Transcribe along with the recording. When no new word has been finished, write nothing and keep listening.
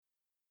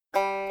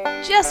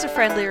Just a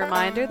friendly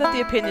reminder that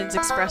the opinions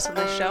expressed on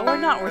this show are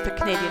not worth a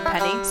Canadian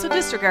penny, so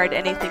disregard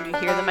anything you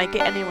hear that might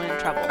get anyone in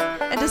trouble.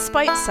 And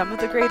despite some of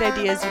the great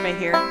ideas you may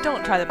hear,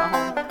 don't try them at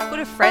home. Go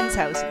to a friend's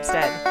house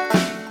instead.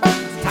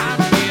 It's time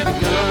to get a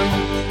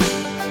gun.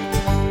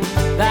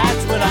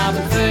 That's what I've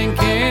been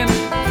thinking.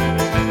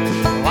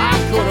 Well, I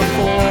could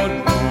afford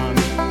one.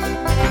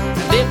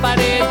 And if I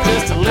did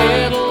just a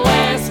little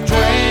less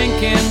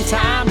drinking,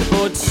 time to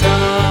put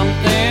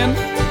something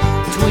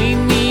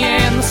between me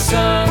and the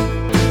sun.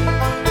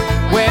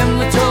 When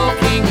the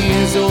talking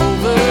is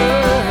over,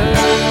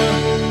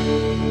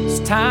 it's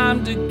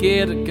time to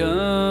get a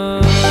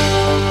gun.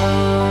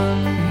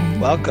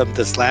 Welcome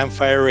to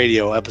Slamfire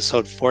Radio,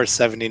 episode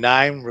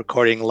 479,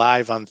 recording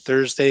live on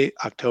Thursday,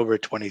 October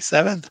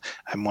 27th.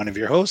 I'm one of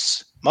your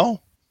hosts,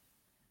 Mo.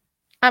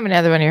 I'm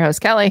another one of your hosts,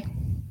 Kelly.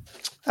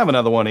 I'm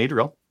another one,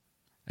 Adriel.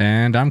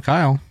 And I'm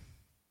Kyle.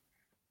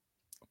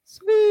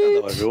 Sweet.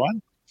 Hello,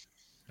 everyone.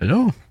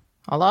 Hello.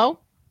 Hello?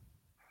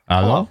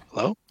 Hello.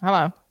 Hello.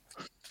 Hello.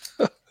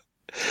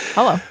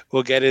 Hello.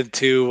 We'll get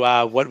into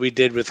what we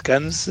did with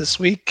guns this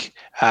week.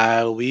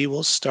 We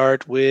will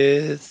start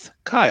with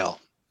Kyle.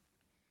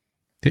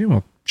 Okay,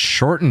 well,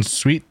 short and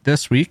sweet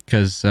this week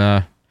because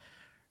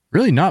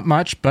really not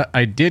much, but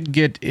I did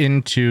get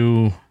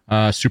into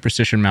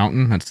Superstition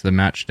Mountain. That's the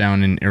match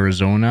down in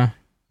Arizona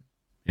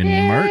in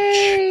Yay!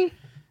 March.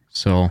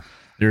 So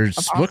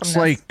there's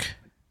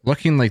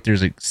looking like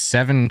there's like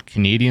 7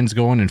 Canadians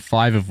going, and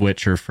 5 of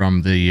which are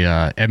from the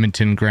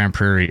Edmonton Grand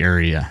Prairie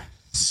area.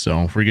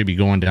 So we're gonna be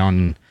going down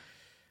and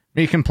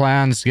making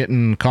plans,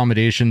 getting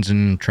accommodations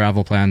and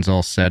travel plans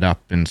all set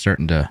up, and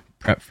starting to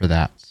prep for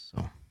that.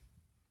 So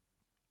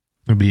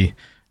it'll be a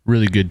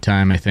really good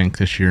time, I think,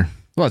 this year.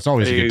 Well, it's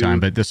always a good time,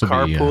 but this will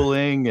be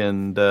carpooling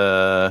and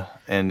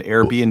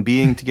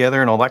Airbnb-ing together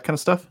and all that kind of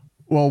stuff.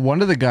 Well,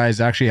 one of the guys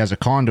actually has a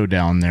condo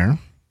down there,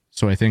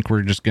 so I think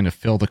we're just going to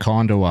fill the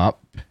condo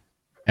up,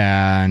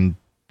 and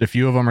a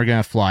few of them are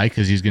going to fly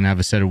because he's going to have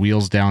a set of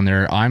wheels down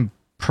there. I'm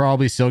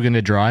probably still going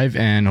to drive,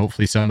 and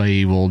hopefully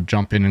somebody will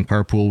jump in and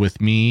carpool with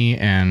me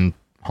and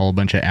haul a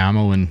bunch of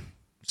ammo and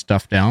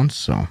stuff down.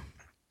 So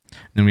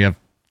then we have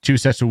 2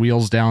 sets of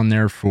wheels down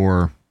there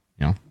for,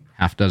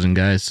 half dozen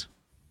guys.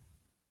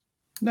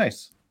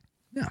 Nice.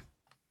 Yeah.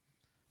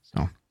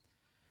 So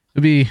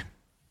it'd be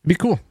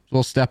cool. A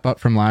little step up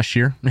from last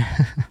year.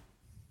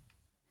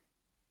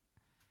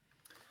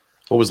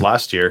 What was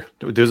last year?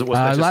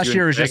 Last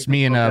year was just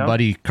me and a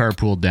buddy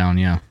carpooled down.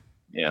 Yeah.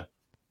 Yeah.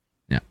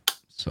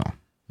 So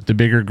with the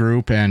bigger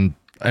group and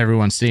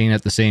everyone staying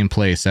at the same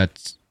place,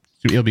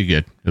 it'll be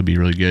good. It'll be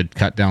really good.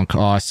 Cut down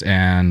costs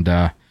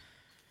and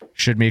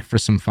should make for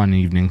some fun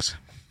evenings.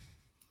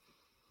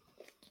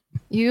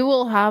 You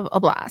will have a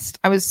blast.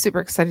 I was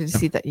super excited to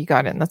see that you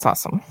got in. That's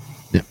awesome.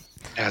 Yeah.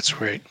 That's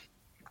great.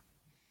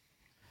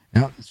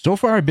 Now, so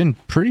far I've been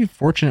pretty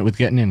fortunate with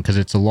getting in because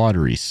it's a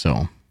lottery.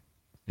 So,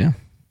 yeah.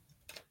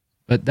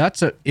 But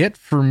that's it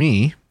for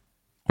me.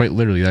 Quite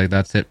literally, like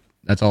that's it.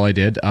 That's all I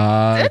did.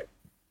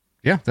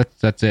 Yeah,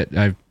 that's it.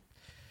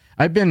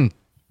 I've been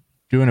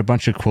doing a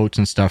bunch of quotes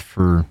and stuff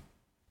for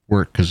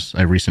work because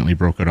I recently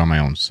broke out on my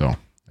own. So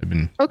I've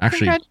been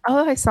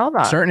I saw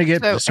that. starting to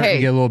get a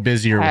little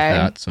busier with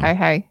that. So.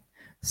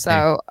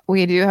 So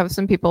we do have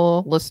some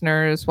people,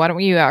 listeners. Why don't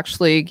you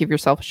actually give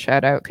yourself a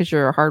shout out because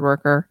you're a hard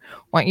worker?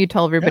 Why don't you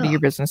tell everybody your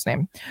business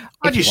name?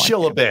 Why'd you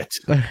shill a bit?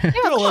 Do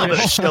a little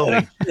bit of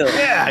shilling.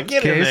 Yeah,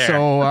 get in there.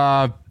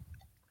 So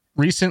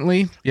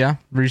recently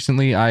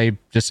I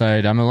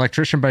decided I'm an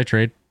electrician by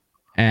trade,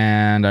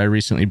 and I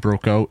recently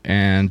broke out,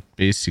 and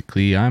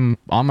basically I'm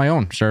on my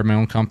own. Started my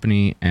own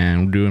company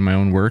and doing my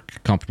own work. The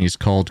company's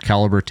called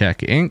Caliber Tech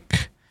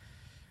Inc.,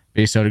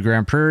 based out of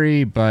Grand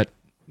Prairie, but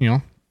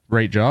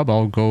right job,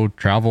 I'll go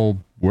travel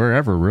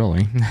wherever,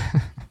 really.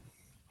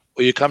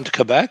 Will you come to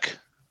Quebec?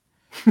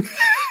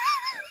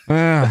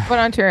 But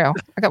Ontario,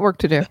 I got work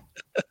to do.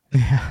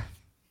 Yeah.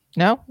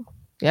 No?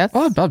 Yes?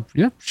 Oh,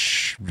 yeah.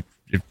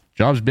 If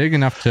job's big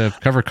enough to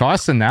cover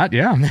costs and that,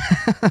 yeah.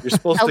 You're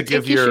supposed to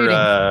give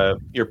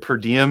your per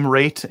diem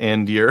rate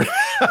and your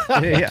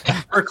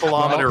per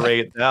kilometer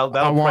rate.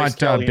 I want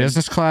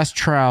business class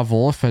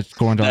travel if it's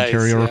going to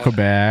Ontario or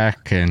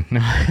Quebec, and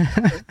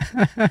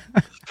a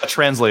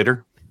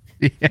translator.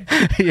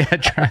 Yeah,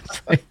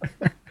 translator.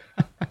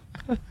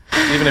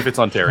 Even if it's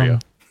Ontario.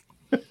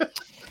 Even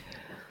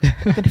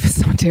if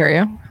it's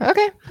Ontario.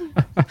 Okay.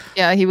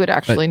 Yeah, he would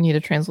actually need a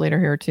translator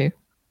here too.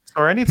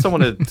 Or I need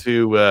someone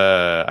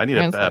I need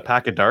a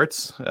pack of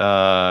darts.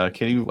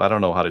 Can you? I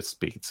don't know how to say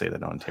that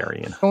in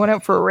Ontarian. Going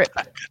out for a rip.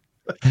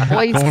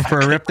 Boys. Going for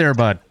a rip there,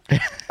 bud.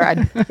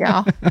 Brad.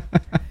 Yeah. All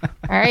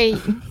right.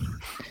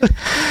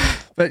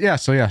 But yeah,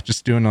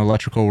 just doing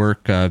electrical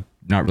work,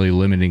 not really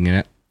limiting in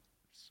it.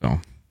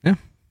 So yeah.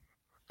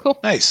 Cool.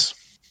 Nice.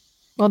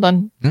 Well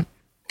done. Yeah.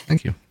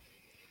 Thank you.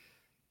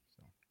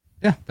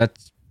 Yeah,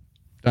 that's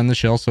done the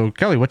shell. So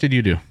Kelly, what did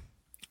you do?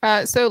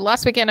 So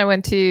last weekend I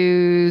went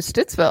to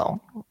Stittsville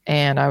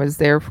and I was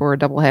there for a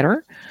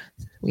doubleheader.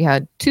 We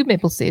had 2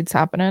 maple seeds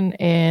happening,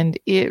 and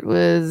it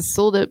was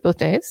sold out both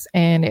days,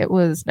 and it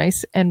was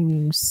nice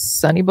and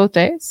sunny both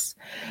days,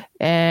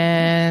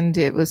 and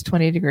it was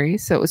 20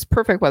 degrees, so it was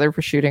perfect weather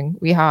for shooting.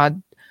 We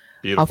had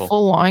Beautiful. a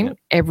full line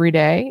every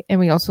day, and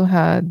we also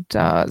had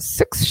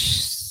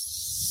 6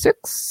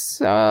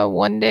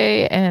 one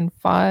day and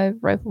 5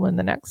 riflemen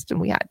the next, and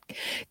we had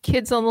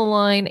kids on the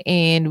line,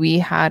 and we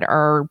had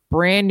our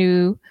brand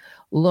new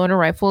loaner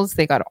rifles.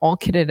 They got all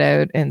kitted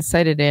out and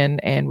sighted in,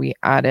 and we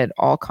added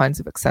all kinds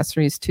of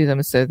accessories to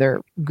them, so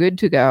they're good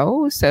to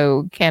go.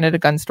 So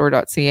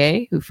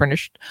CanadaGunstore.ca, who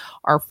furnished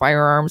our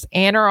firearms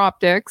and our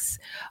optics,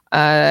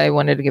 I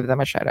wanted to give them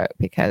a shout out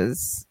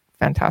because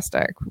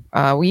fantastic.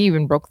 We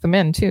even broke them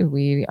in too.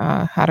 We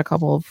had a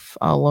couple of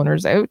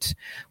loaners out.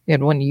 We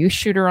had one youth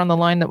shooter on the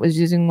line that was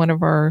using one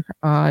of our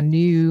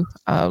new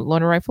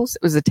loaner rifles.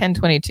 It was a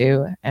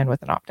 1022 and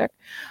with an optic.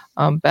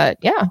 But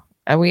yeah,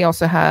 and we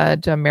also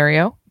had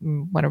Mario,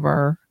 one of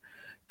our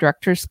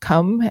directors,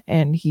 come,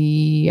 and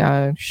he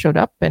showed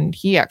up, and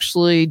he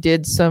actually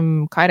did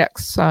some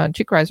Kydex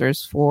cheek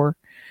risers for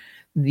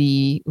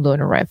the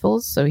loaner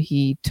rifles. So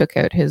he took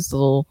out his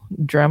little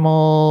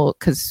Dremel,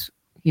 because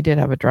he did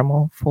have a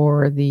Dremel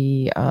for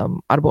the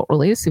Autobolt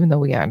release, even though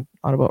we had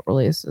Autobolt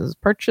releases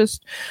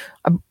purchased.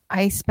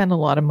 I spent a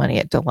lot of money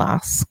at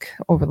Delask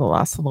over the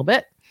last little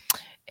bit,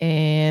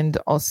 and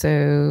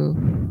also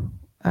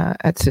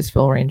at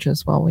Stittsville Range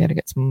as well. We had to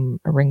get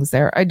some rings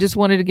there. I just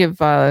wanted to give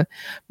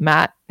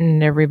Matt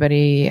and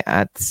everybody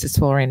at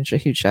Stittsville Range a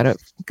huge shout out,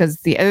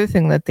 because the other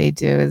thing that they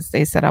do is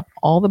they set up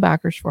all the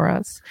backers for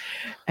us,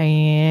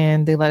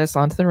 and they let us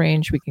onto the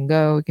range. We can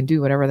go, we can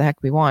do whatever the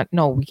heck we want.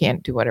 No, we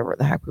can't do whatever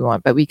the heck we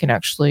want, but we can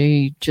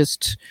actually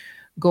just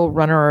go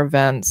run our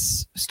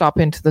events, stop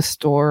into the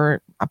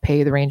store,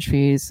 pay the range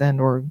fees, and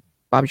or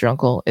Bob's your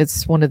uncle.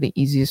 It's one of the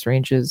easiest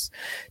ranges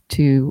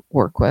to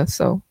work with.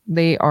 So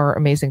they are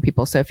amazing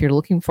people. So if you're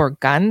looking for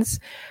guns,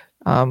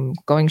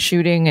 going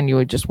shooting, and you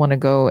would just want to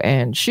go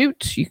and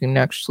shoot, you can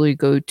actually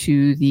go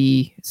to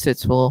the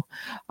Stittsville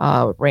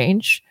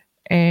range.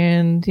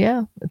 And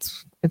yeah,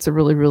 it's a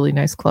really, really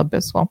nice club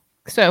as well.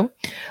 So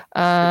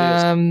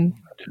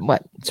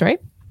what? Sorry?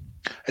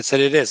 I said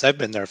it is. I've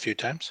been there a few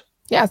times.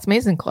 Yeah, it's an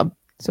amazing club.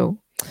 So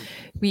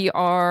we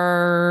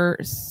are,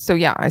 so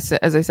yeah, as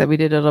I said, we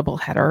did a double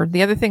header.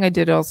 The other thing I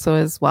did also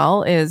as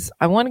well is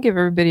I want to give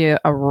everybody a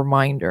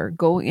reminder,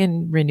 go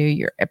and renew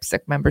your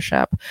IPSC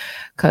membership,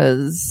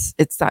 because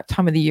it's that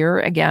time of the year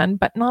again.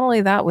 But not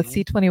only that, with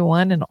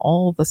C21 and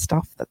all the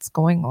stuff that's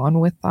going on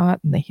with that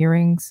and the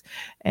hearings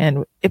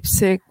and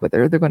IPSC,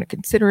 whether they're going to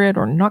consider it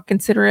or not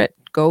consider it,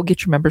 go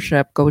get your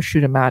membership, go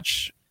shoot a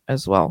match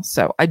as well.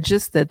 So I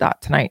just did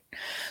that tonight.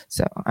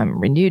 So I'm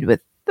renewed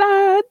with that.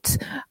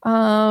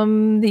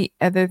 The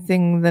other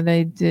thing that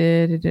I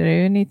did I do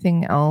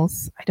anything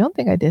else? I don't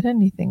think I did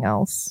anything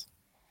else.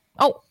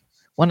 Oh,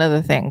 one of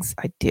the things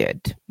I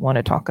did want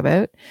to talk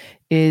about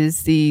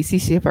is the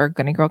CCFR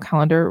Gunny Girl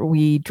calendar.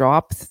 We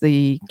dropped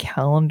the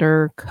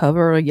calendar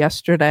cover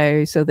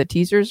yesterday, so the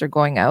teasers are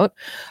going out.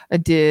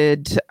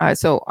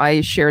 So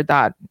I shared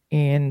that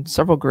in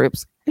several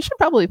groups. I should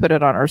probably put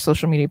it on our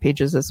social media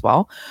pages as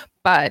well.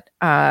 But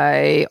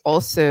I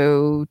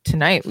also,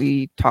 tonight,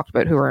 we talked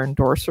about who our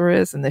endorser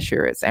is, and this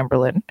year it's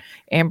Amberlynn.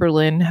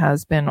 Amberlynn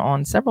has been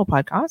on several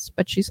podcasts,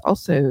 but she's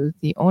also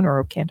the owner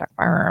of Kandak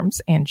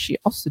Firearms, and she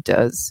also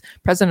does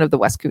president of the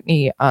West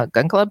Kootenay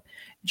Gun Club.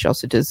 She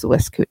also does the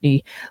West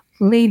Kootenay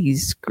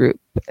Ladies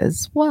Group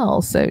as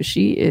well. So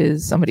she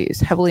is somebody who's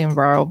heavily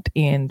involved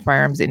in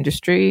firearms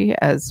industry,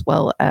 as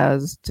well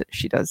as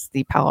she does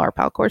the PAL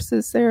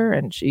courses there,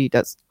 and she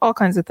does all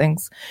kinds of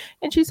things.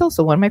 And she's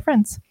also one of my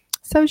friends.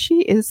 So she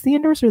is the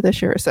endorser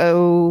this year.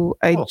 So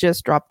I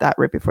just dropped that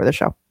right before the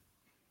show.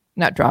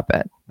 Not drop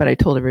it, but I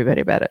told everybody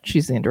about it.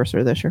 She's the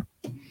endorser this year.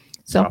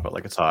 So drop it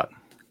like it's hot.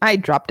 I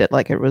dropped it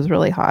like it was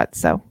really hot.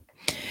 So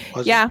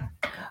yeah,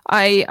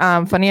 I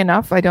funny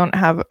enough, I don't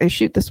have a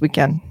shoot this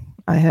weekend.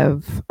 I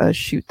have a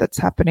shoot that's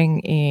happening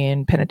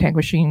in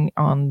Penetanguishene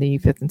on the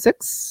 5th and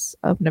 6th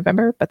of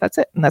November, but that's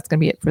it. And that's going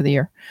to be it for the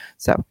year.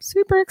 So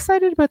super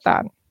excited about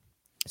that.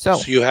 So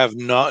you have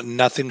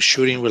nothing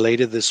shooting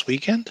related this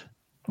weekend?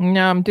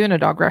 No, I'm doing a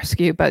dog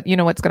rescue, but you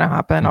know what's going to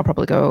happen? I'll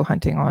probably go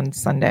hunting on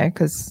Sunday,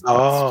 because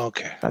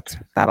that's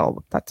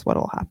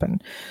what'll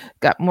happen.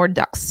 Got more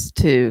ducks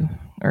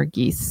or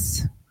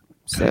geese.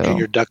 So get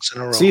your ducks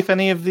in a row. See if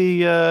any of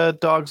the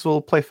dogs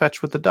will play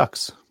fetch with the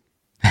ducks.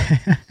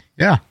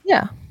 Yeah.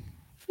 Yep.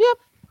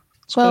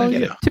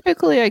 Well,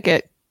 typically I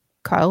get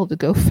Kyle to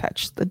go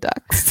fetch the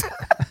ducks.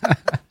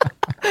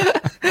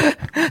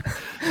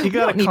 You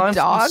got a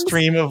constant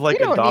stream of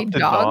adopted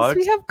dogs.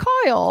 We have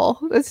Kyle.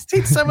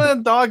 Teach some of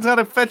the dogs how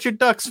to fetch your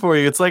ducks for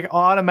you. It's like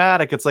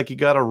automatic. It's like you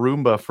got a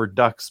Roomba for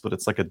ducks, but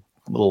it's like a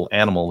little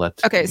animal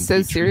that. Okay,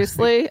 so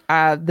seriously,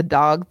 the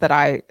dog that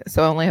I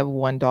only have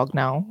one dog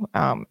now,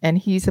 and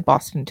he's a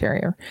Boston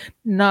Terrier.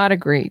 Not a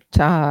great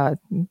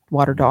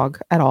water dog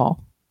at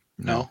all.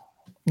 No,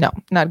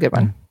 not a good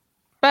one.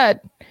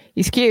 But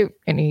he's cute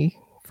and he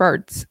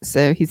farts,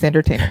 so he's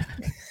entertaining.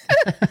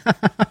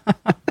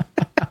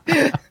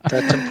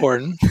 That's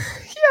important.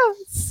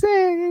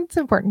 It's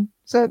important.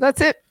 So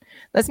that's it.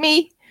 That's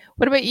me.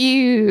 What about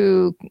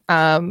you,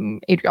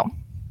 Adriel?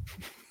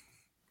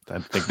 I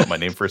think about my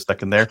name for a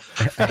second there.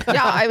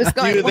 Yeah, I was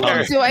going. You Well,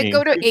 there. do I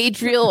go to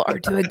Adriel or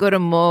do I go to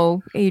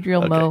Mo?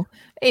 Adriel, Okay. Mo,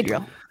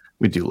 Adriel.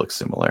 We do look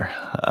similar.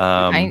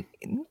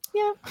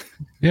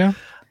 Yeah.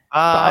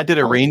 I did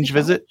a range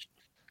visit.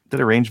 Did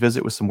a range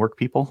visit with some work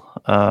people.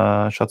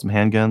 Shot some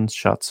handguns.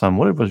 Shot some.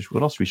 What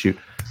else did we shoot?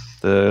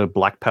 The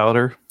black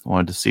powder.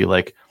 Wanted to see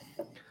like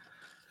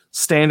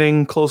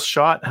standing close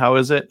shot. How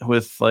is it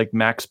with like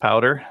max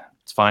powder?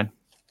 It's fine.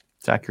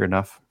 It's accurate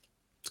enough.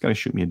 It's gonna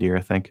shoot me a deer,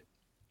 I think.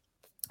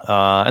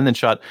 And then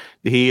shot.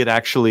 He had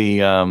actually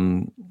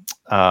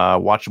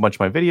watched a bunch of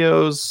my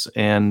videos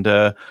and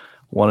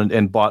wanted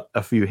and bought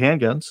a few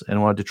handguns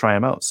and wanted to try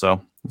them out.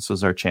 So this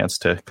was our chance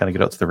to kind of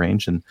get out to the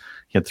range, and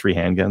he had 3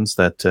 handguns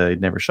that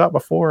he'd never shot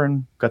before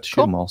and got to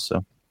shoot them all.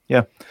 So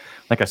yeah,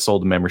 like I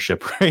sold the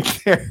membership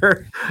right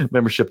there,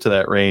 membership to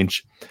that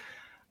range.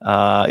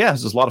 Yeah,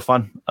 this was a lot of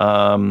fun.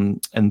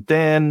 And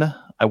then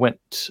I went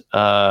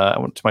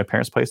to my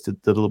parents' place to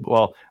do a little.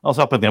 Well, I was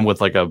helping them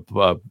with like a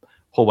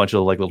whole bunch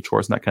of like little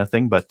chores and that kind of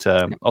thing. But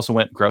also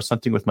went grouse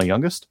hunting with my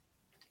youngest,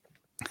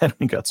 and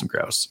we got some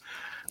grouse.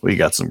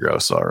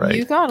 All right.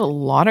 You got a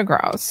lot of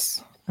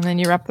grouse, and then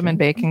you wrap them in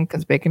bacon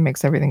because bacon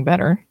makes everything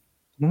better.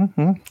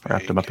 Mm-hmm.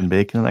 Wrapped them up in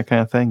bacon and that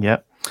kind of thing. Yeah.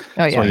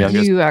 Oh So my yeah,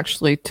 youngest- you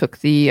actually took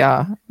the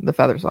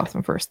feathers off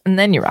them first, and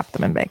then you wrapped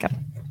them in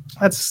bacon.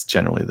 That's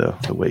generally the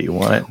way you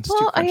want it. It's too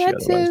Well, I crunchy had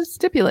otherwise. to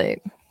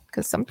stipulate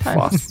because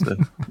sometimes. Floss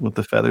with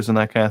the feathers and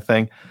that kind of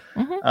thing.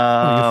 Mhm.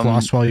 Well, you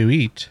floss while you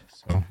eat.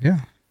 So yeah,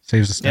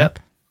 saves a step.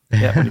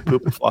 Yeah, when you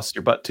poop, it flosses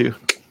your butt too.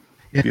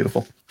 Yeah.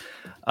 Beautiful.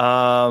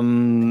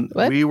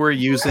 What? We were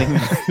using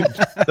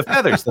the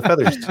feathers,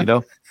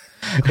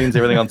 cleans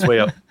everything on its way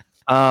up.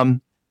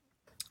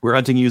 We're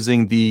hunting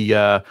using the,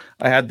 I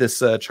had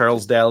this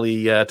Charles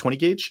Daly 20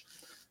 gauge,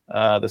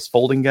 this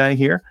folding guy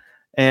here.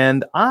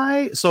 And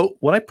so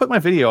when I put my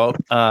video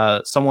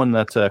out, someone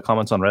that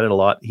comments on Reddit a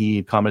lot,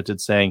 he commented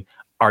saying,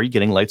 "Are you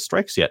getting light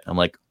strikes yet?" I'm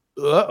like,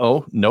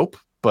 nope.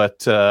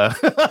 But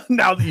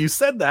now that you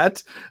said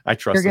that, I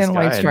trust You're this getting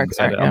guy. light strikes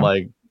and right I'm now.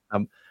 like,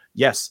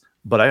 yes,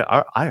 but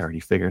I already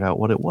figured out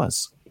what it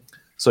was.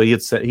 So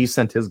he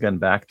sent his gun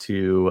back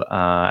to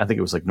I think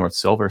it was like North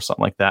Silver or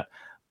something like that.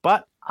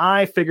 But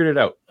I figured it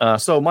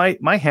out. So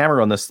my hammer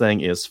on this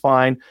thing is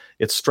fine.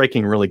 It's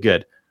striking really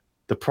good.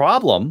 The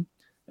problem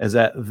is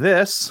that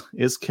this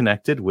is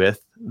connected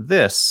with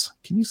this.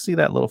 Can you see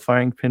that little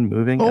firing pin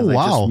moving Oh, as I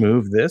wow. just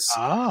move this?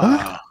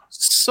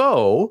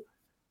 So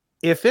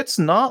if it's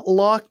not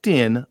locked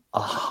in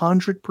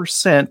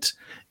 100%,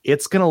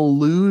 it's going to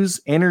lose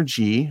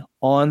energy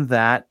on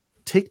that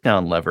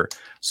takedown lever.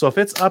 So if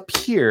it's up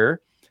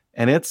here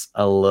and it's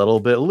a little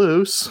bit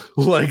loose,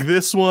 like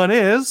this one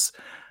is,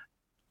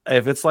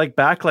 if it's like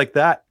back like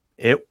that,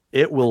 it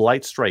will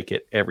light strike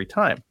it every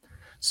time.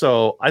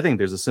 So I think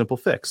there's a simple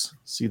fix.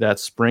 See that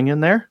spring in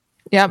there?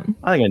 Yep.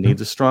 I think it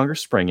needs a stronger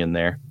spring in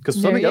there, because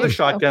some There of the you other go.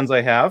 shotguns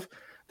I have,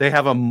 they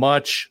have a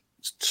much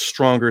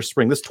stronger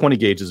spring. This 20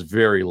 gauge is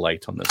very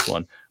light on this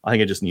one. I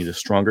think it just needs a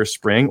stronger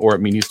spring, or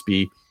it needs to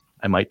be,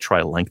 I might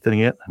try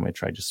lengthening it. I might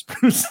try just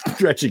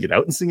stretching it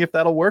out and seeing if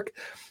that'll work.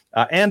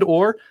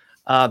 Or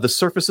the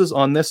surfaces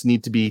on this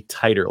need to be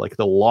tighter. Like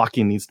the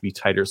locking needs to be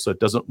tighter, so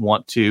it doesn't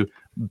want to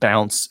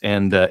bounce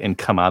and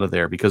come out of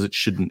there, because it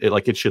shouldn't.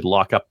 It should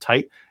lock up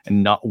tight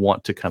and not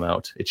want to come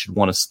out. It should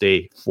want to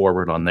stay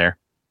forward on there.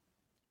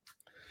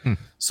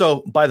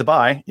 So, by the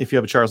by, if you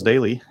have a Charles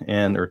Daly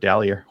or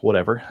Daly or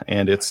whatever,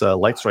 and it's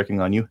light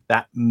striking on you,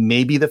 that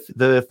may be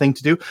the thing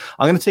to do.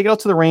 I'm going to take it out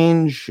to the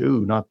range.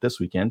 Ooh, not this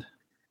weekend.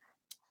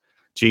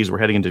 Geez, we're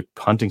heading into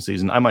hunting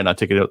season. I might not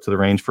take it out to the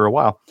range for a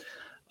while.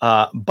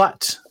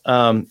 But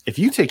if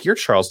you take your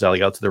Charles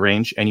Daly out to the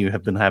range and you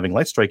have been having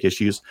light strike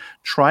issues,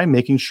 try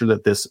making sure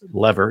that this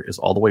lever is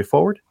all the way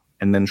forward,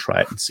 and then try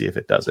it and see if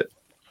it does it.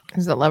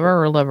 Is it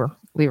lever or lever?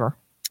 Lever.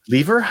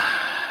 Lever,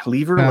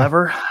 Yeah.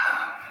 lever.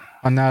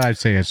 On that, I'd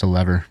say it's a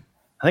lever.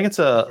 I think it's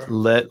a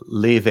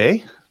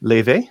leve,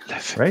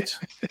 right?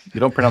 You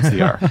don't pronounce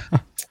the R.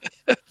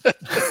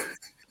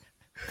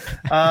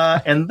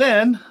 And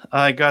then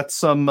I got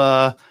some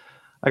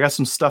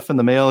stuff in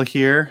the mail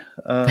here.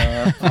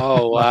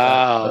 Oh,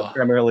 wow.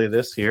 Primarily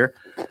this here.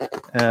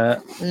 I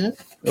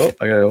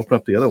gotta open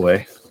up the other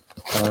way.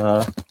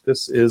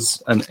 This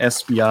is an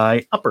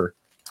SBI upper,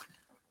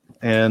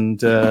 and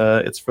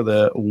it's for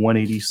the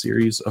 180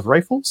 series of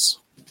rifles.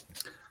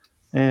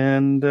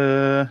 And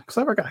because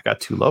I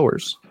got 2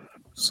 lowers,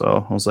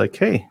 so I was like,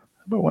 hey, how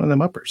about one of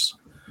them uppers?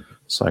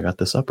 So I got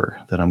this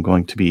upper that I'm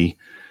going to be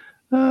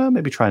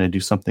maybe trying to do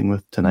something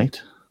with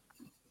tonight.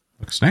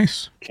 Looks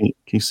nice. Can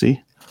you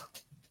see?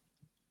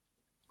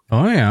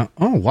 Oh yeah.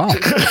 Oh wow.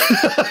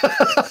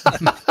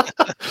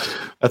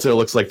 That's what it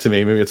looks like to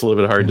me. Maybe it's a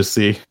little bit hard to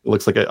see. It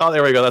looks like oh,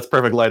 there we go. That's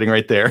perfect lighting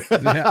right there.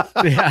 Yeah.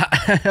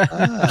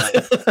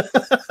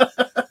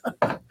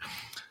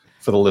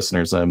 For the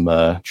listeners, I'm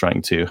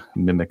trying to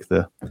mimic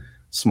the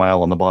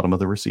smile on the bottom of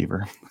the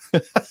receiver.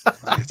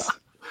 Nice.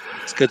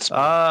 It's good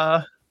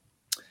spot.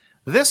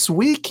 This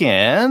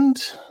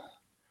weekend,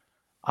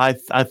 I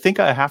think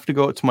I have to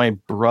go to my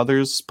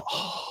brother's.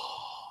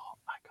 Oh,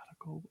 I gotta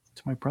go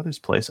to my brother's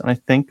place, and I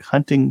think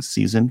hunting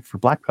season for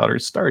black powder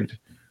has started.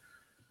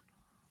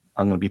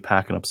 I'm going to be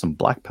packing up some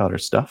black powder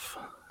stuff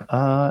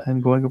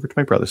and going over to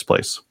my brother's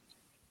place.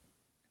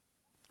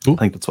 Ooh. I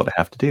think that's what I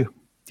have to do.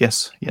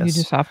 Yes. You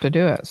just have to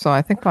do it. So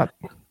I think that's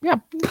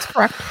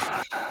correct.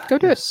 Go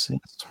do it. Yes.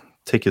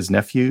 Take his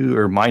nephew,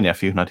 or my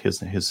nephew, not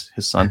his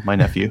son, my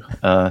nephew.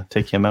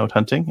 Take him out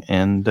hunting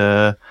and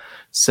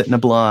sit in a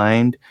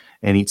blind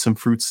and eat some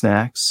fruit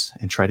snacks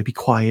and try to be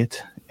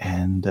quiet.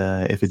 And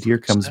if a deer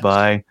comes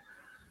by,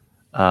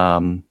 put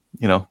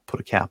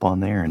a cap on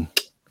there and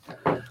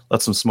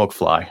let some smoke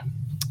fly.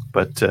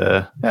 But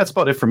that's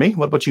about it for me.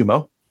 What about you,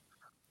 Mo?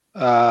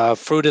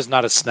 Fruit is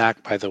not a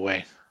snack, by the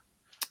way.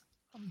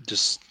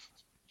 Just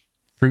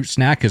Fruit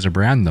Snack is a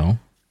brand, though.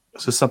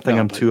 Is this something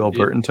I'm too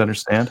Albertan to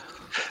understand?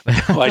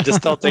 No, I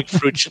just don't think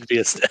fruit should be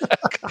a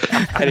snack.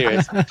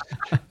 Anyways,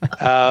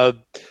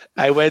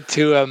 I went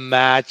to a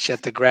match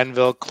at the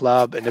Grenville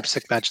Club, an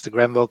IPSC match at the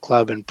Grenville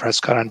Club in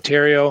Prescott,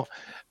 Ontario.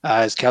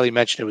 As Kelly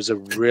mentioned, it was a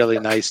really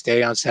nice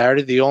day on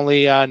Saturday. The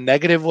only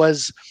negative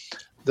was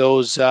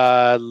those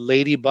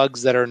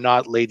ladybugs that are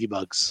not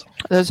ladybugs.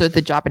 Those are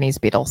the Japanese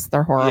beetles.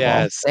 They're horrible.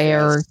 Yes,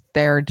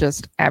 they're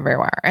just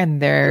everywhere,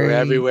 and they're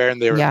everywhere,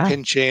 and they were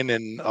pinching.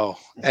 And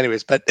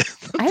anyways, but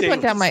I had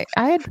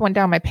one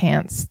down my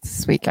pants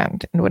this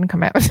weekend and it wouldn't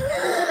come out.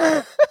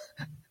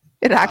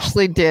 It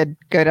actually did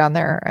go down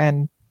there,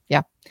 and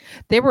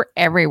they were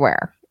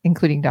everywhere,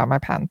 including down my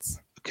pants.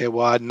 Okay,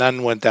 well,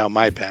 none went down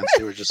my pants.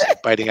 They were just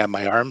biting at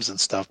my arms and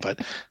stuff,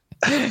 but.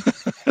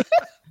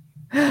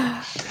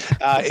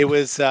 It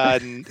was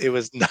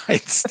 9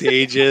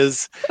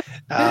 stages.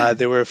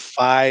 There were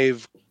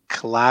 5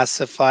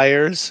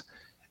 classifiers,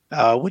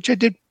 which I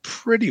did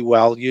pretty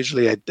well.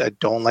 Usually I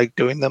don't like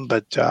doing them,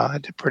 but I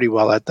did pretty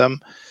well at them.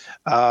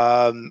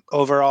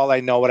 Overall, I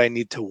know what I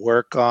need to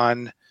work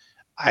on.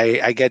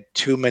 I get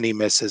too many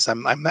misses.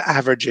 I'm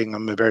averaging,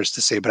 I'm embarrassed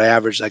to say, but I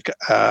average like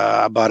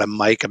about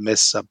a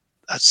miss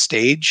a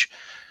stage.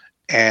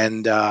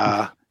 And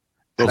I'm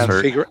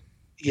figuring.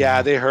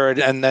 Yeah, they heard.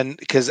 And then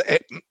because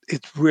it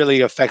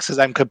really affects, as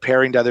I'm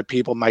comparing to other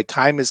people, my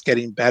time is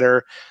getting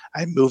better.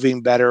 I'm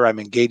moving better. I'm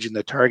engaging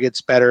the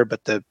targets better,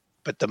 but the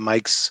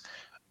mics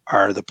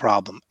are the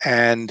problem.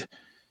 And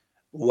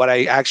what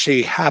I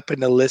actually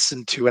happen to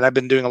listen to, and I've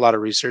been doing a lot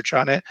of research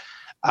on it,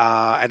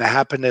 and I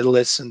happen to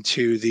listen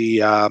to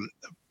the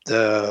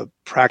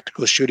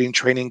Practical Shooting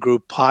Training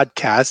Group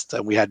podcast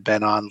that we had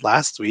Ben on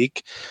last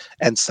week.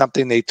 And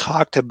something they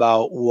talked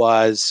about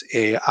was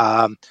a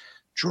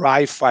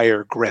dry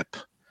fire grip.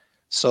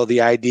 So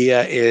the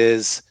idea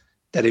is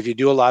that if you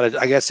do a lot of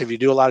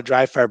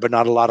dry fire, but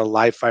not a lot of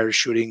live fire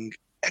shooting,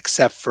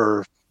 except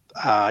for,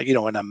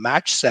 in a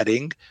match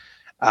setting,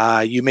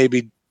 you may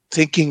be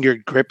thinking you're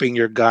gripping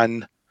your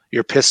gun,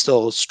 your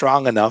pistol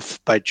strong enough,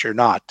 but you're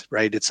not,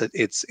 right?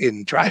 It's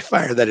in dry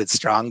fire that it's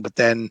strong, but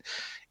then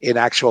in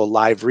actual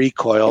live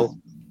recoil,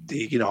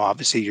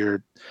 obviously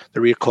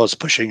the recoil is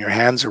pushing your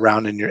hands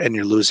around and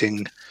you're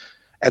losing.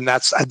 And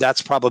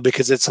that's probably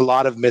because it's a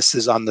lot of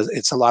misses on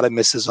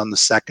the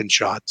second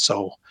shot.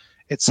 So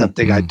it's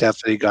something I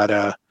definitely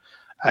gotta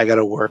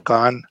work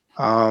on.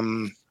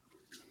 I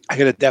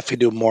gotta definitely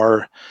do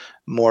more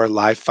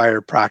live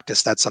fire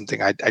practice. That's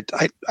something I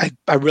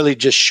really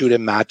just shoot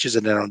in matches,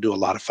 and I don't do a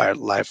lot of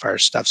live fire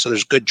stuff. So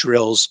there's good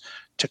drills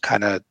to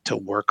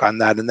work on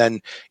that. And then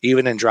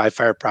even in dry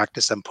fire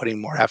practice, I'm putting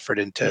more effort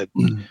into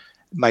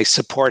my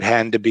support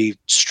hand to be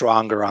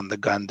stronger on the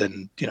gun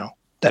than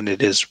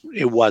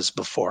it was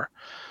before.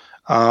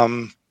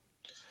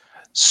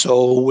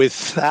 So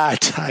with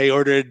that, I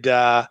ordered,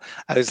 I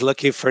was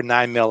looking for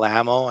 9mm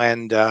ammo,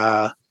 and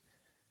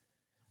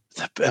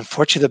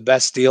unfortunately the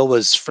best deal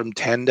was from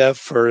Tenda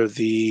for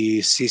the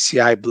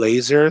CCI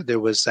Blazer. There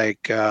was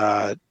like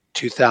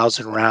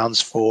 2,000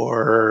 rounds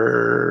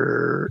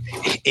for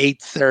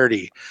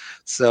 $830.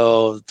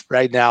 So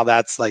right now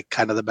that's like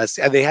kind of the best.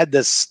 And they had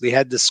the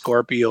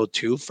Scorpio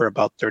 2 for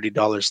about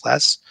 $30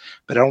 less,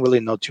 but I don't really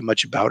know too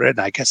much about it.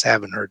 And I guess I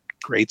haven't heard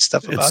great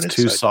stuff about it. It's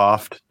too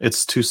soft.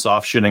 It's too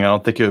soft shooting. I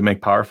don't think it would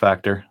make power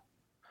factor.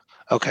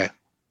 Okay.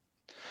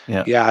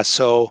 Yeah.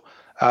 So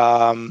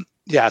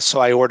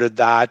I ordered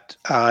that,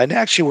 and it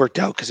actually worked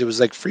out because it was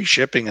like free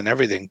shipping and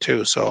everything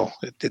too. So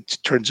it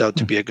turns out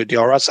to be a good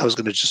deal. Or else I was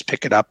going to just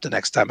pick it up the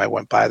next time I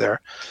went by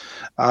there.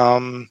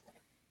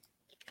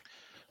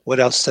 What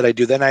else did I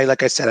do? Then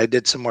like I said, I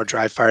did some more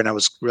dry fire, and I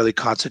was really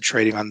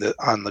concentrating on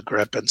the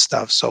grip and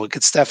stuff. So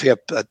it's definitely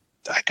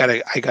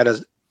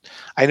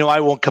I know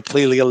I won't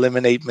completely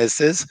eliminate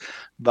misses,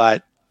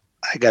 but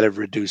I gotta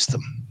reduce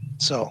them.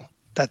 So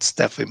that's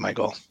definitely my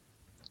goal.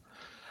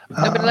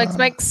 Nobody likes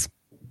mics.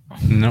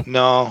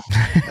 No.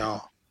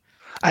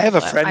 I have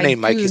a friend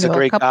named Mike. He's a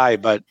great guy,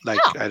 but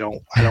I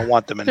don't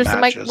want them in matches. There's a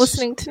Mike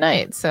listening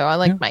tonight, so I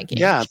like Mikey.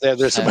 Yeah,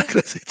 there's a Mike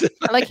listening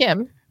tonight. I like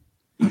him.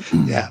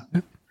 Yeah.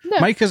 No.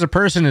 Mike as a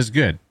person is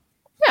good.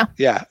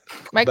 Yeah.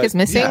 Mike But, is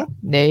missing. yeah.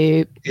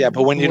 Nope. Yeah,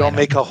 but when you don't Bueno.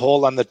 make a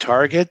hole on the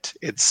target,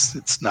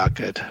 it's not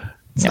good.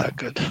 It's Yeah. not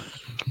good.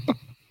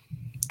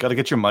 Got to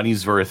get your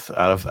money's worth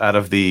out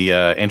of the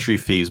entry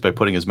fees by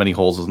putting as many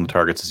holes in the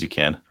targets as you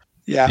can.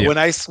 Yeah, Yep.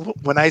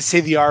 when I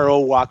see the RO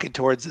walking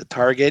towards the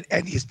target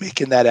and he's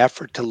making that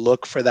effort to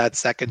look for that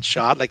second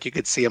shot, like you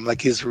could see him,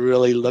 like he's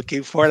really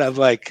looking for it. I'm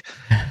like,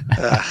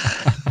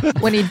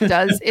 When he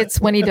does,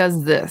 it's when he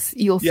does this.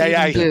 You'll see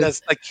yeah, him he do.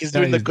 does. Like he's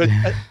doing Nice.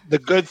 the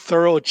good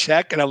thorough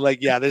check, and I'm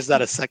like, yeah, there's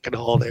not a second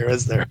hole there,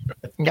 is there?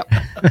 Yep.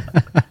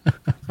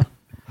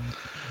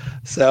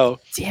 So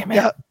Damn it.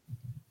 yeah,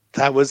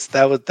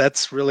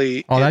 that's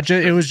really Oh,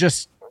 it was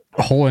just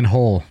hole in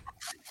hole.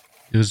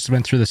 It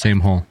went through the same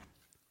hole.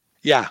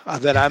 yeah.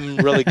 That I'm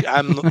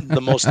the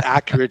most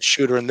accurate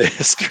shooter in the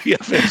history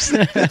of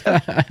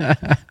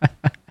it.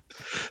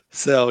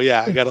 So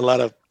yeah, I got a lot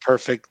of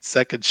perfect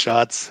second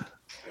shots.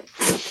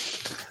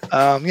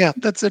 Yeah,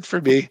 that's it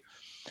for me.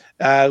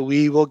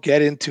 We will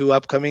get into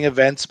upcoming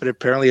events, but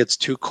apparently it's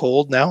too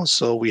cold now,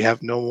 so we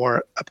have no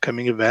more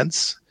upcoming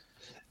events.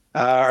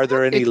 Are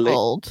there any? Too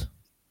cold.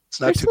 It's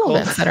not There's too still cold.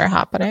 events that are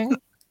happening.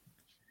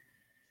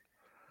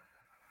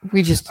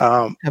 We just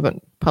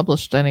haven't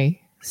published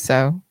any.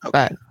 So, Okay.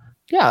 but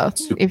yeah,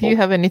 Super if you cold.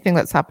 have anything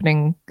that's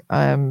happening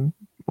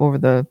over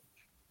the,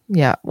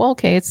 well,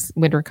 okay, it's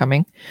winter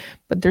coming,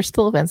 but there's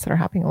still events that are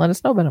happening. Let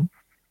us know about them.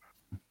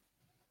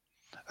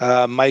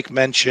 Mike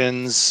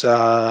mentions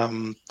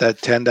that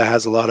Tenda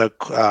has a lot of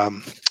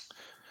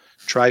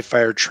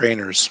Tri-Fire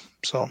trainers,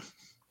 so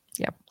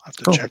Yep. I'll have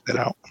to Cool. check that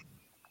out.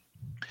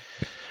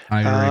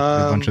 I already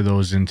put a bunch of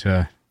those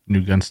into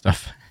new gun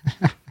stuff.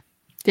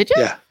 Did you?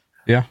 Yeah.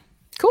 Yeah.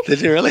 Cool.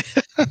 Did you really?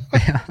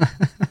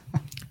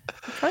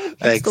 Fine.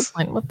 Thanks. Still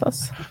playing with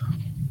us.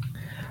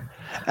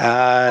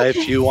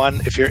 If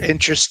you're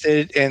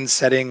interested in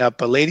setting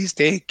up a Ladies'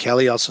 Day,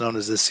 Kelly, also known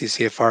as the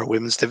CCFR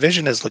Women's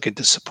Division, is looking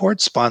to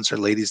sponsor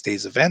Ladies'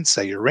 Days events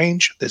at your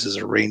range. This is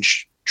a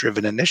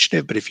range-driven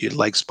initiative, but if you'd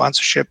like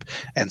sponsorship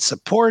and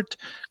support,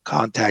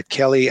 contact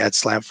Kelly at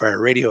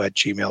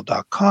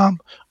slamfireradio@gmail.com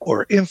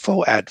or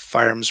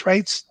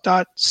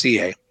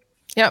info@firearmsrights.ca.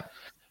 Yep.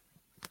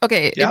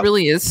 Okay. Yep. It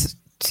really is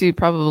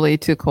probably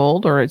too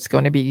cold, or it's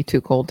going to be too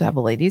cold to have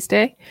a ladies'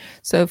 day.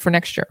 So for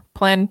next year,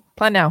 plan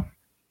now.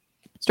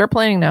 Start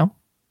planning now.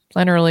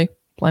 Plan early.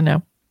 Plan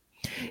now.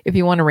 If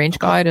you want a range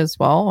guide as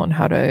well on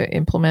how to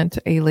implement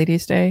a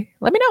ladies' day,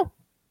 let me know.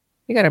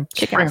 You got to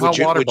check Bring out. hot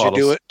water would you bottles.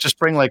 do it? Just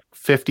bring like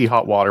 50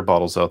 hot water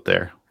bottles out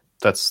there.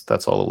 That's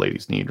all the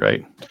ladies need,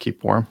 right? To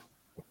keep warm.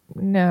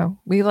 No,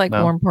 we like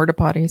No? warm porta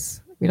potties.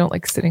 We don't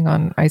like sitting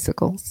on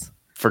icicles.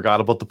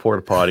 Forgot about the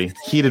porta potty.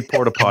 Heated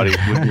porta potty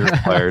would be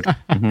required.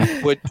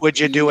 Mhm. Would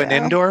you do an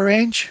Yeah. indoor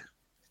range?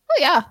 Oh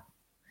yeah,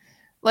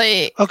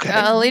 like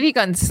Okay. lady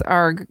guns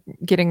are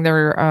getting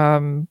their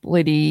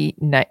ladies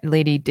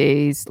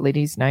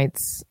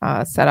nights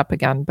set up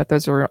again, but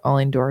those are all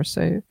indoors.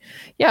 So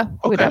yeah,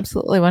 we'd Okay.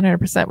 absolutely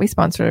 100%. We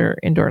sponsor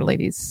indoor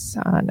ladies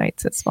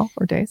nights as well,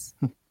 or days.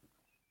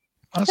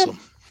 Awesome.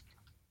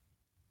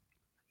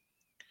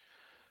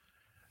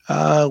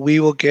 We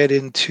will get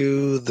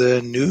into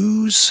the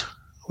news.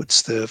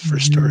 What's the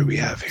first story we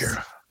have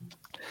here?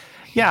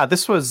 Yeah,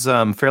 this was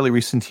fairly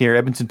recent here.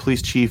 Edmonton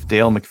Police Chief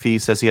Dale McPhee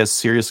says he has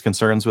serious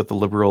concerns with the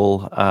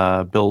Liberal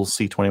Bill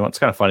C-21. It's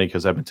kind of funny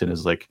because Edmonton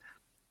is like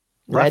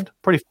left,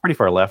 pretty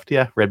far left.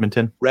 Yeah,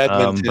 Redmonton.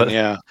 Redmonton, but,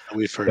 yeah.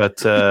 We've heard.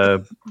 But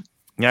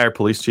yeah, our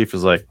police chief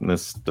is like,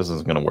 this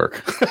isn't going to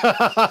work.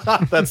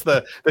 That's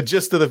the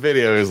gist of the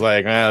video is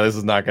like, this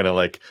is not going to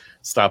like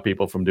stop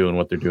people from doing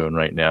what they're doing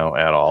right now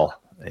at all.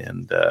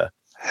 And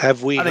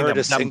Have we I think heard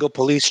a I'm- single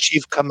police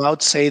chief come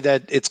out say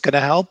that it's going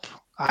to help?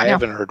 I No.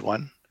 haven't heard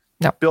one.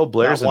 Bill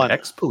Blair's Not one. an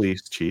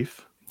ex-police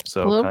chief.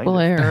 So Bill kind of.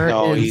 Blair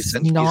No, is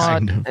he's not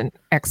kind of. an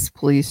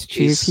ex-police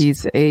chief. He's-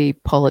 He's a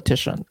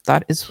politician.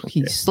 That is,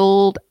 he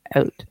sold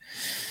out.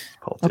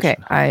 Politician. Okay,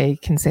 I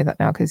can say that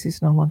now because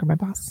he's no longer my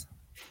boss.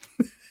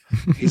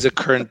 He's a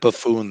current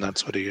buffoon.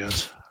 That's what he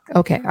is.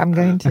 Okay, I'm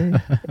going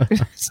to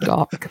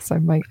stop because I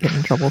might get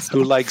in trouble.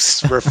 Who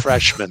likes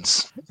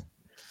refreshments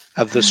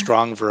of the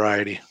strong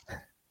variety.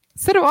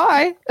 So do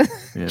I.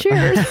 Yeah.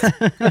 Cheers.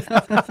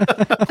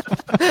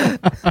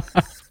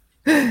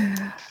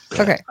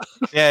 Okay.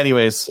 Yeah.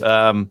 Anyways,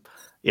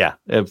 yeah,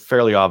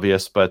 fairly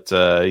obvious, but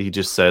he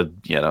just said,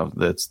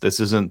 this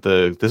isn't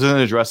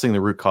addressing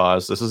the root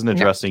cause. This isn't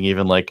addressing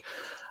even like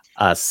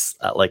us,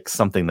 like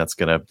something that's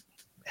going to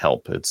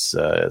help. It's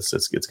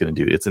going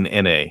to do. It's an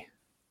NA.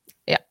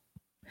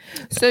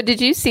 So did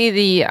you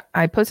see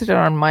I posted it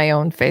on my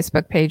own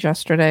Facebook page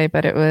yesterday,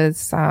 but it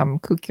was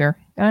Kukier.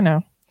 I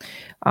know.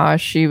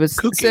 She was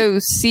Kooky. so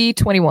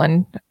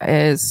C-21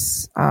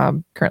 is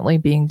currently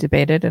being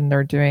debated, and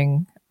they're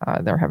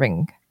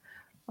having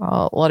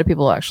a lot of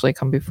people actually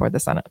come before the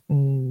Senate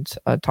and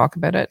talk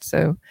about it.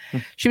 So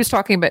she was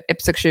talking about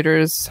IPSC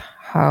shooters,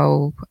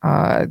 how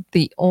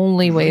the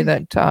only way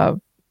that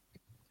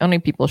only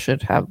people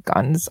should have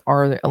guns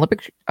are the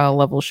Olympic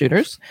level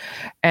shooters,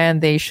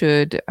 and they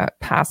should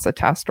pass a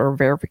test or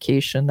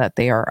verification that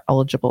they are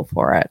eligible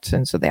for it,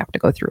 and so they have to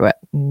go through it,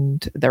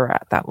 and they're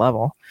at that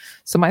level.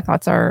 So my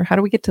thoughts are, how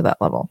do we get to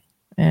that level?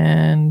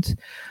 And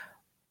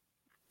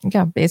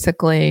yeah,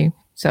 basically,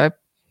 so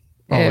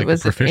Like a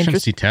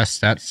proficiency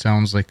test. That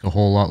sounds like a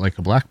whole lot like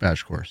a black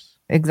badge course.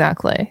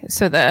 Exactly.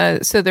 So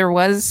there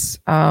was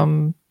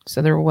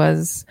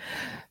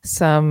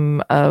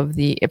some of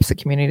the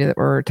IPSA community that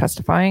were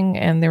testifying,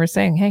 and they were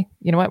saying, "Hey,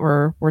 you know what?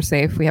 We're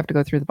safe. We have to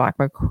go through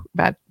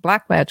the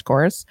black badge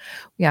course.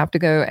 We have to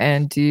go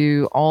and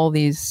do all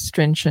these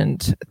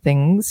stringent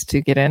things to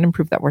get in and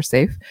prove that we're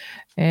safe."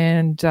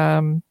 And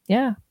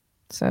yeah,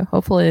 so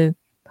hopefully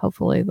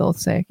they'll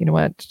say, "You know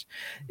what?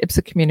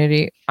 IPSA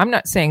community." I'm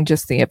not saying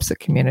just the IPSA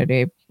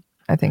community.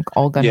 I think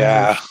all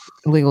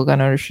legal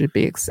gun owners should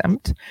be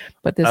exempt,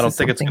 but this I don't is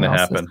think it's something going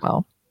to else happen. as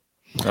well.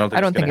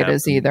 I don't think it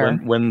is either.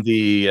 When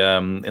the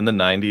in the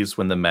 90s,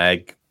 when the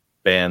mag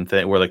ban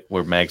thing,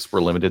 where mags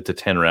were limited to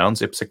 10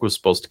 rounds, IPSC was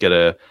supposed to get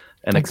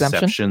an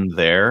exception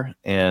there,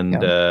 and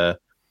they're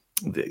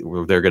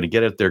going to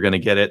get it. They're going to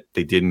get it.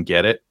 They didn't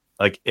get it.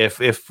 Like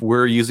if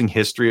we're using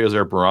history as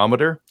our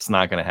barometer, it's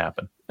not going to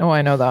happen. Oh,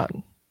 I know that,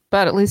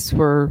 but at least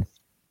we're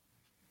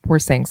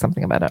saying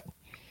something about it.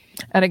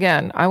 And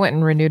again, I went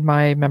and renewed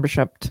my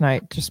membership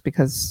tonight just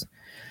because.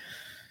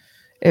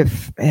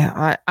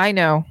 I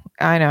know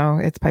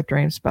it's pipe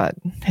dreams, but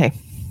hey,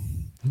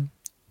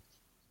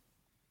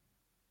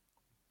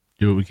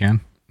 do what we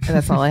can. And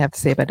that's all I have to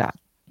say about that.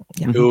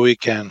 Yeah. Do what we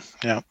can.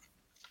 Yeah.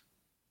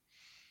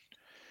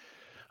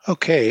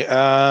 Okay.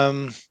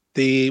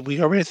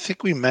 We already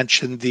think we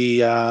mentioned the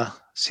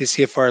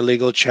CCFR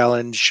legal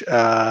challenge.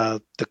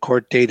 The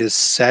court date is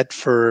set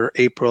for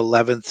April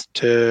 11th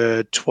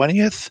to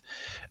 20th.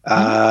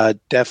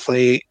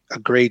 Definitely a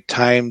great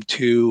time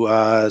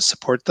to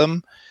support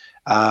them.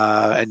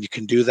 And you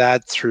can do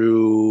that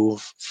through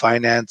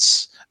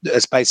finance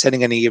by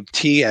sending an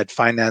EFT at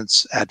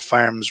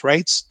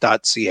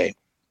finance@firearmsrights.ca.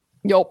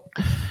 Yep.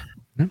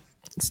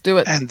 Let's do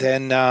it. And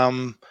then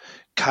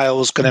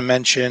Kyle's going to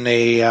mention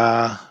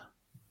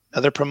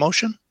another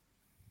promotion.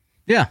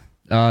 Yeah.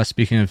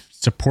 Speaking of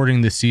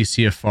supporting the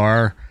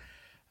CCFR,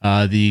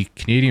 the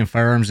Canadian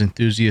Firearms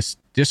Enthusiast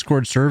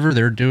Discord server,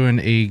 they're doing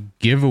a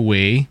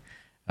giveaway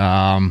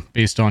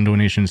based on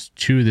donations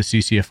to the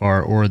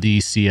CCFR or the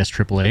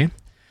CSAAA.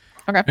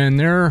 Okay. And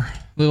their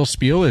little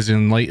spiel is,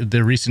 in light of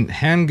the recent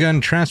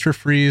handgun transfer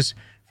freeze,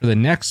 for the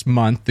next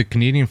month, the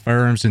Canadian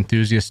Firearms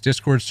Enthusiast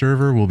Discord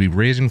server will be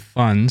raising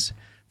funds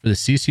for the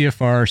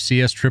CCFR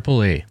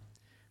CSAAA.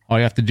 All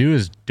you have to do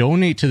is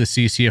donate to the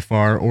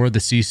CCFR or the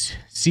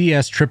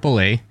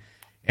CSAAA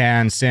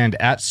and send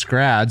at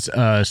Scrads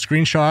a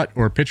screenshot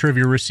or picture of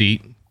your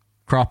receipt,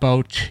 crop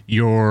out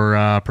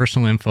your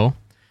personal info.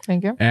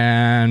 Thank you.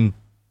 And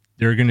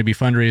they're going to be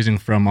fundraising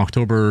from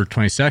October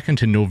 22nd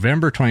to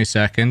November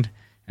 22nd.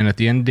 And at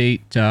the end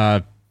date,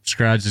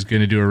 Scrads is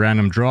going to do a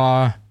random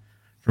draw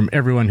from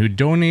everyone who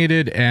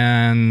donated.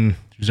 And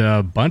there's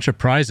a bunch of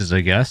prizes, I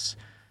guess.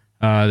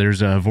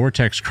 There's a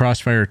Vortex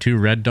Crossfire 2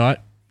 red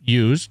dot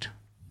used,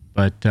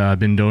 but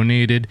been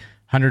donated.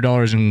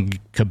 $100 in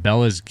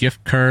Cabela's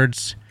gift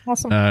cards.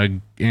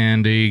 Awesome.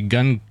 And a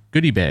gun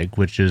goodie bag,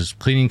 which is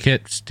cleaning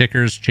kit,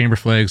 stickers, chamber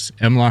flags,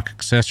 M-LOK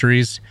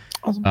accessories.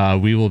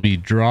 Awesome. We will be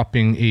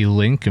dropping a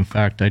link. In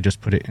fact, I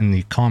just put it in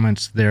the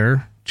comments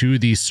there to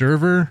the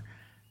server.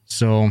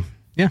 So,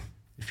 yeah,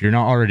 if you're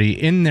not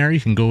already in there, you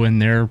can go in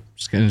there,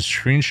 scan a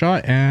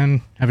screenshot,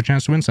 and have a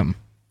chance to win something.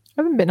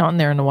 I haven't been on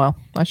there in a while.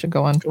 I should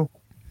go on. Cool.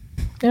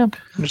 Yeah.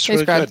 It's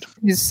really good.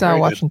 He's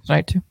watching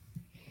tonight, too.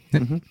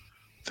 Mm-hmm.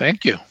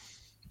 Thank you.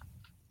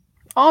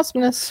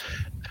 Awesomeness.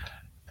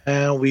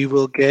 And we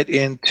will get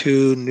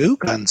into new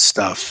gun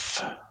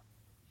stuff.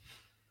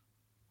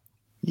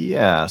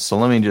 Yeah, so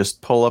let me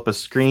just pull up a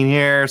screen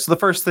here. So the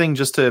first thing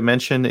just to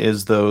mention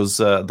is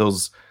those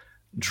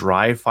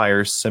dry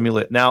fire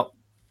simulate. Now,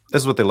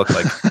 this is what they look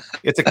like.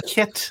 It's a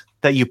kit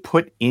that you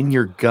put in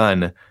your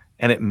gun,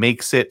 and it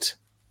makes it.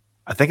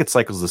 I think it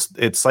cycles this.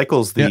 It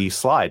cycles the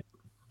slide.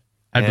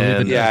 I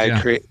believe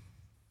it.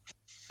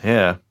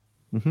 Yeah.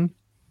 Mm-hmm.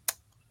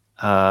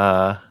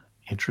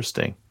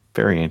 Interesting.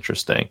 Very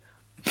interesting.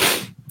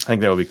 I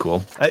think that would be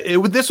cool.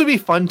 This would be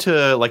fun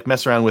to like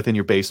mess around with in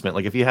your basement.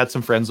 Like if you had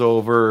some friends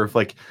over, if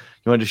like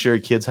you wanted to show your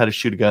kids how to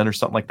shoot a gun or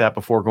something like that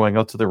before going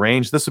out to the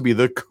range, this would be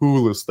the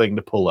coolest thing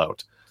to pull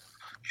out.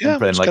 Yeah,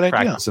 and like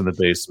practice in the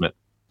basement.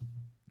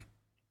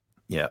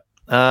 Yeah.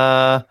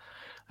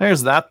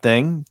 There's that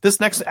thing. This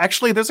next,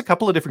 actually, there's a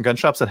couple of different gun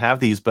shops that have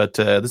these, but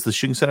this is the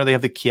shooting center. They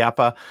have the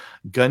Chiappa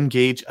gun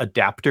gauge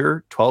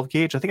adapter 12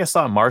 gauge. I think I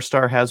saw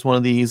Marstar has one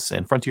of these,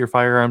 and Frontier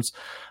Firearms.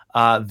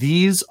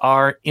 These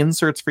are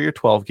inserts for your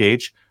 12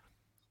 gauge.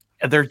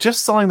 They're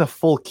just selling the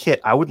full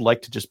kit. I would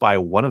like to just buy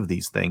one of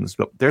these things,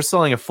 but they're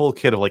selling a full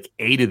kit of like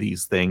 8 of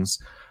these things.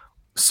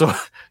 So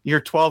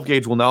your 12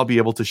 gauge will now be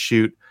able to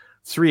shoot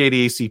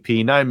 380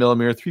 ACP,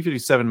 9mm,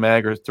 357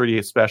 mag or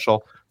 38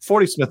 special,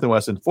 40 Smith &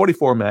 Wesson,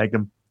 44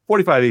 Magnum,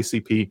 45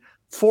 ACP,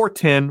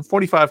 410,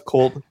 45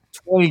 Colt,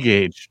 20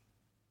 gauge.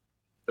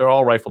 They're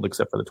all rifled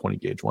except for the 20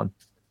 gauge one.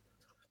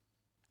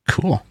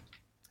 Cool.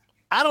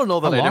 I don't know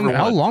that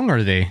How long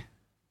are they?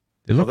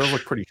 They look, they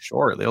look pretty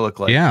short. They look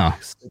like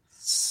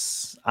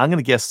I'm going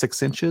to guess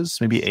 6 inches,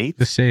 maybe 8.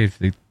 to save.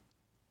 They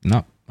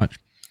not much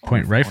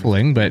point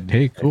rifling, but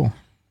hey, cool.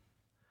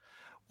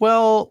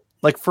 Well,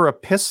 like for a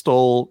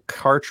pistol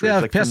cartridge, Yeah,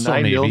 like pistol for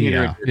 9 maybe,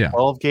 millimeter, yeah.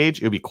 12 gauge,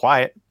 it would be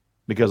quiet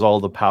because all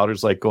the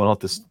powder's like going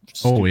out this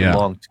stupid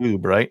long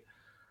tube, right?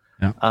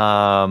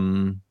 Yeah.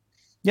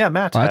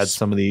 Matt had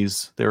some of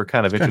these. They were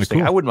kind of interesting.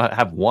 Cool. I wouldn't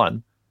have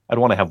one. I'd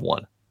want to have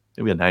one.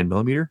 Maybe a 9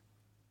 millimeter.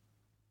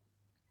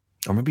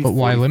 Or maybe. But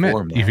why limit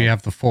man. if you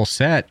have the full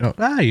set?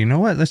 You know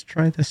what? Let's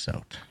try this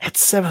out.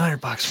 It's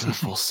 $700 for the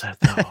full set,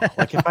 though.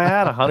 Like if I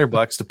had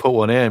 $100 to put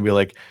one in and be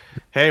like,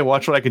 "Hey,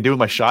 watch what I can do with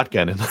my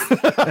shotgun," and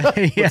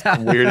Yeah.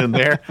 weird in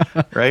there,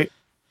 right?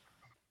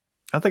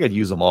 I think I'd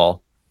use them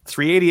all.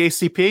 380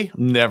 ACP,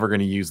 never going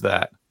to use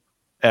that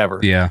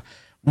ever. Yeah.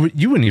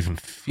 You wouldn't even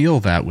feel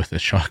that with a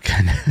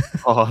shotgun.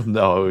 Oh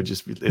no,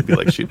 it'd be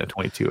like shooting a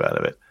 22 out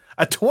of it.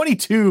 A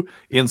 22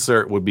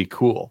 insert would be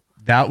cool.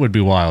 That would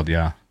be wild,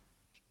 yeah.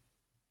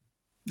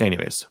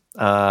 Anyways,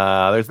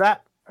 there's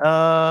that. Where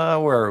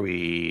are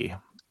we?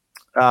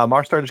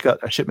 Marstar just got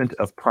a shipment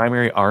of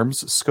primary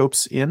arms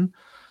scopes in.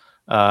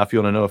 If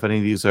you want to know if any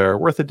of these are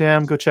worth a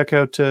damn, go check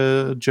out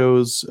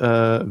Joe's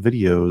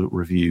video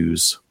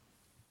reviews.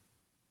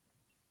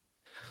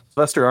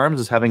 Sylvester Arms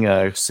is having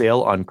a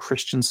sale on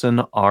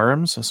Christensen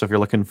arms. So if you're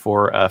looking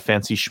for a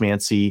fancy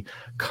schmancy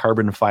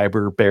carbon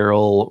fiber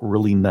barrel,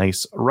 really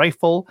nice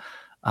rifle,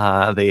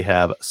 they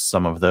have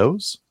some of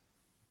those.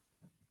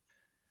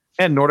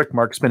 And Nordic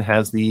Marksman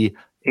has the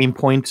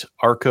Aimpoint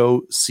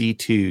Arco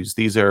C2s.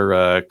 These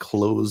are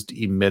closed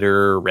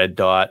emitter red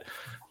dot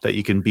that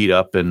you can beat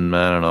up and,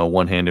 I don't know,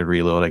 one-handed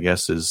reload, I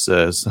guess, is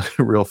a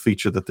real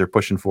feature that they're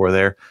pushing for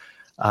there.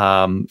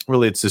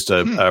 Really, it's just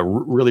a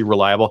really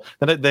reliable.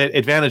 Then the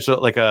advantage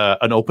of like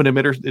an open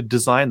emitter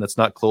design that's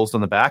not closed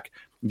on the back,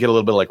 you get a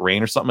little bit of like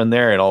rain or something in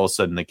there, and all of a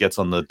sudden it gets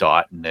on the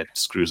dot and it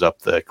screws up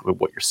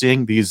what you're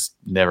seeing. These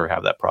never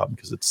have that problem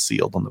because it's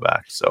sealed on the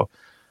back, so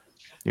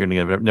you're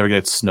never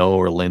get snow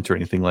or lint or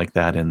anything like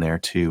that in there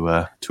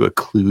to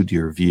occlude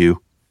your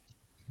view.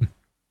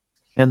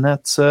 And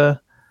that's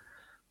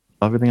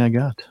everything I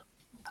got.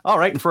 All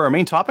right, and for our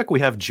main topic,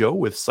 we have Joe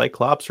with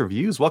Cyclops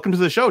Reviews. Welcome to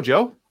the show,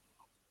 Joe.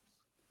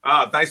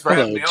 Thanks for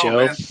having me on,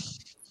 man.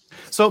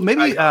 So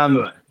maybe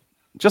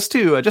just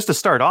to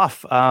start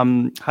off,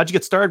 how'd you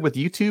get started with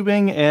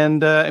YouTubing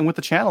and with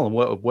the channel?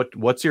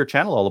 What's your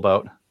channel all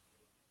about?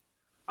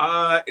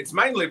 It's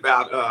mainly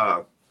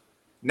about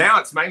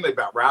now it's mainly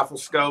about rifle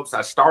scopes.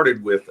 I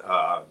started with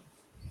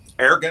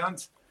air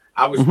guns.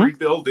 I was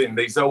rebuilding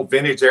these old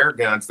vintage air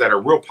guns that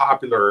are real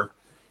popular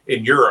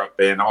in Europe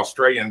and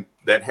Australia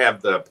that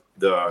have the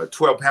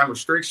 12-pound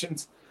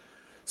restrictions.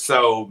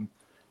 So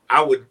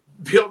I would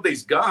build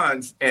these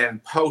guns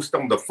and post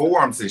on the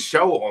forums and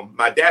show them.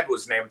 My dad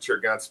was an amateur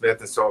gunsmith,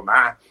 and so am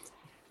I.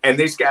 And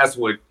these guys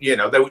would, they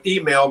would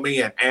email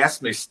me and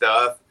ask me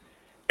stuff.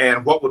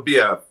 And what would be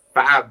a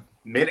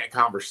 5-minute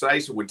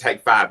conversation would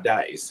take 5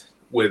 days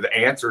with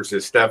answers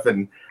and stuff.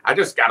 And I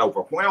just got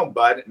overwhelmed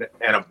by it.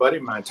 And a buddy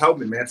of mine told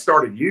me, man,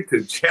 start a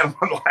YouTube channel.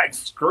 I'm like,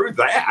 screw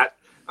that.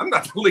 I'm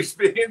not the least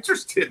bit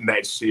interested in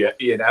that shit,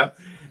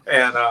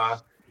 And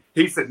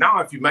he said, no,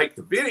 if you make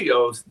the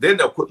videos, then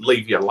they'll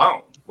leave you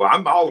alone. Well,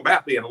 I'm all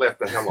about being left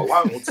the hell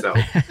alone. So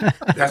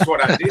that's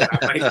what I did.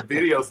 I made the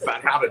videos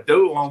about how to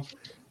do them.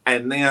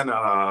 And then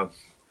I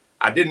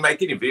didn't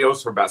make any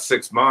videos for about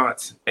 6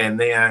 months. And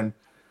then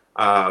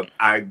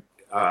I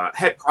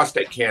had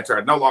prostate cancer.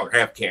 I no longer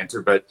have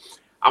cancer, but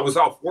I was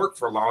off work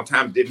for a long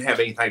time, didn't have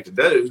anything to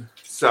do.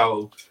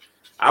 So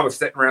I was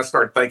sitting around,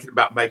 started thinking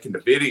about making the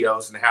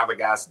videos and how the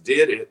guys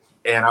did it.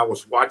 And I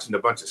was watching a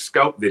bunch of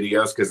scope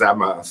videos because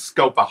I'm a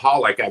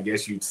scopeaholic, I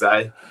guess you'd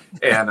say.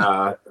 And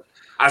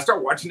I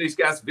started watching these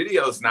guys'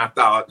 videos, and I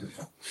thought,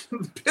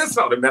 piss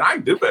on it, man, I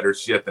can do better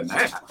shit than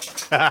that.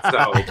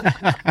 So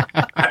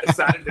I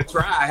decided to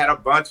try. I had a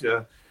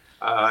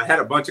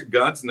bunch of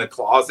guns in the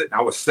closet, and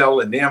I was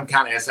selling them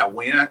kind of as I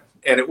went.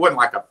 And it wasn't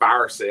like a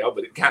fire sale,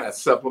 but it kind of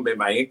supplemented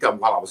my income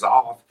while I was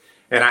off.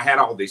 And I had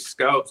all these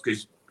scopes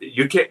because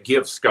you can't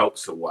give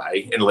scopes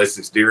away unless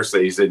it's deer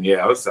season,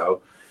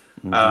 So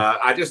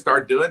I just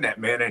started doing that,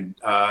 man. And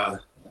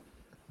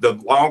the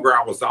longer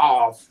I was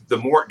off, the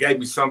more it gave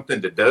me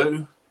something to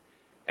do.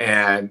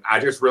 And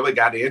I just really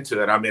got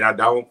into it. I mean, I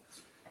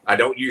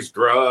don't use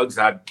drugs.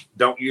 I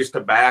don't use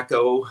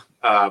tobacco.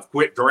 I've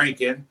quit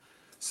drinking.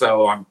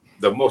 So I'm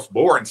the most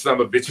boring son of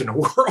a bitch in the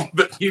world.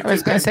 But you I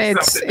was going to say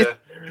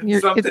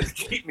something to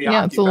keep me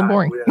occupied. It's a little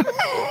boring.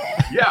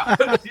 Yeah.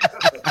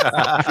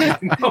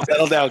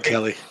 Settle down,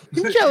 Kelly.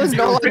 Joe is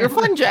no longer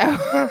fun,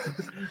 Joe.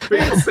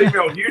 People see me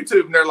on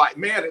YouTube and they're like,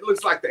 man, it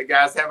looks like that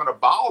guy's having a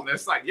ball. And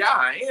it's like, yeah,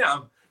 I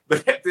am.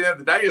 But at the end of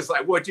the day, it's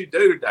like, what'd you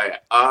do today?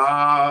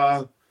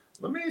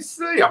 Let me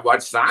see. I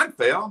watched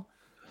Seinfeld.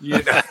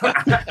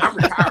 I'm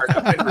retired.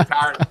 I've been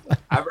retired.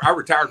 I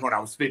retired when I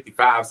was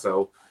 55.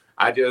 So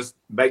I just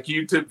make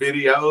YouTube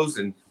videos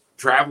and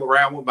travel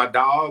around with my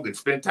dog and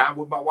spend time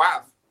with my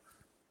wife.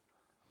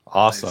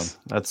 Awesome.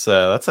 Nice.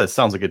 That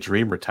sounds like a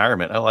dream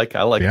retirement. I like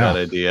that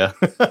idea.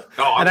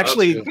 And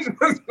actually,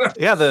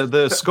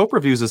 the scope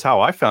reviews is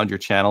how I found your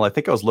channel. I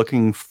think I was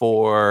looking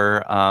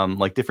for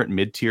like different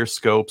mid-tier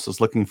scopes. I was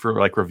looking for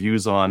like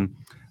reviews on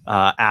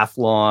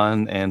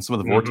Athlon and some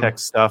of the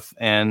Vortex stuff.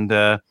 And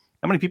how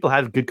many people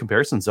had good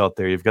comparisons out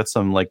there? You've got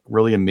some like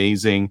really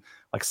amazing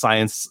like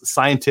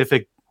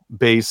scientific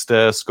based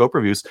scope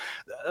reviews.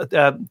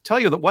 Tell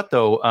you that what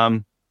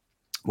though.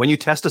 When you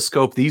test a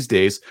scope these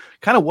days,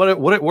 kind of what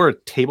are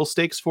table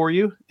stakes for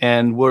you,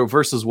 and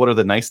versus what are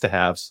the nice to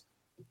haves?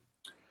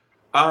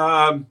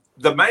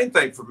 The main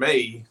thing for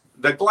me,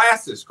 the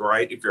glass is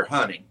great if you're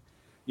hunting.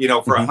 You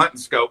know, for a hunting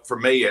scope, for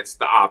me, it's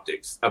the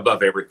optics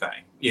above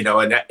everything. You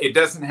know, and it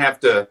doesn't have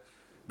to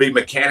be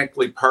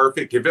mechanically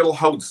perfect. If it'll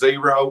hold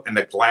zero and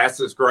the glass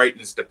is great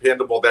and it's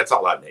dependable, that's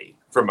all I need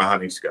from a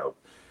hunting scope.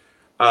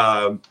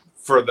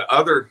 For the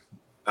other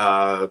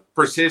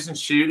precision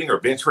shooting or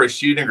bench race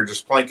shooting or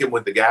just plinking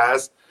with the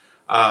guys,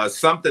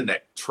 something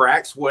that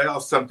tracks well,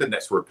 something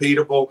that's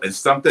repeatable, and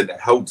something that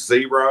holds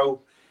zero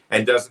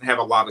and doesn't have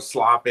a lot of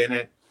slop in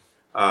it.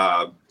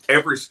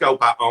 Every scope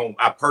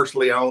I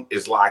personally own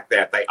is like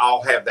that. They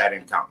all have that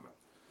in common.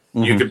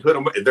 You can put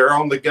them, they're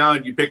on the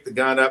gun, you pick the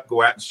gun up,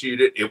 go out and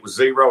shoot it. It was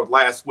zeroed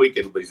last week,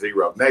 it'll be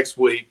zeroed next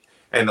week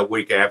and the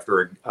week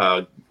after.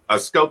 A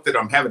scope that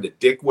I'm having to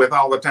dick with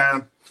all the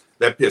time,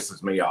 that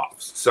pisses me off.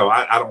 So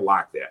I don't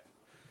like that,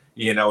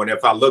 you know. And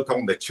if I look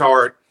on the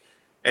chart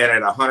and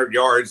at 100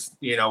 yards,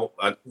 you know,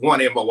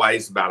 one MOA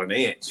is about an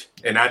inch,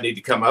 and I need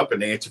to come up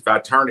an inch. If I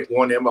turn it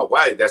one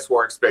MOA, that's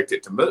where I expect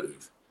it to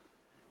move.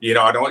 You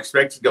know, I don't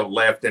expect it to go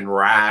left and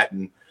right.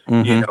 And,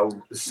 you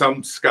know,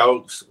 some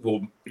scopes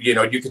will, you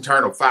know, you can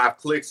turn them 5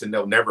 clicks and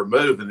they'll never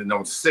move. And then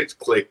on 6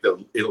 click,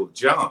 it'll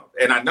jump.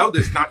 And I know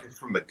this not just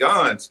from the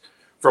guns,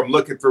 from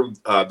looking through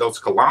those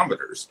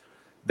kilometers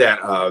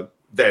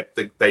that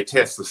they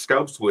test the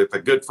scopes with. A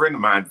good friend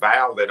of mine,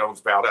 Val, that owns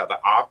Val Other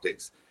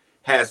Optics,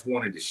 has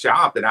one in the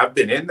shop, and I've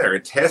been in there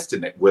and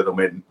testing it with them.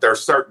 And there are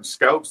certain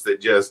scopes that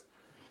just,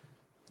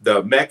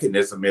 the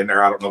mechanism in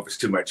there, I don't know if it's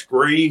too much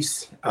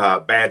grease,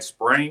 bad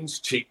springs,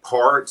 cheap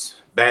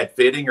parts, bad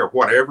fitting or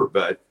whatever,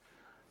 but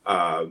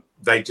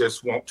they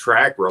just won't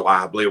track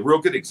reliably. A real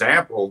good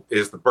example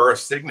is the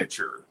Burris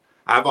Signature.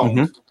 I've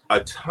owned a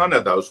ton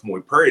of those when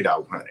we prairie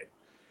dog hunted.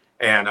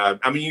 And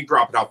I mean, you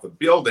drop it off the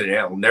building and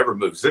it'll never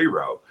move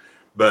zero.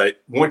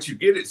 But once you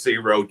get it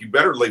zero, you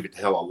better leave it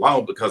the hell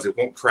alone because it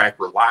won't track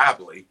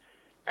reliably.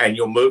 And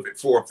you'll move it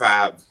 4 or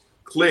 5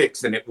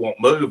 clicks and it won't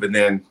move. And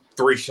then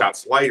 3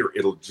 shots later,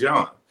 it'll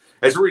jump.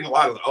 As reading a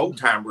lot of the old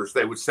timers,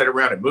 they would sit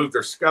around and move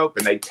their scope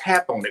and they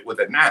tap on it with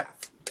a knife.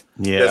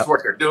 Yeah. That's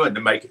what they're doing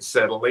to make it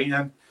settle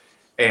in.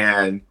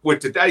 And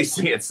with today's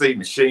CNC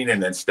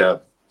machining and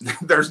stuff,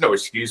 there's no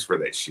excuse for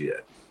that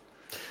shit.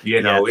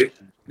 You know,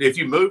 if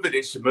you move it,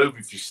 it should move.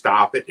 If you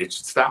stop it, it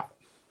should stop.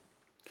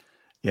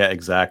 Yeah,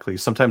 exactly.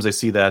 Sometimes I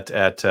see that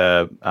at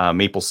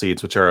Maple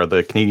Seeds, which are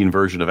the Canadian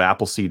version of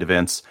Appleseed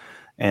events.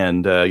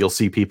 And you'll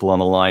see people on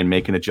the line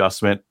make an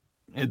adjustment.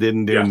 It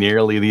didn't do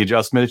nearly the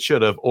adjustment it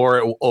should have, or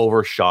it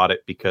overshot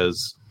it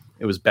because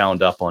it was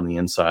bound up on the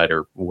inside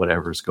or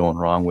whatever's going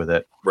wrong with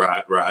it.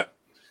 Right.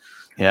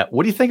 Yeah.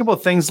 What do you think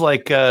about things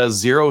like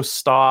zero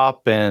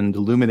stop and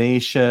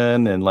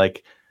illumination and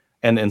like,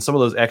 and some of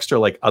those extra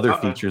like other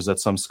features that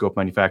some scope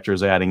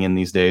manufacturers are adding in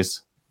these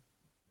days?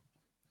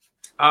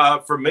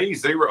 For me,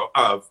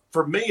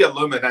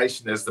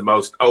 illumination is the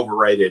most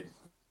overrated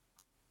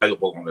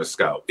available on the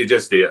scope. It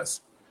just is.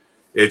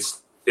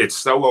 It's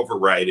so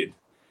overrated.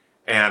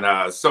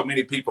 And so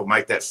many people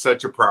make that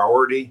such a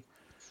priority.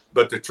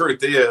 But the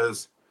truth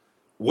is,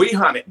 we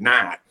hunt at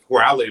night.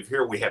 Where I live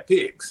here, we have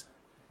pigs.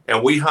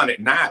 And we hunt at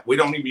night. We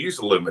don't even use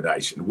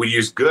illumination. We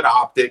use good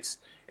optics,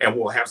 and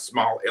we'll have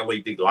small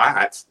LED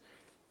lights.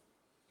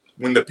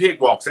 When the pig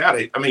walks out,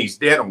 he's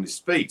dead on his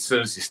feet as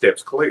soon as he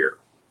steps clear.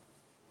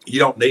 You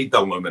don't need the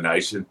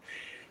illumination.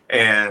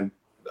 And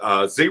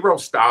zero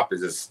stop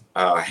is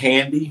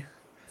handy,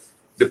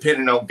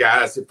 depending on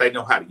guys if they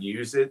know how to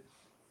use it.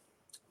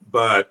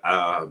 But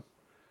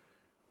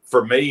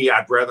for me,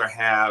 I'd rather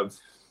have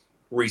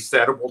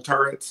resettable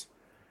turrets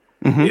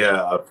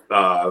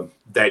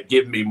that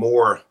give me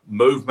more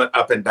movement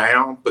up and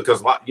down.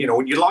 Because, you know,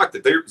 when you lock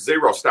the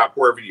zero stop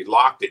wherever you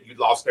locked it, you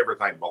lost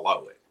everything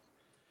below it.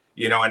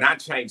 You know, and I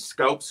change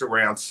scopes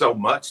around so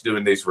much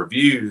doing these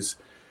reviews.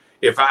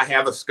 If I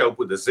have a scope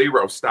with a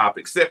zero stop,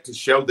 except to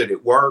show that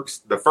it works,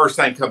 the first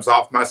thing comes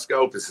off my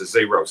scope is a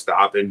zero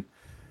stop. And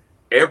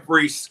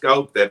every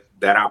scope that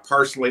I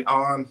personally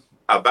own,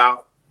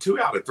 about 2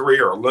 out of 3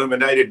 are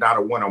illuminated. Not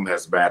a one of them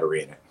has a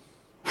battery in it.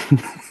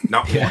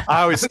 Not one.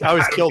 I always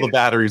kill the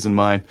batteries in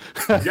mine.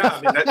 Yeah,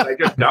 I mean, they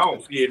just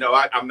don't. You know,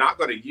 I'm not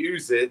going to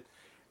use it.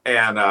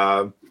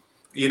 And,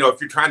 you know, if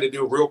you're trying to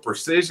do real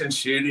precision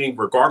shooting,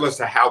 regardless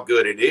of how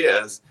good it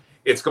is,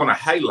 it's going to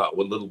halo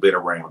a little bit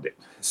around it.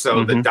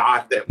 So the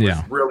dot that was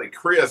really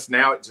crisp,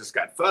 now it just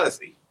got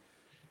fuzzy.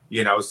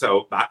 You know,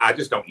 so I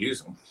just don't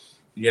use them.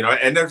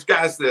 And there's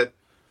guys that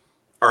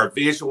are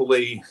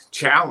visually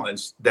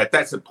challenged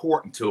that's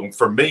important to them.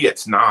 For me,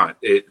 it's not.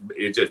 It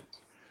just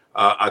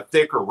a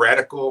thicker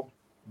reticle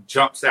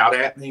jumps out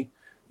at me.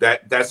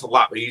 That's a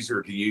lot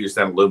easier to use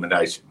than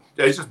illumination.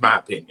 That's just my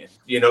opinion.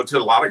 To a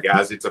lot of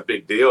guys, it's a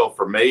big deal.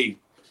 For me,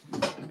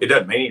 it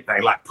doesn't mean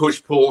anything. Like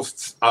push-pull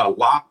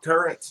lock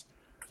turrets,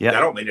 that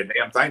don't mean a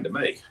damn thing to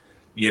me.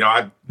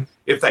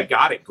 If they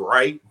got it,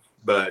 great.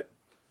 But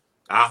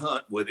I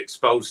hunt with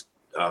exposed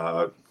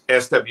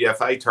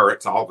SWFA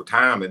turrets all the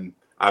time, and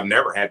I've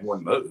never had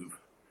one move.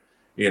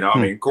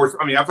 Of course,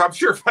 I'm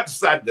sure if I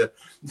decided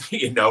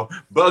to,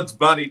 Bugs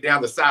Bunny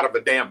down the side of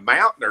a damn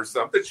mountain or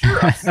something, sure,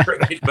 I'm sure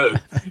they'd move.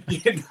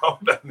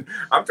 But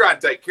I'm trying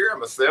to take care of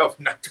myself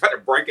and not try to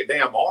break a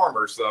damn arm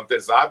or something.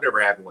 So I've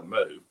never had one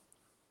move.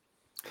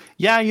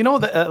 Yeah,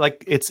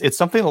 it's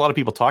something a lot of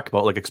people talk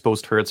about, like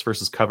exposed turrets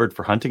versus covered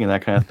for hunting and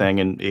that kind of thing.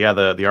 And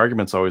the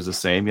argument's always the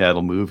same. Yeah,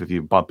 it'll move if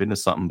you bump into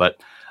something,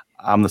 but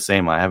I'm the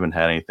same. I haven't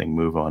had anything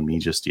move on me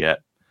just yet.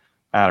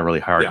 I don't really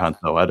hard hunt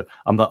though.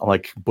 I'm not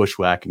like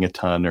bushwhacking a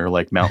ton or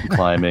like mountain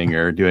climbing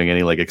or doing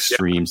any like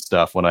extreme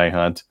stuff when I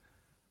hunt.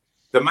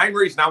 The main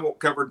reason I won't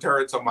cover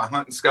turrets on my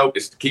hunting scope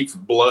is to keep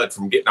blood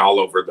from getting all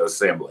over the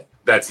assembly.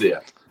 That's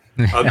it.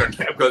 Other than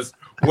that, because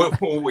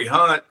when we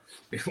hunt,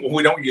 when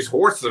we don't use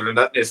horses or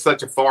nothing, it's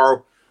such a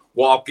far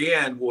walk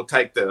in. We'll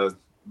take the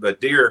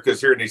deer, because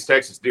here in East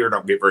Texas, deer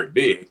don't get very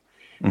big.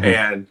 Mm-hmm.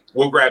 And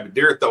we'll grab a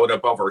deer, throw it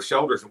up over our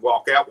shoulders and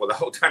walk out. Well, the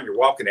whole time you're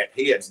walking, that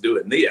head's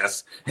doing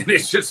this, and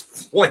it's just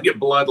flinging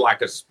blood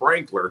like a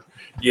sprinkler,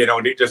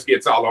 and it just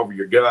gets all over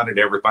your gun and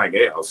everything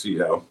else,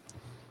 Yeah.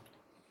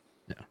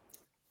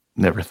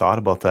 Never thought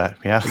about that.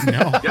 Yeah.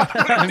 No.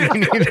 Me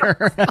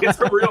neither. It's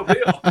a real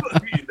deal,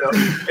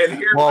 And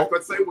here, like,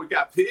 let's say we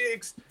got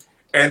pigs,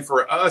 and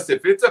for us,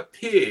 if it's a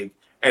pig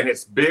and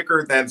it's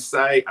bigger than,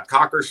 say, a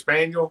Cocker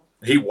Spaniel,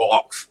 he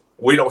walks.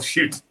 We don't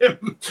shoot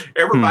him.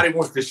 Everybody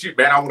wants to shoot.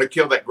 Man, I want to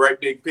kill that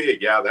great big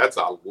pig. Yeah, that's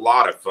a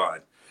lot of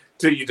fun.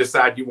 Till you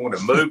decide you want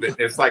to move it.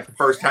 And it's like the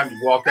first time you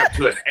walk up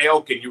to an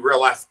elk and you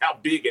realize how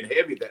big and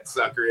heavy that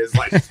sucker is.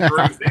 Like,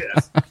 screw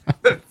this.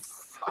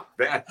 Fuck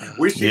that.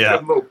 We shoot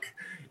them. Look,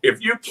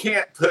 if you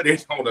can't put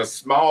it on a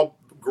small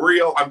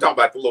grill, I'm talking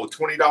about the little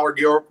 $20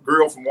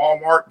 grill from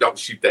Walmart, don't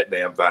shoot that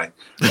damn thing.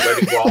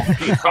 Let it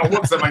walk. I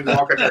want somebody to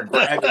walk in there and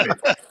grab it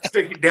and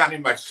stick it down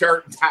in my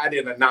shirt and tie it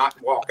in a knot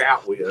and walk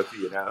out with,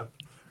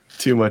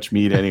 Too much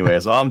meat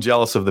anyways. I'm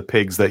jealous of the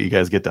pigs that you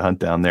guys get to hunt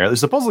down there.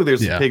 Supposedly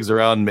there's pigs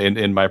around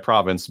in my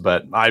province,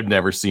 but I've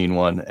never seen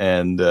one.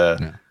 And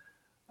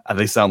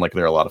they sound like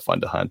they're a lot of fun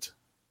to hunt.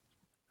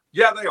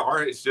 Yeah, they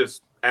are. It's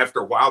just after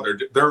a while,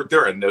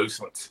 they're a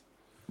nuisance.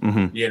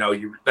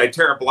 Mm-hmm. They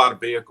tear up a lot of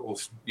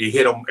vehicles. You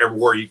hit them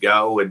everywhere you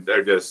go, and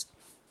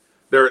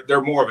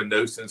they're more of a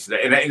nuisance.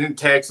 And in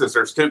Texas,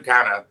 there's two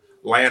kind of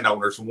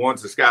landowners: the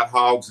ones that's got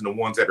hogs and the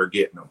ones that are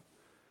getting them.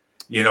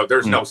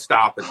 There's no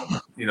stopping them.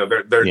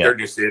 They're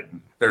just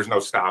hitting. There's no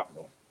stopping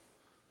them.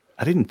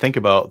 I didn't think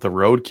about the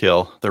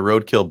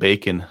roadkill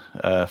bacon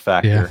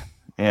factor.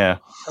 Yeah.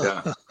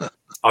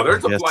 Oh,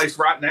 there's a place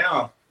right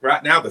now.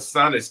 Right now, the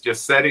sun is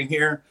just setting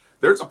here.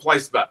 There's a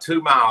place about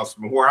 2 miles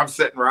from where I'm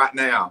sitting right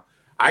now.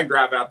 I can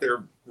drive out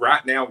there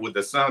right now with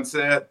the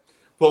sunset,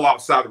 pull off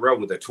the side of the road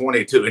with a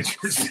 22 and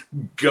just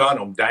gun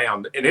them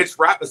down. And it's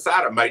right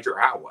beside a major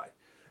highway.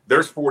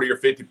 There's 40 or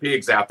 50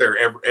 pigs out there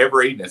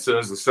every evening as soon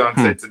as the sun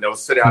sets, and they'll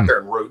sit out there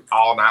and root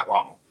all night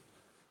long.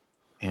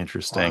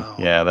 Interesting. Wow.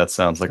 Yeah, that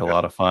sounds like a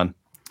lot of fun.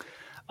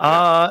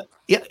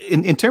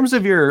 In terms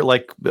of your,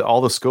 like,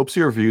 all the scopes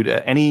you reviewed,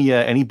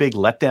 any big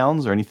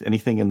letdowns or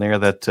anything in there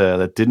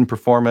that didn't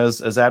perform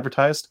as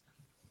advertised?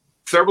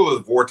 Several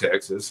of the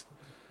Vortexes.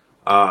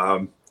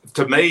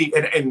 To me,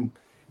 and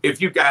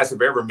if you guys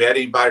have ever met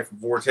anybody from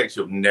Vortex,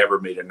 you'll never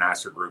meet a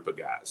nicer group of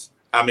guys.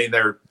 I mean,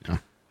 their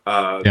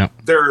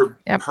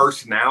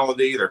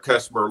personality, their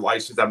customer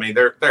relations, I mean,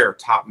 they're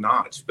top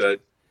notch, but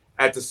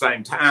at the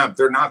same time,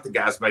 they're not the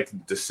guys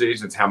making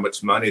decisions how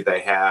much money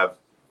they have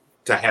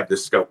to have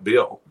this scope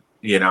built,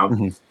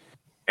 Mm-hmm.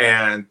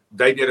 And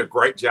they did a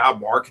great job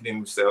marketing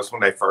themselves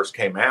when they first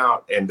came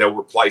out, and they'll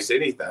replace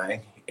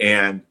anything.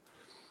 And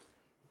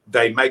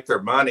they make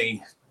their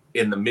money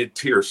in the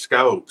mid-tier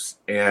scopes.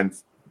 And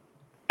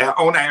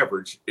on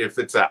average, if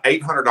it's a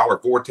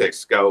 $800 Vortex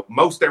scope,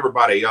 most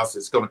everybody else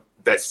is going to,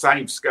 that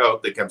same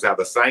scope that comes out of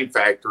the same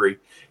factory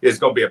is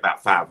going to be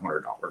about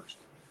 $500.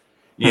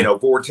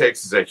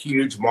 Vortex is a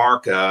huge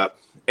markup,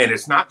 and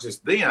it's not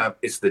just them,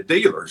 it's the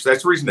dealers.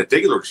 That's the reason the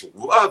dealers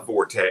love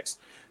Vortex.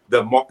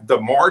 The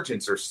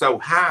margins are so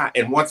high,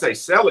 and once they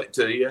sell it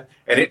to you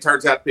and it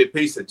turns out to be a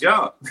piece of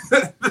junk,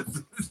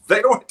 they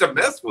don't have to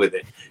mess with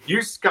it. You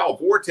just call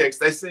Vortex,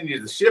 they send you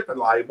the shipping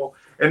label,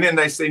 and then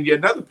they send you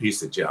another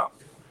piece of junk.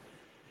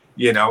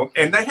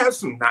 And they have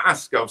some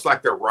nice scopes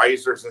like their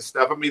razors and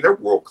stuff. I mean, they're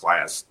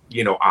world-class,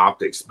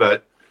 optics,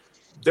 but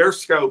they're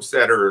scopes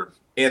that are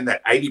in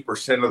that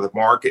 80% of the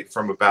market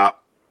from about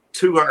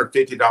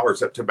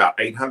 $250 up to about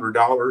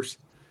 $800.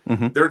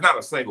 There's not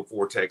a single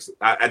Vortex,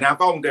 and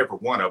I've owned every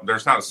one of them.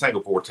 There's not a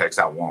single Vortex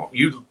I want.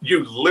 You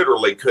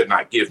literally could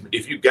not give me.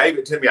 If you gave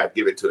it to me, I'd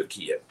give it to a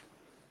kid.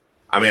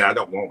 I mean, I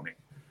don't want it.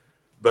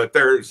 But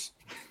there's,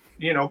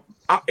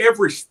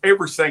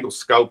 every single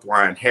scope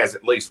line has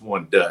at least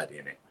one dud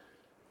in it.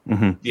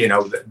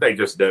 They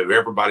just do.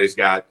 Everybody's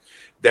got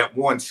that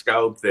one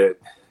scope that,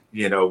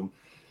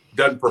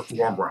 doesn't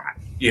perform right.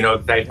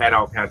 They've had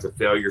all kinds of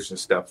failures and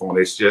stuff on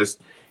it. It's just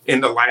in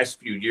the last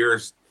few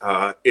years,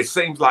 it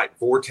seems like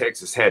Vortex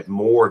has had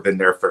more than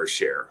their fair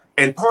share.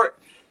 And part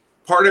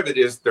of it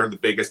is they're the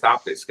biggest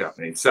optics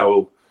company.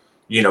 So,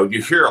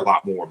 you hear a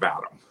lot more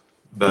about them.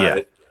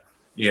 But,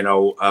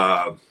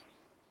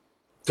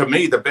 to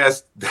me,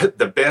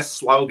 the best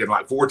slogan,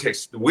 like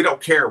Vortex, we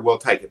don't care, we'll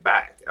take it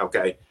back.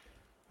 Okay.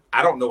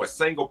 I don't know a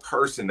single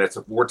person that's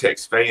a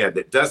Vortex fan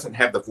that doesn't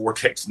have the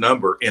Vortex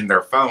number in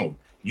their phone.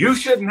 You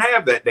shouldn't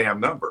have that damn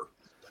number.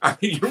 I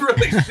mean, you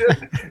really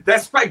shouldn't.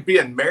 That's like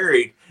being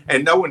married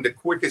and knowing the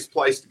quickest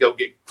place to go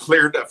get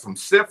cleared up from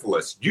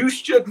syphilis. You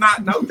should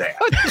not know that.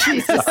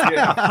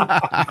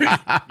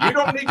 You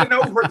don't need to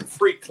know where the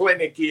free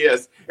clinic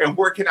is and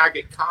where can I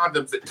get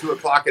condoms at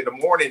 2:00 in the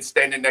morning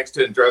standing next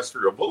to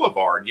Industrial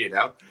Boulevard,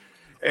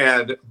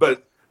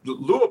 but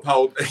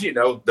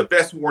Leupold, the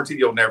best warranty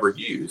you'll never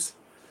use.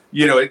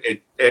 And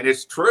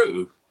it's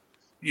true.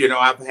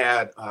 I've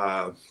had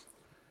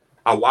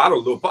a lot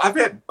of Leupold. I've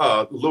had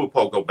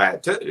Leupold go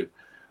bad too,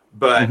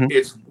 but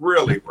it's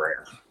really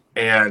rare.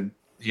 And,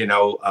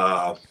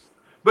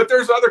 but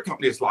there's other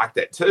companies like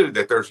that too,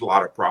 that there's a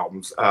lot of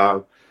problems.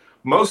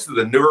 Most of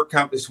the newer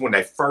companies, when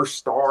they first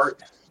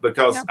start,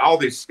 because all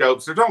these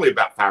scopes, there's only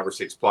about 5 or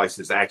 6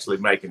 places actually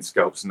making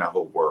scopes in the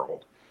whole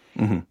world.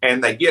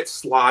 And they get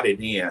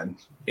slotted in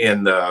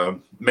the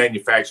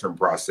manufacturing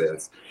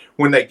process.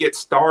 When they get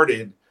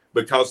started,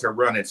 because they're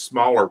running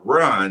smaller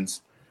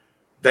runs,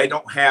 they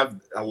don't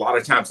have, a lot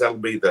of times that'll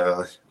be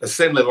the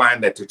assembly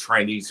line that the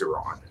trainees are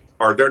on,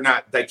 or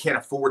they can't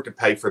afford to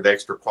pay for the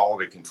extra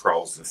quality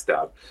controls and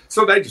stuff.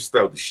 So they just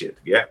throw the shit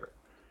together,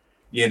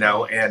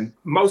 and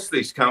most of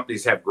these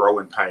companies have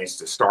growing pains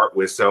to start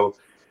with. So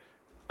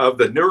of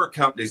the newer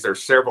companies,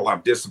 there's several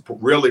I'm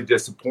really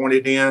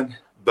disappointed in.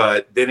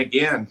 But then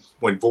again,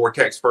 when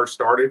Vortex first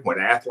started, when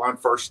Athlon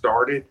first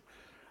started,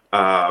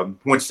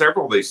 when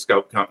several of these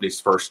scope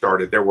companies first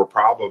started, there were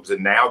problems,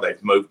 and now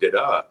they've moved it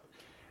up.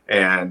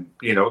 And,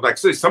 like I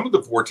say, some of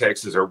the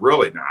Vortexes are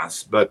really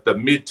nice, but the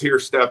mid-tier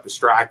stuff, the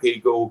Strike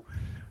Eagle,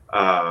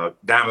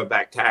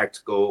 Diamondback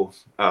Tactical,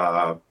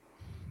 I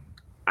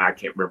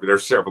can't remember.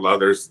 There's several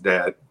others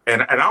that,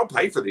 and I'll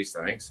pay for these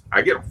things.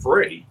 I get them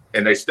free,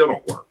 and they still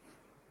don't work.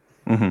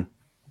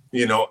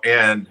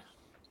 And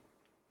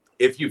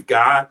if you've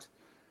got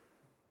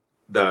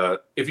a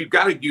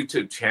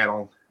YouTube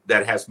channel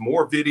that has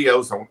more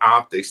videos on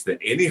optics than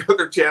any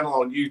other channel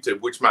on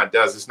YouTube, which mine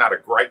does, it's not a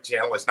great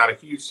channel, it's not a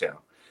huge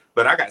channel,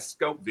 but I got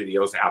scope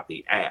videos out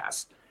the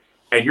ass,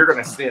 and you're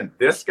going to send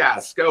this guy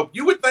a scope,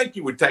 you would think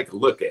you would take a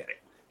look at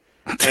it.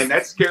 And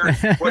that scares,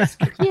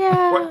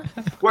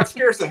 what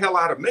scares the hell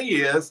out of me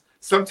is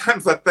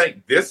sometimes I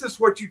think, this is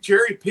what you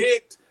cherry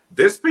picked,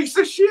 this piece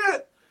of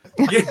shit.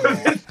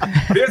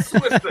 This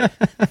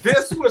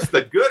was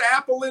the good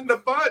apple in the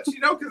bunch,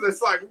 because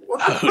it's like, what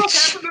the fuck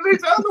happened to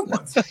these other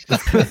ones? What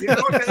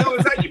the hell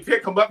is that? You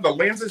pick them up, the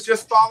lenses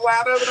just fall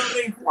out of it. I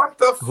mean, what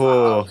the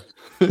fuck?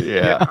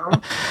 Yeah.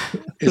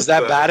 Is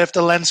that bad if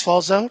the lens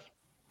falls out?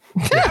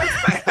 Yeah,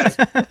 it's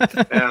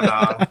bad. And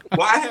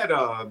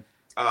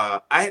I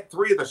had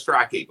 3 of the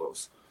Strike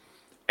Eagles,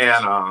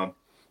 and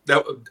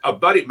a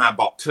buddy of mine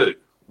bought 2.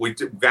 We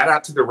got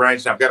out to the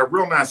range, and I've got a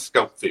real nice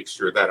scope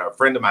fixture that a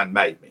friend of mine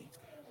made me.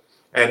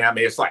 And I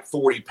mean, it's like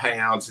 40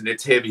 pounds, and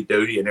it's heavy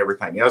duty and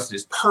everything else. And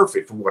it's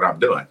perfect for what I'm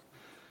doing.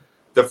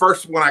 The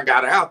first one I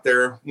got out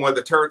there, one of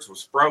the turrets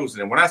was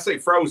frozen. And when I say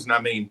frozen, I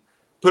mean,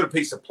 put a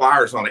piece of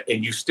pliers on it,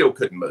 and you still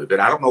couldn't move it.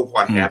 I don't know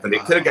what happened.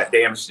 It could have got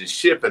damaged in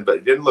shipping, but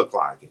it didn't look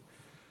like it.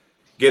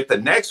 Get the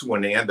next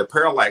one in, the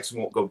parallax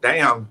won't go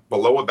down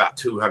below about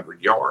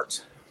 200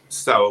 yards.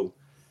 So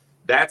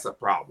that's a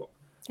problem.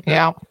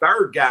 Yeah. The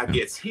third guy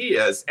gets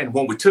his, and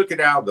when we took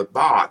it out of the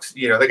box,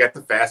 they got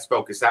the fast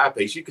focus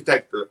eyepiece. You could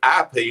take the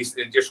eyepiece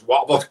and just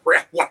wobble it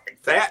around like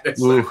that.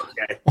 It's like,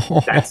 okay,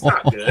 that's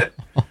not good.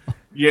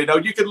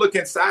 You could look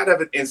inside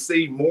of it and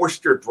see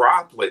moisture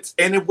droplets.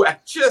 And I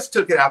just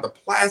took it out of the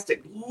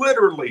plastic,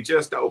 literally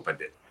just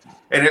opened it,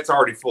 and it's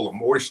already full of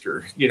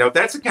moisture.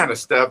 That's the kind of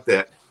stuff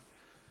that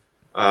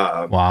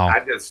wow.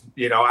 I just,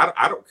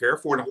 I don't care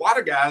for. And a lot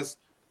of guys,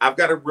 I've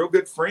got a real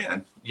good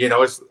friend,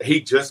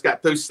 he just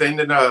got through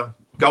sending a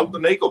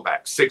Golden Eagle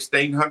back,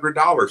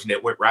 $1,600, and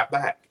it went right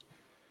back.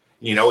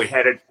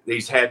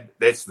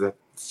 That's the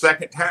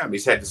second time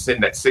he's had to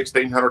send that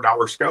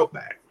 $1,600 scope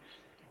back.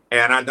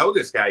 And I know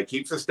this guy, he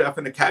keeps the stuff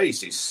in the case.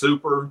 He's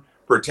super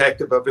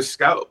protective of his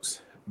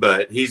scopes,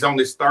 but he's on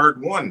his 3rd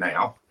one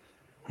now.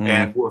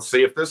 And we'll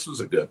see if this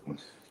was a good one.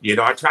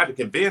 I tried to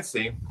convince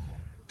him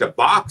to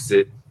box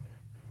it.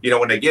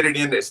 When they get it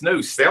in that's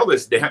new, sell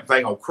this damn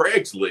thing on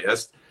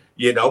Craigslist,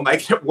 You know,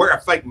 make him wear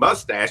a fake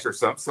mustache or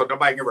something so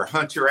nobody can ever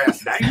hunt your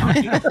ass down.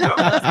 You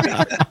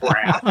know,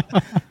 crap.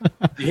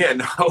 You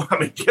know, I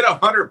mean, get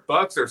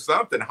 $100 or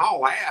something,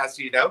 haul ass,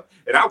 you know,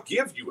 and I'll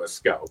give you a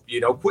scope. You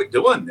know, quit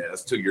doing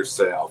this to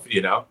yourself,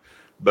 you know.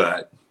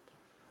 But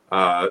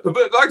like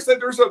I said,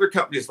 there's other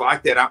companies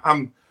like that.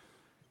 I'm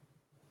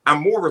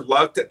more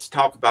reluctant to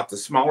talk about the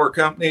smaller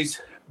companies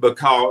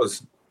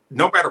because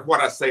no matter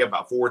what I say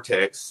about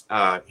Vortex,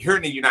 here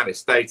in the United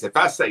States, if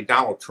I say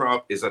Donald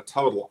Trump is a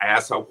total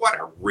asshole, what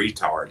a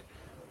retard.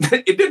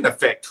 It didn't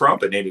affect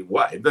Trump in any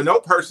way. No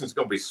person's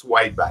going to be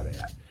swayed by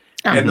that.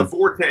 Mm-hmm. And the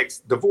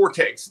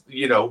Vortex,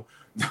 you know,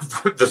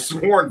 the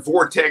sworn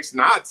Vortex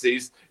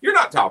Nazis, you're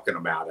not talking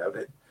them out of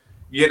it.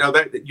 You know,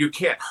 that you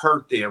can't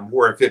hurt them.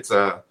 Where if it's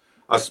a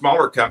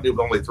smaller company with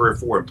only 3 or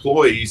 4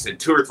 employees and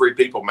 2 or 3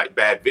 people make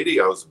bad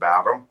videos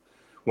about them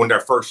when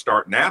they're first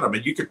starting out, I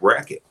mean, you could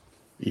wreck it.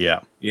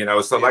 Yeah. You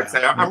know, so like I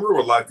say, I'm real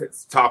reluctant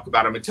to talk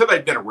about them until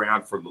they've been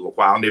around for a little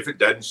while. And if it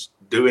doesn't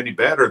do any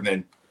better,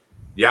 then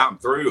I'm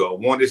through.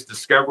 One is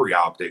Discovery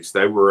Optics.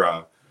 They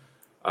were,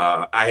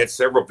 I had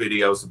several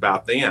videos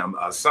about them.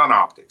 Sun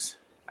Optics.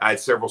 I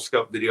had several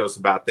scope videos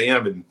about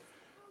them, and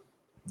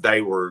they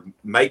were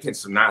making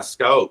some nice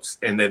scopes,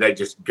 and then they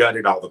just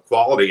gutted all the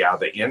quality out of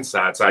the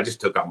inside. So I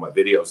just took all my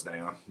videos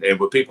down. And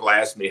when people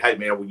ask me, hey,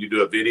 man, will you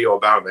do a video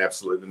about them?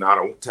 Absolutely not.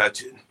 I won't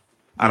touch it.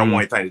 I don't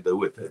want anything to do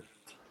with it.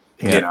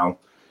 Yeah. You know,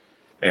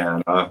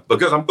 and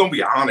because I'm going to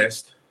be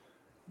honest,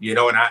 you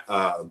know, and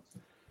I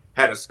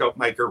had a scope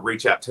maker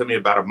reach out to me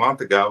about a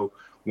month ago,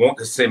 want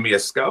to send me a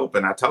scope.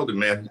 And I told him,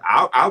 man,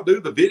 I'll do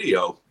the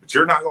video, but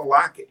you're not going to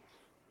like it.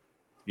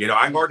 You know,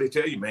 I can already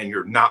tell you, man,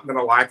 you're not going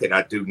to like it.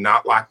 I do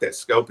not like that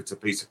scope. It's a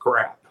piece of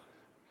crap.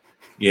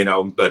 You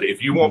know, but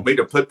if you want me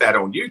to put that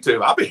on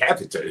YouTube, I'll be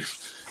happy to.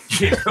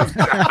 You know, I'm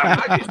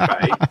not getting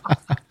paid.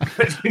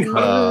 But, you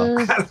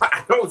know,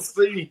 I don't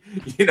see,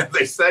 you know,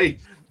 they say,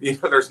 you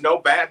know, there's no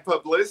bad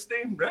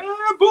publicity.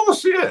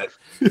 Bullshit.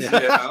 You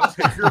know,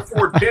 if your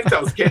Ford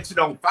Pinto's catching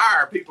on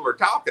fire, people are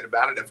talking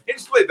about it.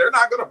 Eventually, they're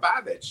not going to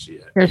buy that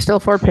shit. There's still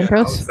Ford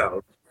Pintos? You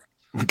know, so,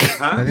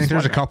 I think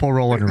there's a couple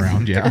rolling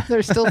around. Yeah.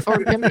 There's still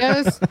Ford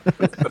Pintos?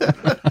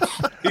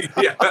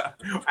 Yeah.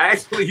 I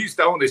actually used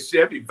to own a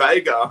Chevy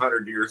Vega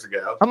 100 years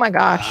ago. Oh, my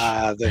gosh.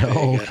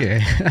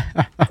 Okay.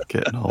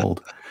 Getting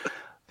old.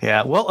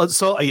 Yeah, well,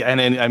 so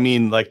and I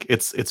mean, like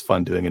it's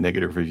fun doing a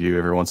negative review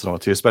every once in a while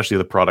too, especially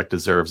the product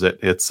deserves it.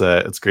 It's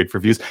great for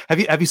views. Have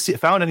you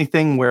found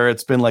anything where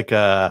it's been like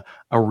a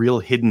real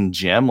hidden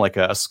gem, like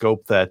a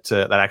scope that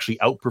actually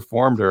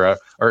outperformed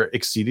or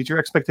exceeded your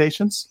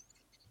expectations?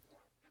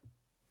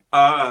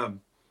 I'm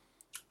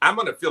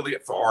an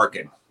affiliate for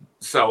Argan,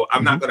 so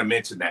I'm not going to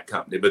mention that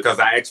company because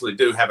I actually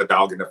do have a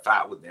dog in the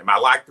fight with them. I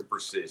like the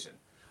precision.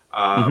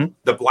 The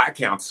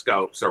Blackhound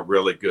scopes are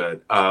really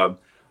good.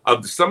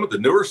 Of some of the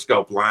newer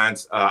scope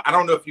lines, I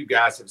don't know if you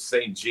guys have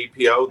seen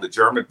GPO, the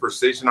German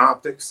Precision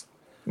Optics.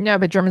 No,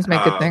 but Germans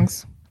make good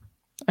things.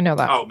 I know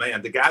that. Oh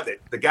man, the guy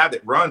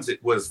that runs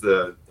it was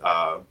the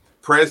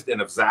president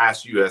of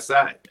Zeiss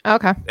USA.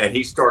 Okay, and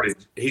he started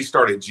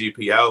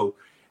GPO,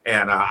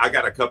 and I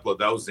got a couple of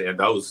those in.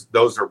 Those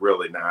are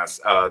really nice.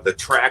 The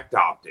Tract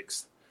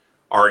Optics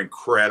are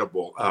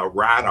incredible.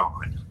 Right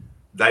On,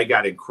 they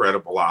got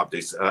incredible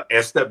optics.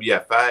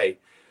 SWFA,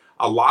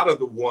 a lot of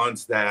the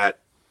ones that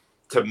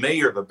to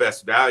me are the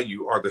best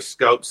value are the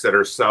scopes that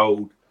are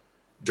sold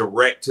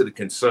direct to the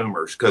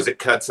consumers because it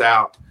cuts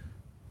out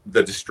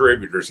the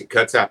distributors, it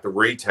cuts out the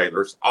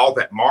retailers, all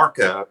that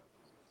markup,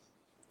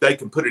 they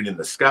can put it in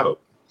the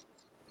scope.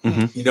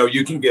 You know,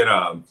 you can get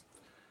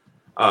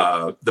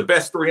the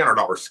best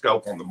 $300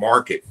 scope on the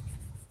market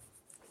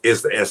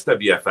is the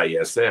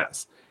SWFA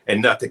SS,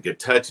 and nothing could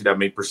touch it. I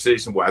mean,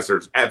 precision wise,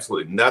 there's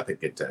absolutely nothing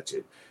can touch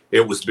it.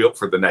 It was built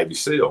for the Navy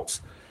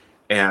SEALs.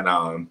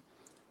 And,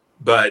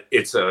 but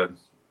it's a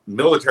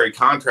military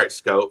contract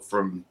scope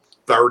from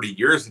 30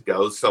 years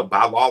ago. So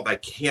by law, they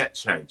can't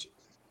change it.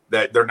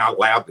 That they're not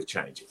allowed to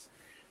change it.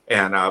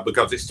 And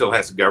because it still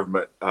has a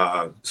government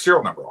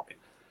serial number on it.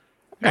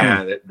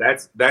 And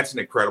that's an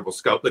incredible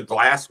scope. The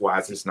glass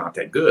wise, it's not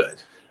that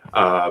good.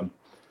 The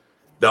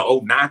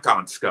old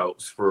Nikon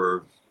scopes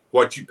for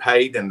what you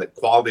paid and the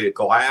quality of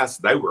glass,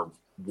 they were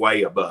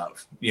way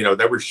above. You know,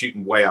 they were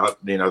shooting way out,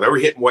 you know, they were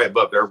hitting way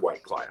above their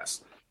weight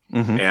class.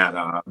 And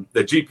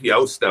the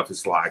GPO stuff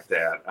is like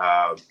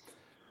that.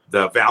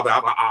 The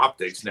Valhalla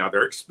Optics, now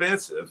they're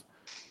expensive,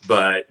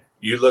 but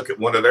you look at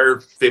one of their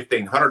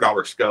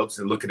 $1,500 scopes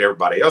and look at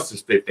everybody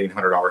else's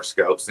 $1,500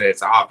 scopes, and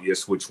it's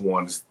obvious which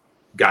one's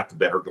got the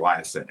better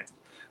glass in it.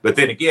 But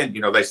then again,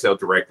 you know, they sell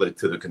directly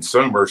to the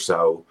consumer,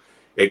 so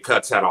it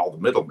cuts out all the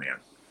middlemen.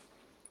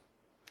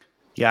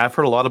 Yeah, I've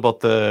heard a lot about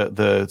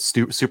the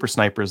super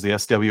snipers, the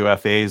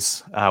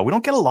SWFAs. We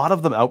don't get a lot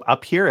of them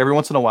up here. Every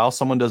once in a while,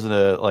 someone does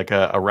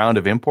a round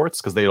of imports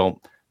because they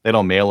don't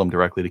mail them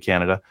directly to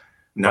Canada.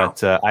 No.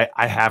 But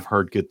I have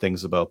heard good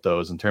things about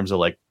those in terms of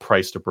like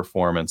price to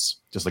performance,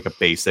 just like a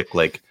basic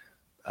like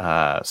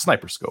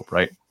sniper scope,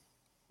 right?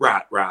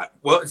 Right.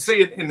 Well,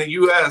 see, in the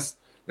U.S.,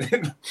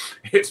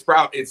 it's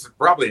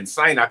probably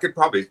insane. I could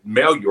probably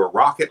mail you a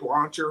rocket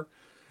launcher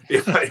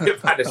if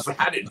I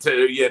decided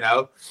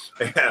to,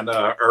 and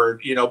or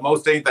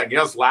most anything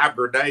else, live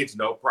grenades,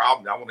 no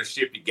problem. I want to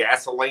ship you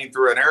gasoline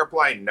through an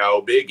airplane,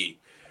 no biggie.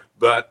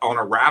 But on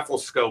a rifle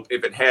scope,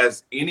 if it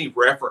has any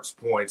reference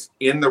points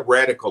in the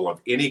reticle of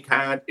any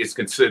kind, it's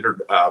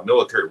considered a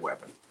military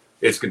weapon.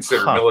 It's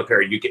considered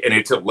military, and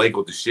it's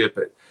illegal to ship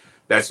it.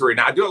 That's the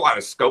reason I do a lot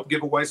of scope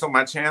giveaways on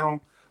my channel,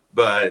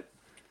 but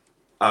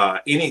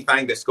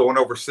anything that's going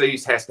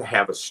overseas has to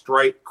have a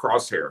straight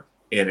crosshair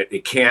in it.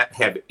 It can't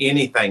have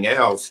anything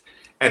else,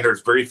 and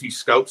there's very few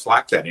scopes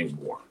like that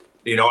anymore.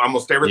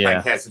 Almost everything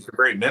has at the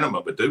very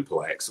minimum a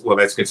duplex. Well,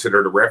 that's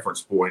considered a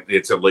reference point.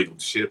 It's illegal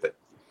to ship it.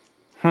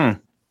 Oh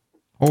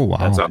wow.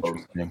 That's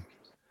interesting.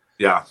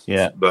 Yeah.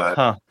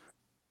 But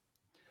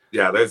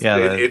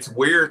it's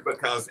weird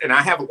because, and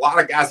I have a lot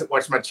of guys that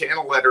watch my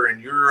channel that are in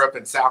Europe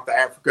and South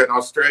Africa and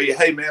Australia.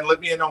 Hey man,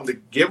 let me in on the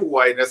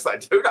giveaway. And it's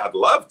like, dude, I'd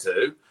love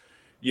to,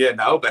 but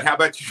how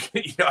about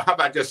how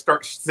about just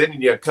start sending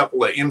you a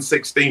couple of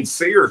M16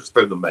 Sears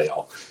through the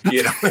mail?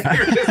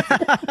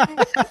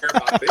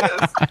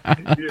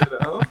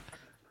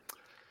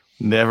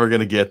 Never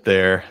going to get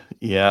there.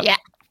 Yeah. Yeah.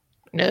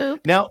 No.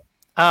 Now,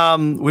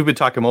 we've been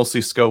talking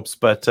mostly scopes,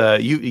 but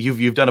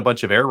you've done a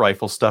bunch of air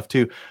rifle stuff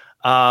too.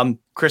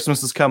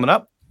 Christmas is coming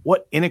up.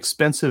 What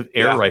inexpensive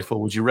air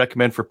rifle would you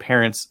recommend for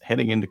parents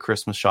heading into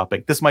Christmas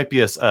shopping? This might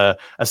be a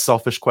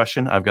selfish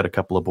question. I've got a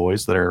couple of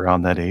boys that are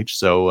around that age.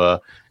 So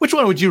which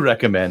one would you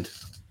recommend?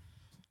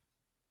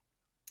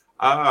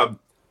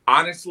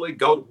 Honestly,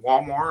 go to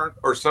Walmart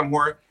or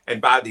somewhere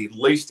and buy the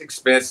least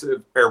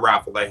expensive air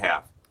rifle they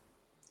have.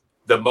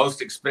 The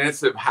most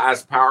expensive,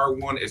 highest power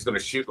one is going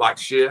to shoot like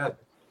shit.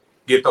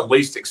 Get the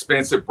least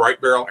expensive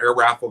break barrel air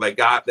rifle they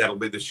got. That'll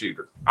be the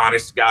shooter.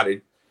 Honest to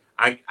God,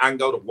 I can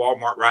go to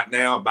Walmart right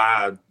now and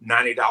buy a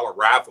 $90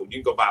 rifle. You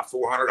can go buy a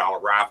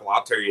 $400 rifle.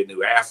 I'll tear you a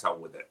new asshole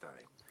with that thing.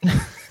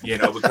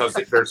 Because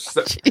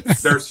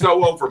they're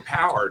so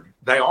overpowered.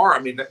 They are. I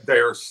mean, they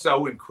are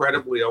so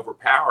incredibly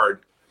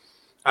overpowered.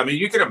 I mean,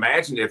 you can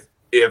imagine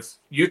if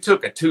you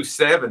took a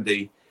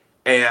 270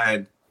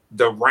 and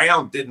the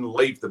round didn't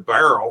leave the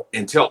barrel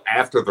until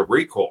after the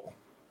recoil.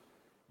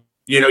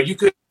 You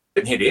couldn't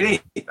hit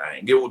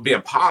anything. It would be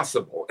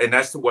impossible. And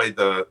that's the way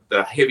the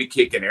heavy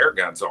kicking air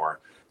guns are.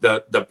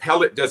 The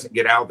pellet doesn't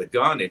get out of the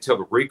gun until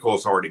the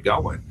recoil's already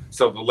going.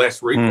 So the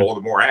less recoil,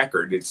 the more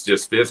accurate. It's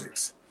just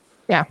physics.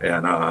 Yeah.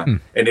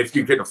 And if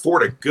you can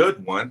afford a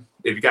good one,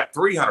 if you got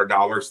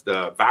 $300,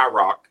 the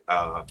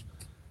Vyrock,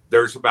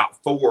 there's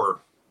about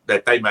 4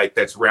 that they make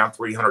that's around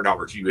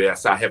 $300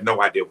 US. I have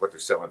no idea what they're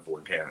selling for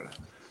in Canada.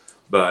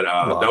 But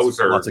those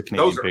are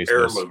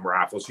heirloom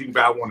rifles. You can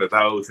buy one of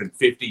those, and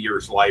 50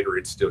 years later,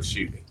 it's still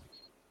shooting.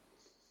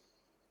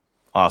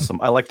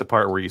 Awesome. I like the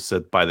part where you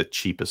said buy the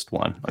cheapest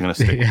one. I'm going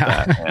to stick with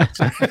that.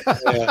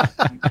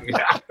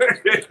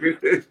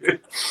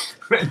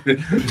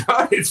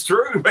 No, it's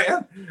true,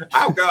 man.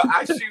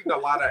 I shoot in a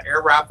lot of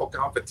air rifle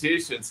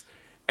competitions,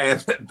 and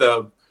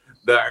the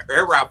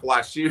air rifle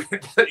I shoot,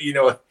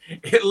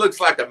 it looks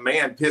like a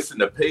man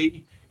pissing a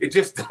pee. It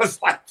just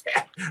does like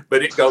that,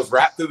 but it goes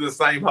right through the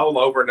same hole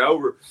over and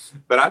over.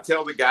 But I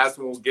tell the guys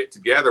when we get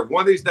together,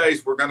 one of these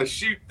days we're going to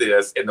shoot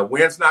this, and the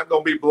wind's not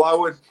going to be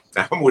blowing.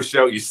 I'm going to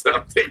show you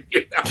something.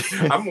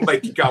 I'm going to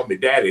make you call me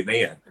daddy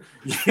then.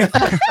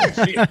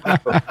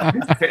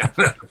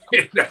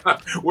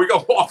 We're going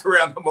to walk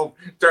around. I'm going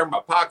to turn my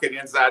pocket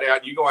inside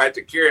out. You're going to have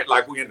to carry it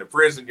like we're in the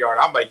prison yard.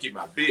 I'll make you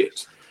my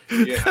bitch.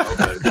 And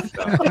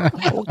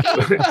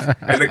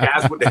the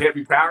guys with the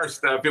heavy power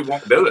stuff, it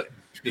won't do it.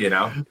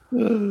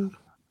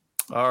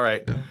 All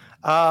right.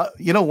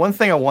 One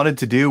thing I wanted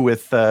to do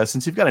with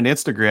since you've got an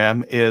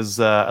Instagram is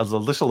a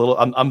little.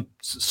 I'm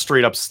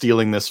straight up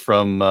stealing this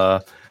from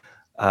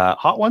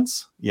Hot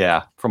Ones.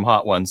 Yeah, from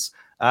Hot Ones.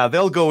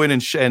 They'll go in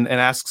and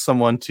ask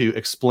someone to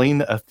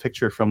explain a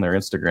picture from their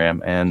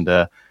Instagram, and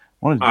I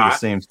wanted to do the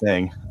same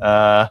thing.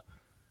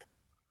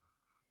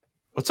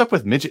 What's up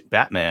with Midget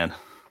Batman?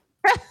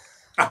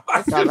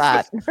 I saw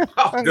that.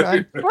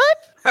 Dude, what?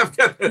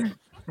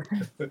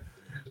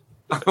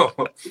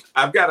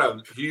 I've got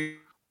a huge.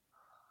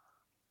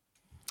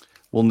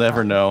 We'll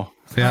never know.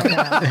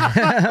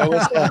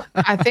 Yeah.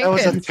 I think that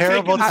was a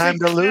terrible time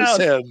to lose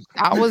him.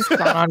 That was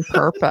done on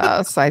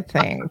purpose, I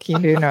think. You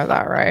do know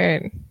that,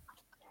 right?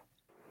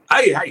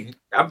 Hey,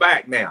 I'm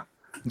back now.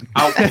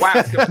 My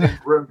wife's come in the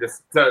room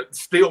to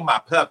steal my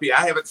puppy.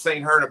 I haven't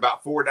seen her in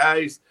about 4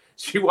 days.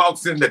 She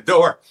walks in the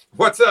door.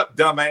 What's up,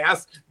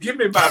 dumbass? Give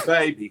me my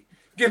baby.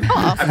 Give me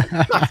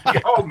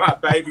oh, my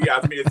baby,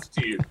 I missed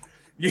you.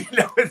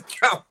 It's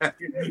coming.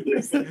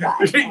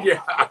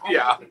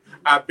 Yeah.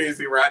 I'm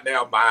busy right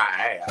now,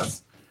 my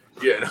ass.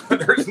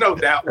 There's no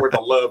doubt where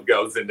the love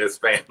goes in this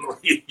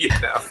family.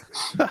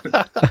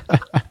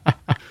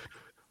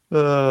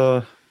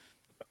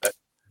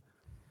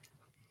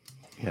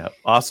 Yeah,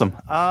 awesome.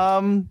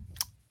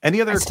 Any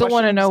other? I still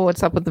want to know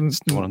what's up with the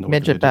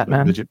midget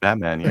Batman. Midget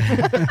Batman,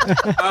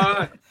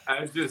 yeah.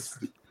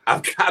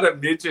 I've got a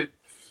midget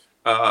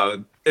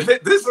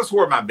This is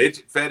where my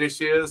midget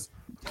fetish is.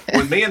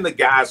 When me and the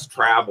guys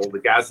travel, the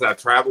guys that I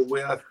travel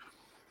with,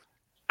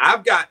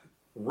 I've got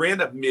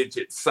Rent a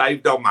Midget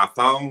saved on my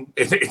phone.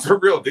 It's a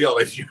real deal.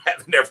 If you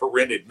haven't ever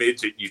rented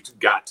midget, you've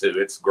got to.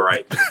 It's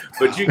great.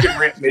 But you can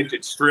rent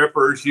midget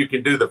strippers. You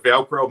can do the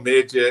Velcro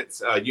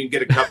midgets. You can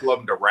get a couple of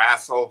them to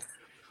wrestle.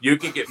 You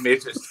can get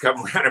midgets to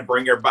come around and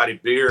bring everybody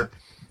beer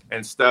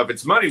and stuff.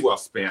 It's money well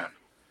spent.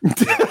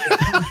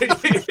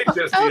 It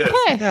just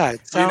is. Yeah,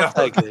 it sounds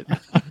like it.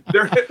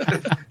 They're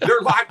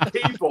like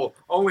people,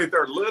 only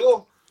they're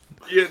little,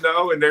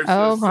 and there's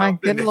Oh just my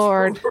something good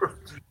Lord.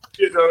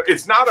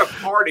 It's not a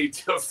party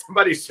till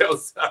somebody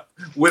shows up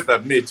with a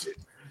midget.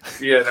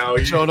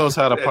 Joe knows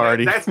how to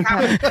party. That's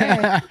my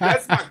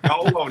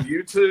goal on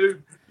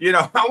YouTube.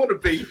 I want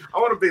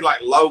to be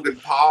like Logan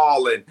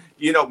Paul and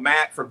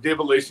Matt from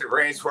Demolition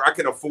Ranch, where I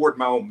can afford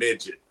my own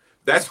midget.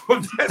 That's where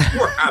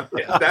I'm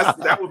at.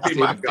 That would be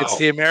my goal. It's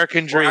the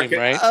American dream,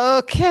 right?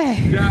 Okay.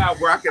 Yeah,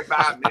 where I can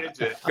buy a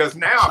midget. Because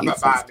now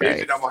if I buy a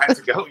midget, I'm gonna have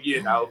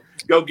to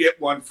go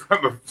get one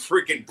from a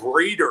freaking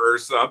breeder or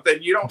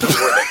something. You don't know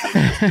where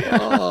that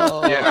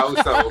midget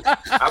is. So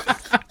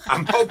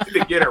I'm hoping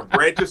to get a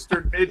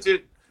registered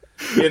midget.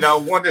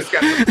 One that's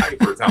got some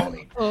papers on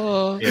him.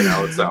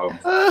 So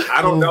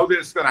I don't know that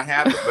it's gonna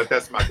happen, but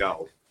that's my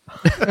goal.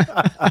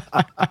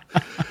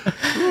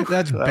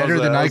 That's better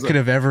than I could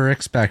have ever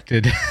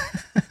expected.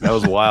 That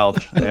was wild.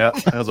 Yeah,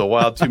 that was a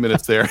wild 2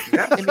 minutes there.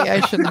 Maybe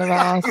I shouldn't have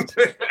asked.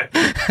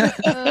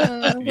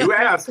 You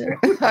asked.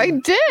 I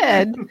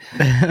did.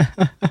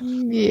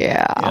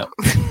 Yeah.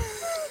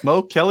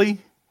 Mo,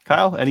 Kelly,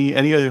 Kyle,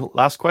 any other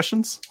last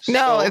questions?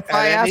 No, if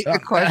I ask a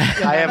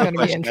question, I have I'm a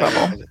going to be in question.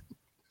 trouble.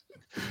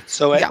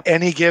 So at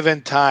any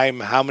given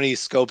time, how many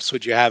scopes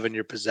would you have in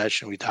your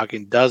possession? Are we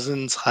talking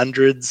dozens,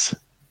 hundreds?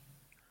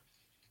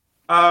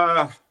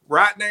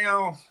 Right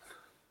now,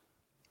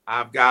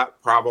 I've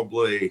got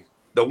probably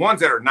the ones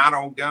that are not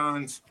on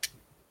guns,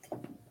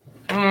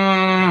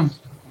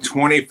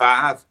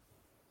 25,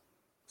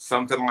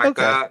 something like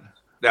that.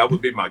 That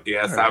would be my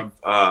guess. Right.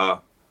 I've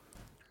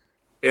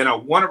in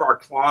one of our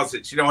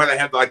closets, how they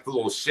have like the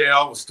little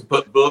shelves to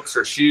put books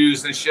or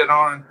shoes and shit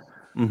on.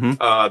 Mm-hmm.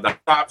 The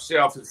top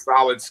shelf is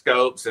solid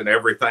scopes, and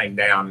everything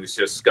down is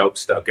just scope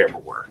stuck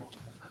everywhere.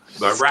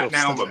 But right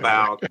now I'm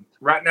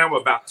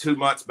about 2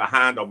 months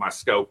behind on my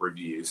scope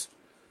reviews,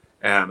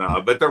 and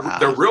but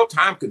they're real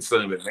time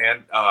consuming,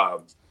 man.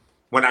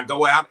 When I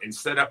go out and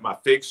set up my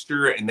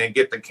fixture and then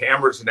get the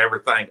cameras and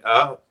everything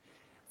up,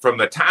 from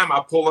the time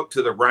I pull up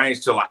to the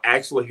range till I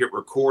actually hit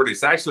record,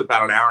 it's actually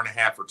about an hour and a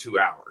half or 2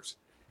 hours.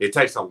 It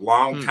takes a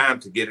long time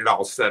to get it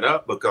all set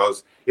up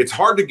because it's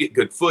hard to get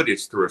good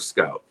footage through a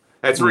scope.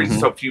 That's the reason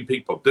so few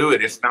people do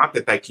it. It's not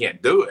that they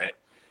can't do it.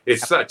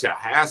 It's such a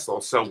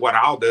hassle. So what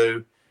I'll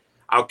do,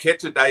 I'll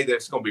catch a day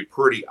that's going to be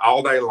pretty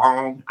all day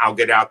long. I'll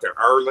get out there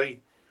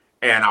early,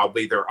 and I'll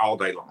be there all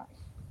day long.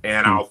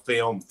 And I'll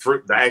film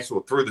through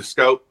the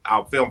scope.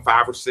 I'll film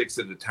 5 or 6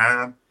 at a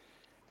time.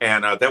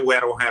 And that way I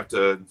don't have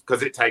to,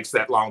 because it takes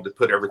that long to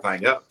put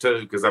everything up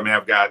too. Because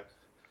I've got,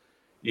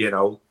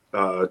 2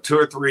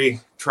 or 3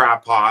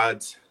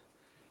 tripods,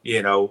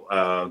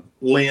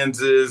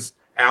 lenses,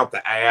 out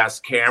the ass,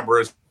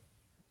 cameras,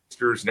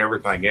 and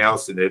everything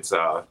else. And it's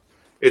a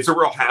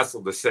real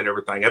hassle to set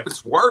everything up.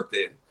 It's worth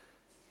it.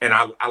 And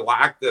I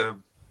like the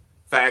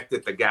fact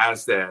that the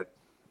guys that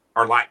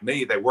are like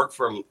me, they work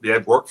for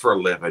a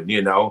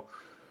living,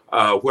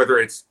 whether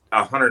it's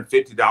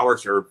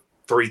 $150 or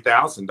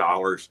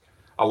 $3,000.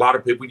 A lot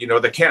of people,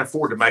 they can't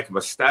afford to make a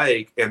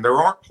mistake. And there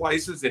aren't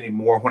places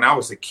anymore. When I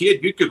was a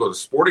kid, you could go to the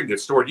sporting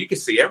goods store and you could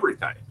see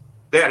everything.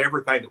 They had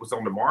everything that was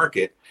on the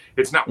market.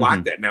 It's not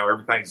like that now.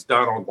 Everything's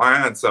done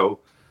online. So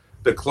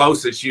the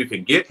closest you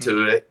can get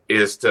to it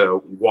is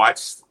to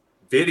watch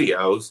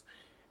videos.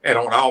 And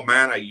on all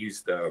mine, I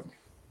use the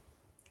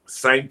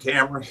same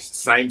camera,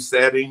 same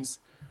settings.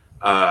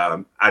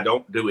 I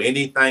don't do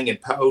anything in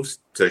post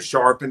to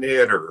sharpen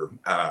it or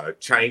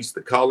change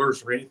the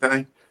colors or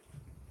anything.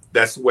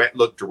 That's the way it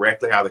looked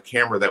directly out of the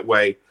camera. That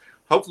way,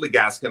 hopefully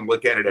guys can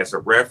look at it as a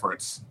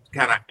reference,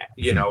 kind of,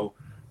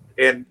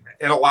 and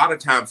a lot of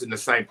times in the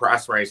same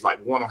price range,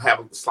 like one will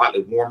have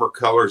slightly warmer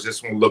colors.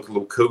 This one will look a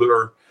little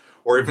cooler.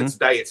 Or if it's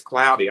day, it's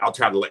cloudy. I'll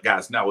try to let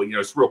guys know,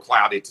 it's real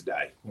cloudy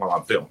today while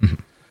I'm filming.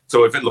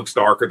 So if it looks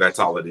darker, that's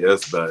all it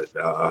is. But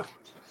I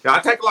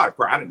take a lot of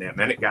pride in that,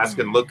 man. Guys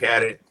can look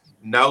at it,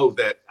 know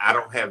that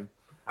I've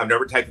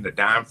never taken a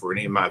dime for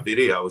any of my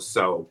videos.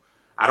 So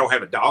I don't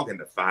have a dog in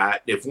the fight.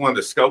 If one of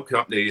the scope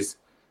companies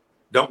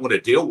don't want to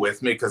deal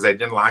with me because they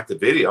didn't like the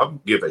video, I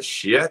don't give a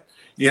shit.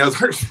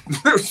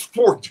 There's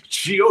 4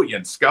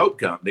 jillion scope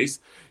companies.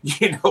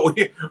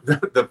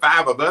 The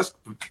 5 of us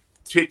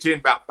pitch in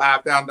about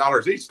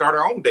 $5,000 each, start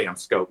our own damn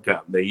scope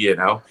company,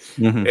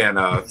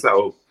 And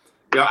so,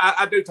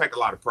 I do take a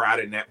lot of pride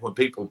in that when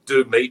people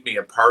do meet me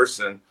in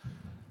person.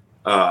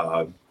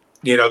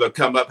 They'll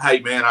come up, hey,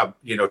 man, I,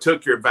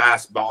 took your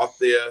advice, bought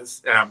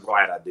this, and I'm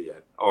glad I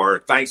did.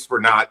 Or thanks for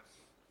not,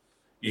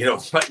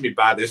 letting me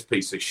buy this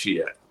piece of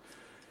shit,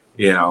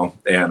 and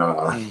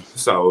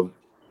so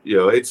You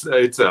know, it's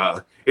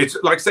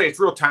like I say, it's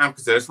real time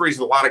because there's the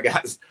reason a lot of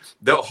guys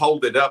they'll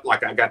hold it up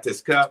like I got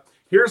this cup.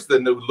 Here's the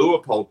new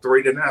Leupold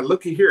 3 to 9.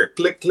 Looky here,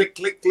 click, click,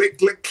 click, click,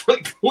 click,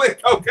 click,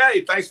 click.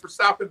 Okay, thanks for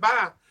stopping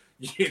by.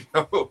 You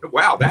know,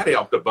 wow, that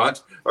helped a bunch.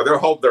 Or they'll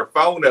hold their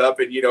phone up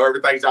and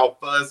everything's all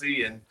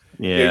fuzzy and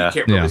you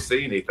can't really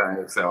see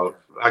anything. So,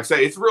 like I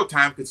say, it's real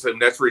time consuming.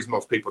 That's the reason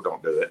most people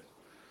don't do it.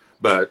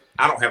 But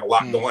I don't have a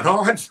lot going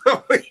on.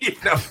 So,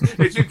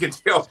 as you can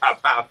tell by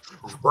my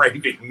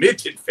raving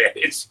midget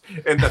fetish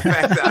and the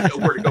fact that I know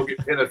where to go get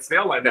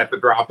penicillin at the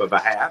drop of a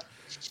hat,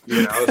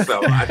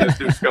 so I just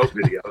do scope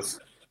videos.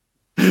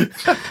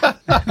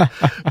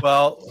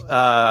 Well,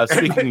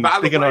 speaking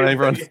on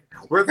everyone,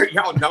 whether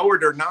y'all know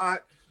it or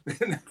not,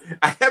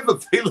 I have a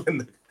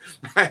feeling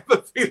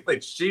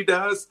she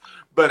does,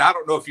 but I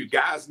don't know if you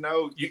guys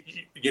know.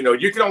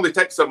 You can only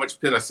take so much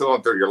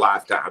penicillin through your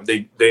lifetime.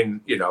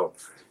 Then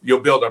you'll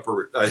build up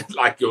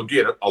you'll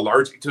get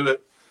allergic to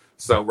it.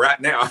 So right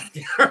now,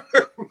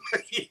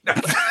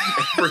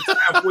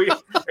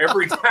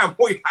 every time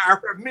we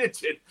hire a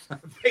midget, I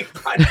think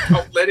I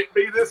don't let it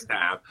be this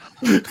time.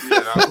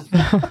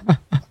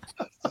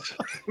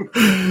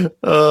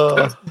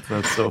 Oh,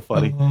 that's so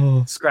funny.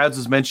 Scrads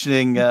was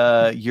mentioning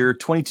your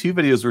 22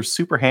 videos were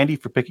super handy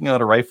for picking out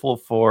a rifle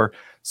for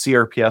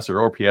CRPS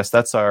or OPS.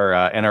 That's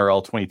our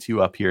NRL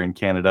 22 up here in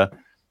Canada.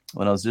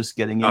 When I was just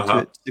getting into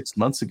it 6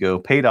 months ago,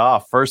 paid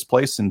off. First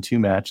place in 2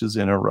 matches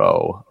in a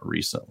row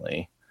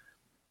recently.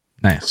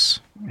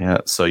 Nice. Yeah,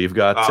 so you've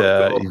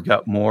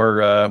got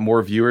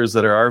more viewers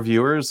that are our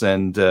viewers,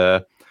 and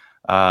it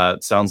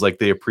sounds like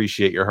they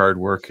appreciate your hard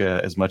work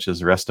as much as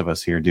the rest of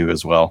us here do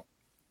as well.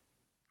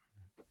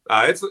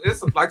 It's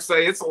like I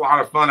say, it's a lot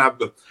of fun.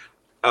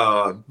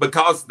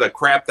 Because of the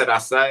crap that I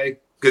say,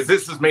 because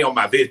this is me on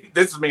my video.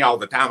 This is me all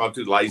the time. I'm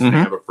too lazy to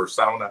have a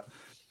persona.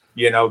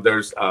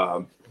 There's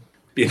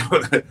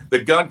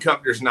the gun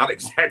company's not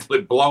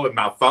exactly blowing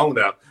my phone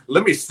up.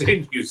 Let me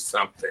send you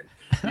something.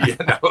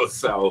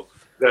 So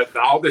that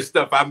all this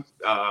stuff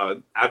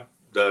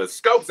the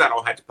scopes I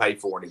don't have to pay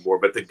for anymore,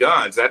 but the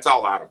guns, that's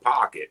all out of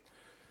pocket.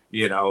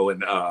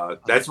 And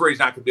that's the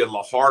reason I could be a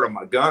little hard on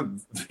my gun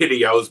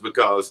videos,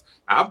 because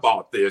I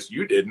bought this,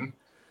 you didn't,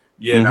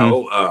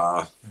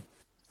 so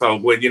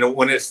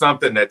when it's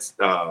something that's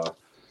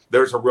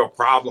there's a real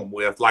problem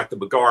with, like the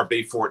Bergara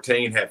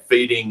B14 had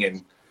feeding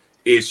and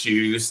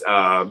issues.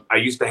 I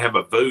used to have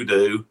a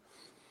Voodoo,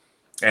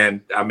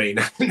 and I mean,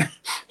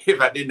 if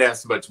I didn't have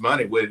so much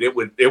money with it,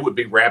 it would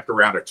be wrapped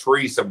around a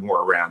tree somewhere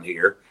around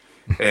here,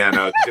 and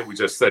it was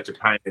just such a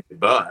pain in the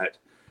butt,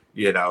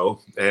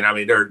 and I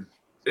mean, hell,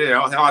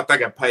 I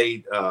think I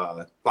paid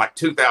like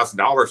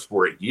 $2,000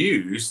 for it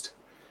used,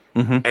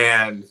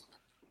 and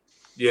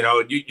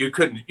you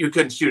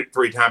couldn't shoot it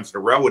 3 times in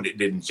a row and it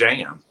didn't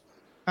jam.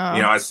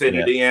 I send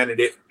it in and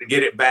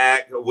get it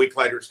back. A week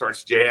later, it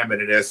starts jamming,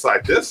 and it's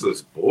like, this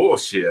is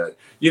bullshit.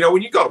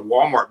 When you go to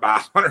Walmart,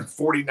 buy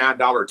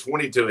 $149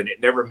 22 and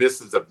it never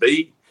misses a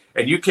beat,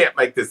 and you can't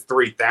make this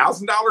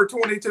 $3,000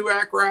 22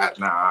 act right?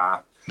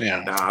 Nah.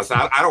 So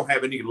I don't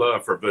have any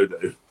love for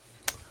Voodoo.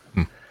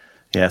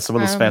 Yeah, some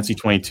of those fancy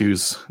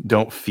 22s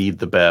don't feed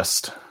the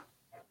best.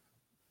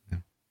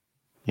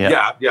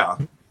 Yeah.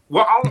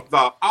 Well,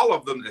 all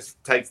of them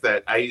just takes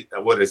that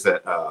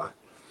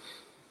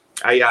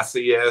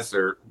AICS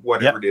or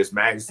whatever it is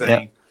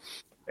magazine,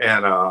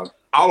 and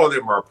all of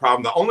them are a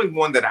problem. The only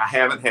one that I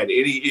haven't had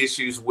any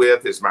issues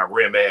with is my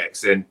Rim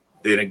X, and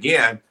then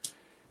again,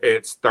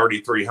 it's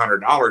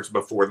 $3,300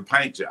 before the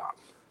paint job.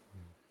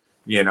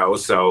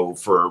 So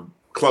for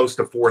close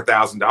to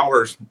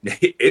 $4,000,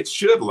 it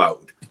should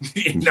load.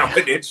 And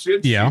it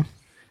should. Yeah,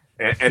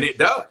 and it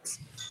does.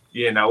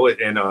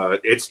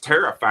 It's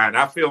terrifying.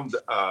 I filmed.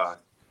 I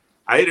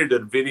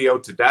edited a video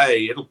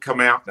today. It'll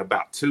come out in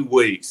about 2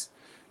 weeks.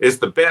 It's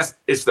the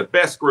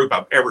best group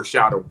I've ever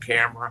shot on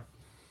camera.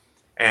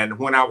 And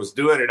when I was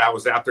doing it, I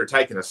was out there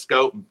taking a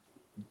scope and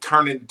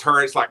turning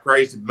turrets like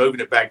crazy, moving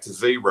it back to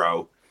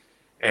 0.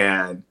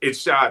 And I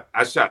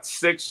shot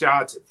 6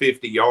 shots at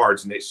 50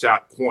 yards, and it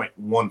shot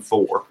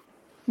 0.14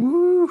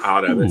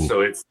 out of it.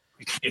 So it's,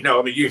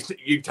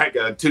 you take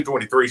a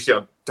 223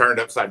 shell, turn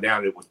it upside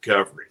down, it would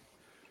cover it.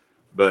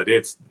 But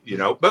it's,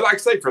 but like I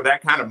say, for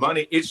that kind of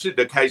money, it should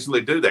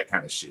occasionally do that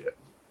kind of shit.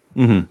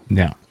 Mm-hmm.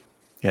 Yeah.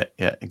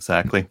 Yeah,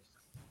 exactly.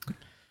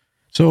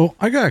 So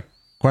I got a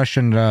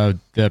question,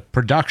 the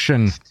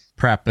production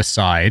prep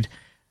aside.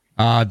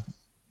 I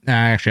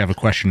actually have a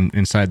question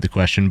inside the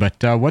question,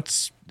 but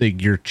what's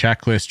your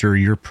checklist or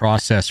your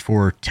process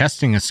for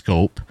testing a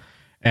scope,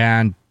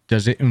 and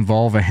does it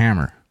involve a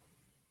hammer?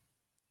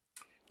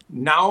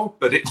 No,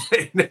 but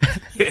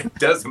it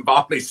does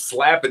involve me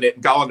slapping it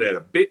and calling it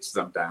a bitch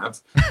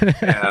sometimes.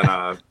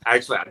 And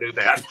actually, I do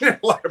that in a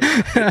lot of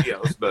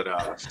videos,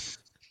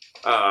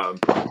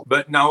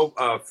 but no,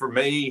 for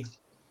me,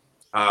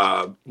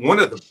 one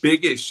of the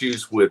big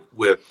issues with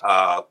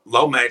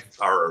low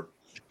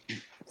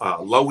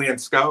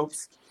end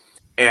scopes,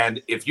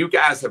 and if you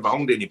guys have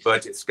owned any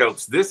budget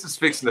scopes, this is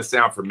fixing to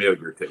sound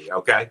familiar to you,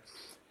 okay?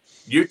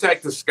 You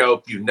take the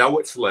scope, you know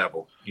it's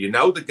level. You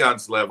know the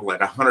gun's level at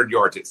 100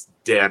 yards, it's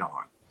dead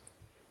on.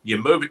 You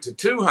move it to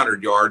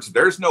 200 yards,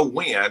 there's no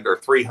wind, or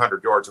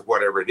 300 yards or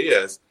whatever it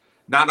is.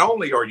 Not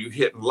only are you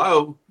hitting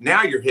low,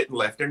 now you're hitting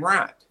left and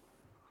right.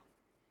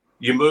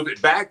 You move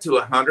it back to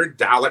 100,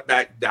 dial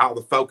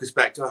the focus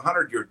back to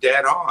 100, you're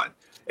dead on.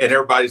 And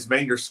everybody's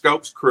saying your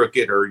scope's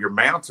crooked or your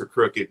mounts are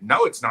crooked.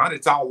 No, it's not.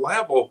 It's all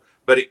level,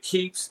 but it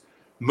keeps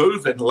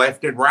moving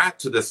left and right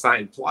to the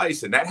same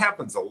place. And that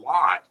happens a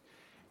lot.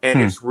 And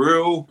it's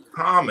real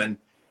common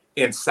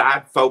in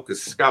side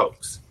focus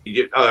scopes.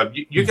 You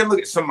can look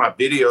at some of my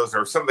videos,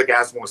 or some of the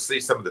guys want to see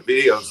some of the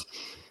videos.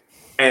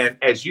 And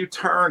as you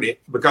turn it,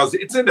 because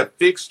it's in a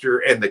fixture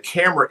and the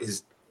camera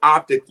is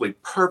optically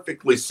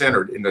perfectly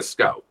centered in the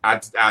scope, I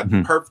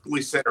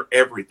perfectly center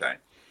everything.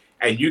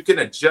 And you can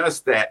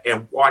adjust that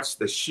and watch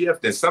the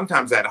shift. And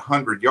sometimes at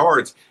 100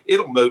 yards,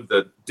 it'll move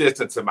the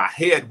distance of my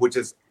head, which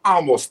is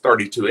almost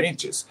 32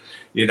 inches.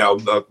 You know,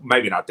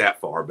 maybe not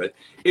that far, but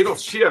it'll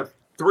shift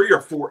 3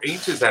 or 4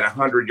 inches at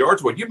 100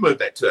 yards. When you move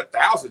that to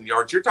 1,000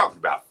 yards, you're talking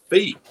about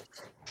feet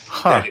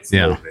that it's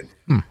moving,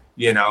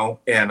 you know.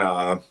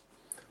 And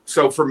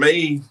so for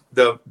me,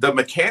 the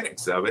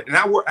mechanics of it, and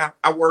I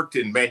worked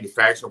in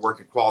manufacturing,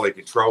 worked in quality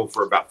control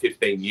for about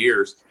 15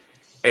 years.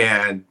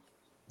 And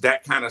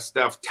that kind of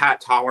stuff,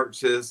 tight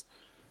tolerances,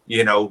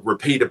 you know,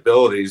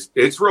 repeatabilities,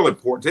 it's real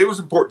important. It was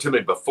important to me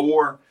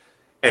before.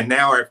 And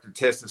now after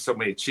testing so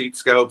many cheap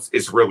scopes,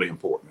 it's really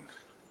important.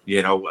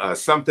 You know,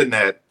 something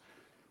that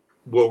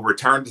will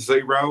return to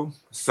zero,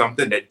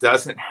 something that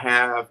doesn't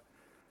have,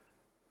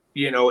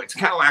 you know, it's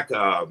kind of like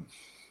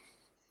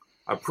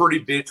a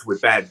pretty bitch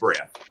with bad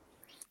breath.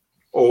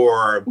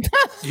 Or,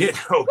 you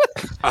know,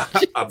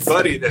 a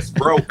buddy that's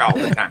broke all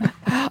the time.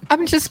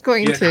 I'm just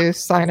going to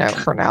sign up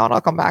for now, and I'll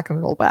come back in a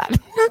little bit.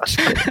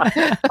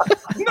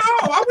 No,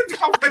 I would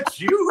talk about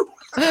you.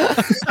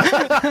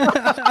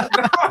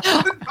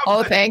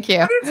 Oh, thank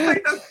you.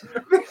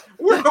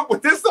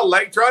 With this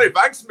electronic, if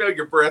I can smell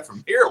your breath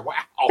from here, wow.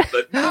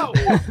 But no.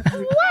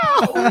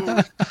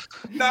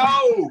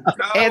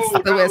 It's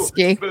the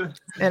whiskey.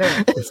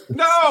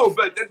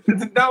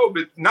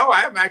 No,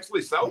 I am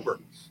actually sober.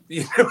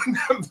 You know,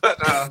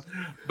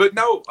 but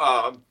no,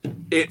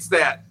 it's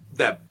that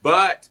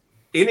butt.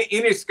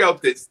 Any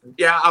scope that's,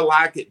 yeah, I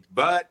like it,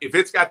 but if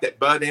it's got that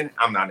butt in it,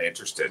 I'm not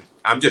interested.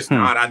 I'm just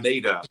not. I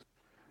need a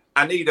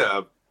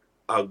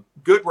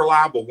good,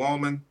 reliable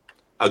woman,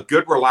 a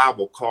good,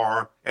 reliable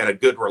car, and a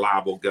good,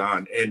 reliable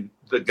gun. And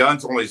the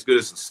gun's only as good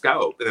as the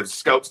scope. And if the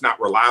scope's not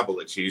reliable,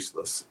 it's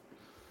useless.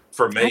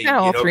 For me, I got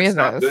all three of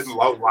those. Good and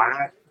low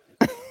light.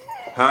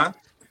 Huh?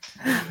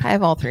 I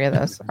have all three of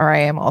those, or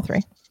I am all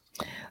three.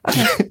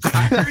 Okay.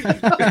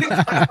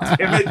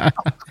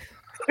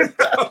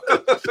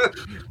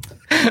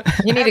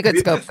 You need a good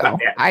scope, though.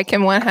 I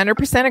can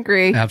 100%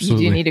 agree.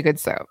 Absolutely. You do need a good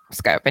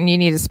scope, and you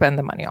need to spend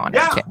the money on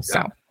it too.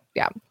 So,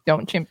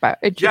 don't chimp out.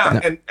 And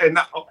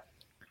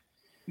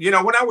you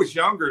know, when I was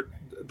younger,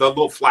 the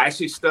little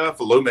flashy stuff,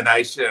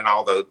 illumination, and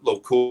all the little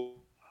cool,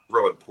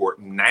 real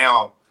important.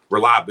 Now,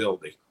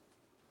 reliability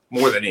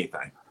more than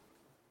anything.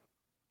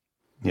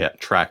 Yeah,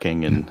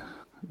 tracking and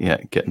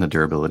getting the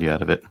durability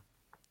out of it.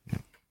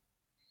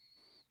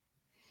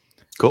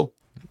 Cool.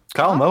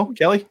 Kyle, Mo,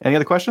 Kelly, any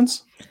other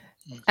questions?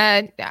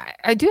 I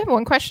do have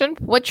one question.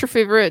 What's your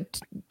favorite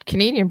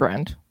Canadian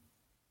brand?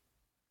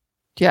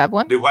 Do you have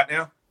one? Do what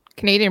now?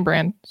 Canadian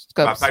brand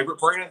scopes. My favorite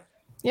brand?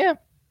 Yeah.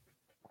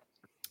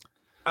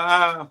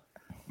 My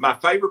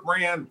favorite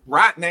brand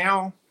right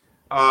now,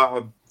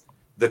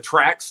 the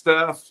track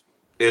stuff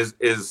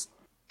is.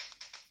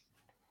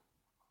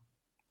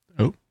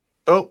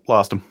 Oh,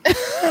 lost him.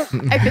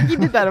 I think you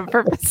did that on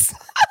purpose.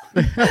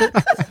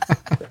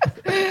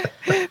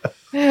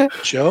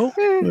 Joe?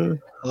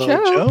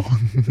 Hello,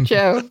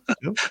 Joe?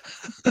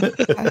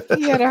 I think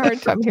he had a hard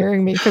time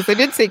hearing me because I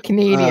did say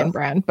Canadian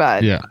brand,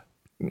 but I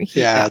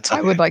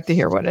would like to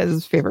hear what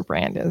his favorite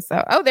brand is.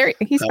 So,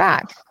 he's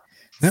back.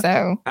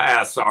 So,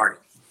 sorry,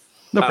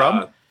 no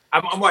problem.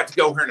 I'm going to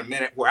go here in a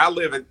minute. Where I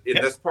live in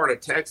this part of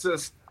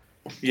Texas,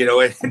 you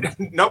know,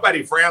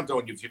 nobody frowns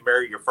on you if you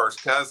marry your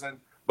first cousin,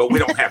 but we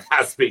don't have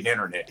high-speed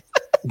internet.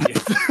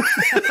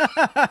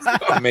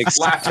 It makes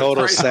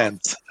total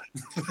sense.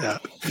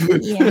 Life's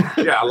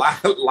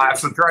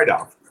a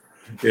trade-off.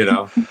 You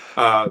know,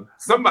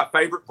 some of my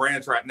favorite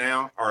brands right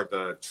now are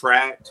the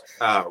Tracked,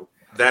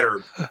 that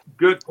are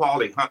good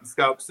quality hunting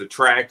scopes. The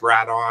Tracked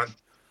right on.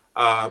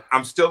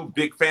 I'm still a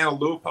big fan of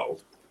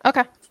Leupold.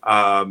 Okay.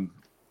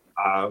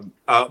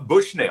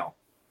 Bushnell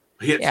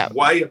hits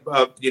way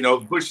above. You know,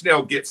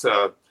 Bushnell gets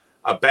a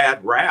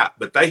bad rap,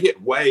 but they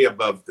hit way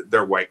above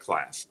their weight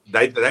class.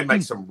 They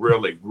make some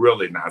really,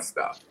 really nice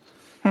stuff.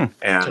 And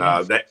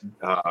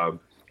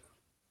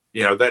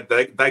you know, that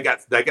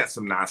they got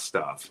some nice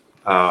stuff.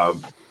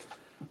 Trying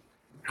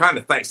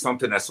to think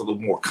something that's a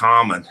little more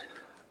common.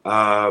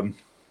 The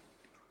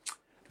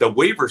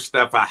Weaver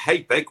stuff, I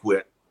hate they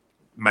quit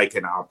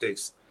making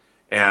optics.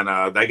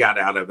 and they got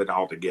out of it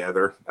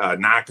altogether.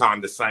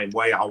 Nikon the same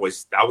way. I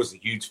was a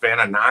huge fan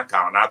of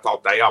Nikon. I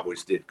thought they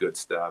always did good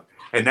stuff,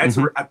 and that's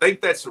I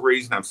think that's the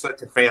reason I'm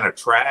such a fan of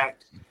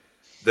Tract.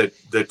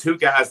 The two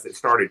guys that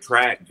started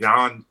Tract,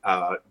 John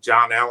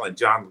Allen,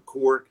 John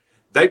LaCourt,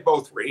 they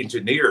both were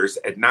engineers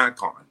at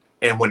Nikon.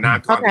 And when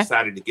Nikon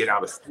decided to get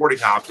out of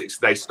sporting optics,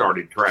 they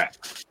started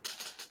Tract.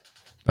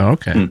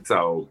 Okay.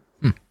 So,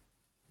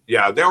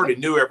 yeah, they already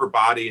knew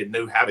everybody and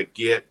knew how to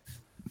get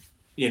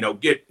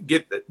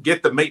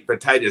the meat and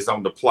potatoes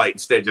on the plate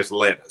instead of just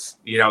lettuce.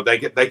 They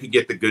could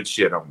get the good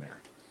shit on there.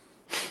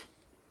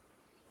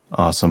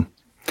 Awesome.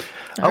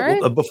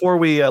 Right. Well, before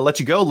we let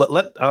you go,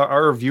 let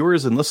our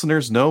viewers and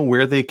listeners know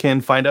where they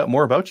can find out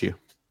more about you.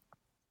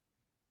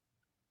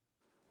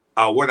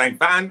 Where they can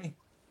find me?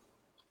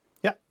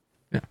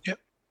 Yep.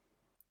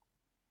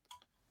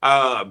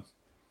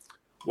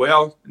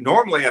 Well,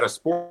 normally at a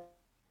sport,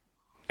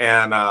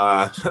 and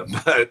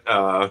but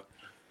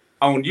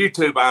on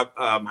YouTube,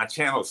 my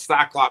channel is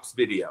Cyclops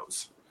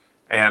Videos,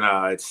 and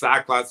it's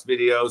Cyclops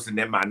Videos, and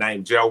then my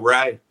name Joe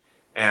Ray,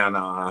 and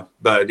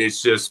but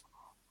it's just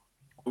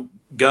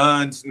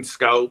guns and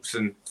scopes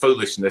and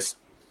foolishness.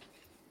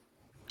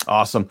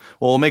 Awesome.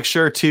 Well, we'll make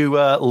sure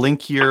to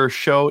link your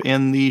show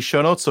in the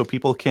show notes so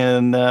people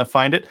can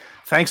find it.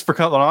 Thanks for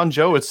coming on,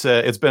 Joe. It's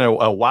been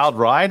a wild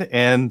ride,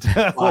 and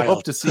we'll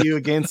hope to see you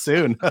again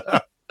soon.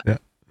 Yeah.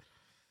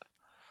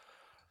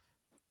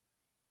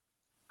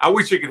 I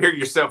wish you could hear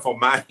yourself on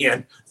my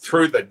end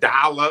through the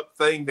dial-up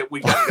thing that we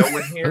got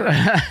going here.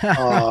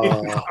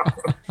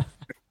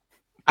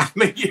 I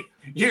mean,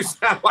 you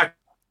sound like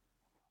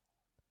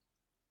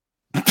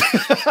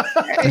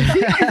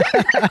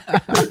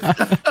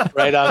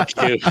Right on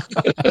cue.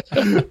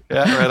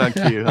 Yeah, right on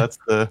cue. That's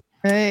the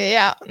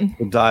Yeah.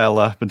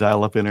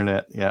 dial-up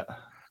internet. Yeah,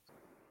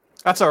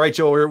 that's all right,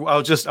 Joe. I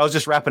was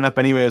just wrapping up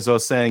anyway. As I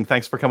was saying,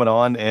 thanks for coming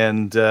on,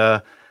 and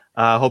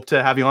hope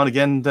to have you on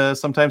again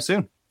sometime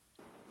soon.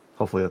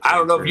 Hopefully, I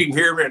don't know if you can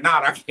hear me or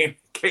not. I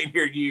can't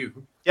hear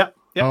you. Yep,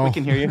 we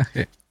can hear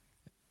you.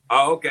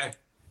 Oh, okay.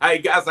 Hey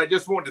guys, I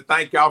just wanted to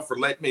thank y'all for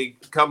letting me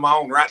come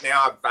on. Right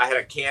now, if I had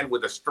a can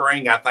with a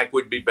string, I think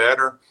would be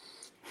better.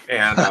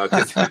 And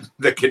 'cause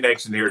the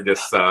connection here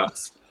just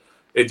sucks.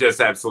 It just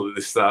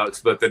absolutely sucks.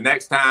 But the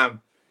next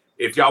time,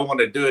 if y'all want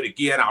to do it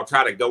again, I'll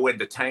try to go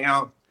into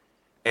town.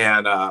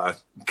 And God,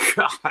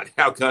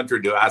 how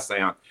country do I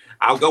sound?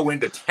 I'll go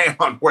into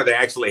town where they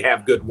actually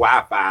have good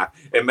Wi-Fi,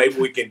 and maybe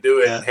we can do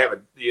it and have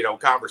a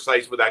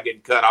conversation without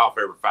getting cut off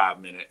every 5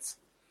 minutes.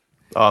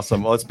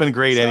 Awesome. Well, it's been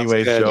great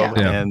anyways, good. Joe.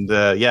 Yeah.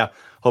 And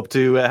hope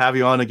to have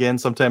you on again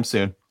sometime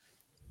soon.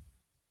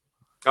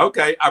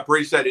 Okay, I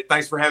appreciate it.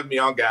 Thanks for having me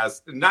on,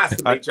 guys. Nice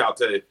to meet y'all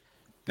too.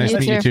 Nice to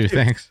meet you too.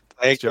 Thanks.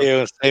 Thank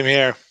you. Same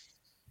here.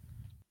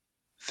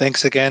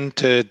 Thanks again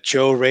to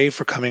Joe Ray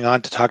for coming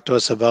on to talk to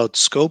us about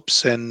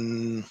scopes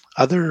and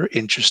other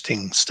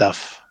interesting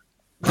stuff.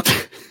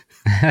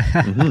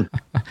 Yeah,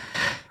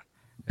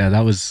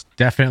 that was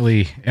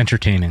definitely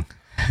entertaining.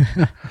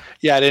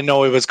 Yeah, I didn't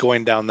know it was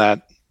going down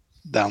that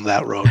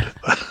road.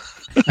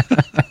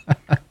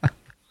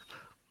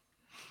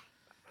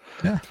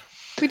 Yeah.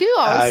 We do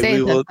always say we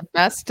that will- the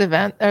best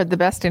event or the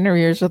best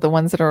interviews are the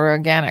ones that are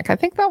organic. I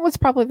think that was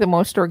probably the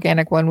most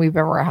organic one we've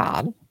ever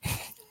had.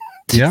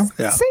 Yeah.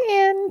 Yeah.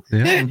 Saying.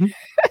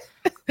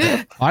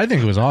 Yeah. I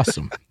think it was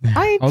awesome.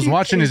 I was do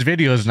watching too. his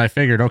videos and I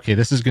figured, okay,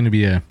 this is going to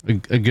be a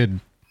good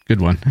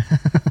one.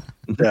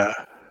 Yeah.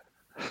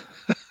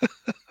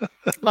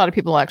 A lot of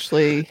people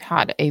actually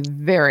had a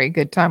very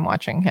good time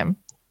watching him.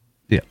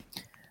 Yeah.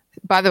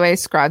 By the way,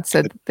 Scrod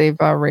said that they've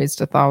raised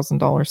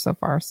 $1,000 so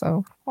far.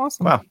 So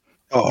awesome. Wow.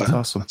 Oh, That's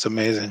awesome. That's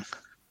amazing.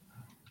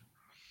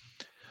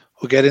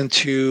 We'll get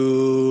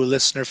into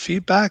listener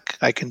feedback.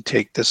 I can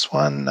take this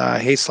one.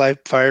 Hey, Slide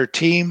Fire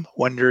team,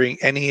 wondering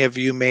any of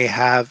you may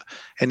have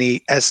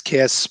any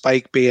SKS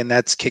spike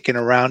bayonets kicking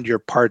around your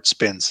parts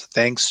bins.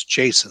 Thanks,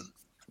 Jason.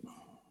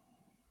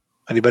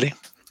 Anybody?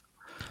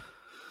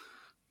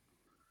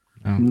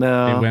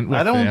 No, They went with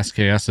I don't. the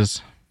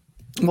SKSs.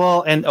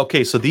 Well, and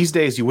okay, so these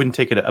days you wouldn't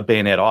take a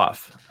bayonet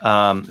off.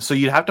 So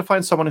you'd have to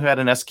find someone who had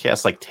an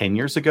SKS like 10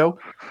 years ago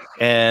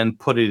and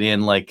put it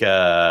in like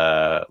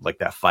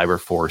that Fiber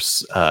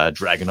Force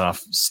Dragunov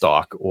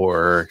stock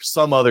or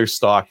some other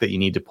stock that you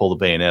need to pull the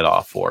bayonet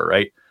off for,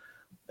 right?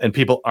 And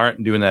people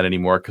aren't doing that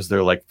anymore because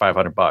they're like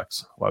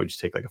 $500. Why would you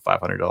take like a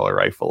 $500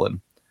 rifle and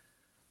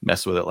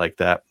mess with it like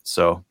that?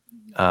 So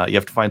you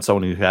have to find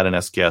someone who had an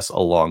SKS a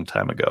long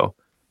time ago,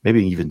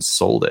 maybe even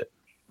sold it.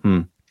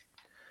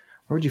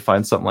 Where would you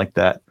find something like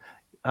that?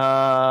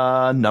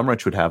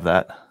 Numrich would have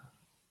that.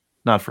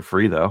 Not for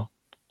free though.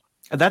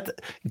 And that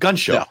gun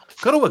show. Yeah.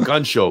 Go to a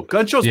gun show.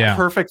 Gun show's Yeah.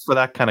 perfect for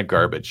that kind of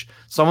garbage.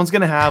 Someone's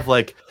gonna have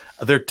like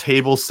their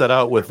table set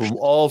out with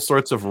all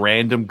sorts of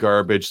random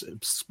garbage.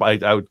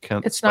 I would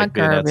count It's not spike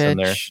bayonets in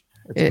there. garbage.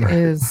 It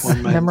is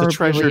One man- the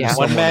treasure memorabilia. to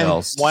someone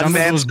else. One Some of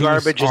man's those booths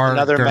garbage is are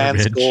another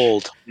man's garbage.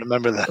 gold.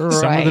 Remember that. Some of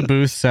the Right.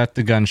 booths at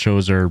the gun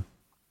shows are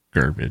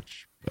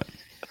garbage.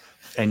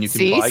 And you can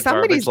See, buy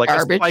somebody's garbage like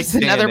garbage a is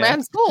spike another bayonet.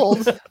 man's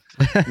gold.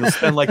 You'll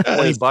spend like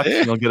 $20 That's it.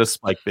 and you'll get a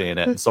spike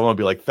bayonet. And someone will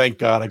be like, thank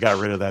God I got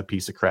rid of that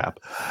piece of crap.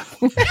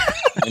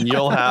 And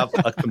you'll have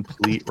a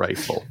complete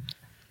rifle.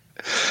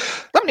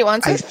 Somebody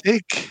wants I it.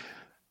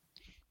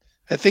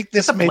 think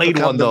this The may blade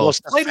become one, the though.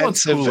 most Blade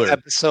one's offensive cooler.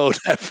 episode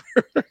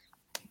ever.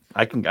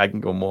 I can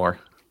go more.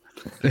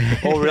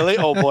 Oh, really?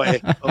 Oh,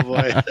 boy. Oh,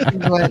 boy.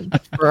 We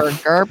went for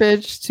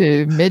garbage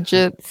to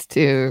midgets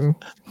to,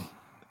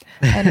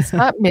 and it's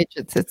not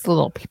midgets, it's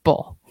little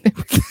people.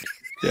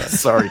 Yeah,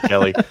 sorry,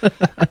 Kelly. We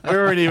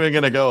weren't even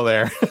gonna go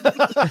there.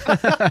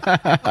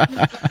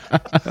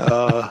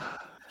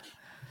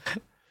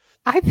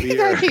 I think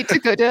I need to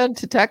go down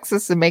to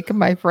Texas and make him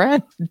my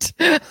friend.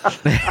 It'd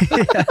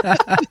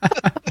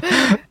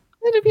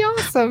be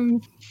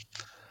awesome.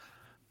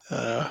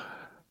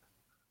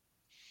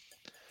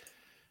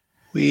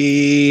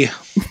 We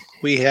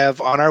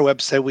have on our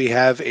website, we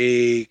have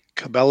a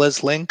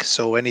Cabela's link.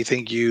 So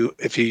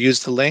if you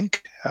use the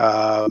link,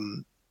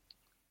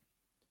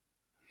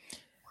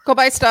 Go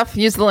buy stuff.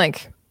 Use the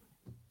link.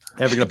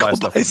 Never gonna buy go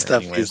stuff. buy from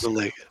stuff, there use anyways. the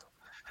link.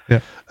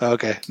 Yeah.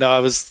 Okay. No,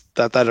 I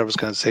thought I was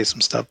going to say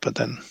some stuff, but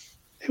then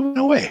it went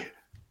away.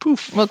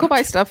 Poof. Well, go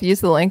buy stuff.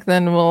 Use the link.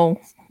 Then we'll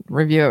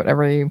review it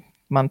every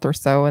month or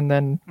so, and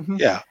then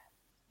Yeah.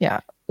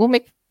 we'll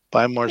make.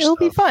 Buy more It'll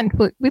stuff. be fun.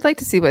 We'd like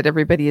to see what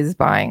everybody is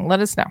buying.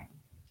 Let us know.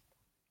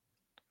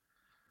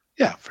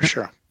 Yeah, for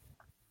sure.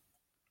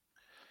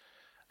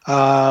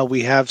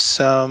 We have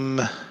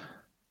some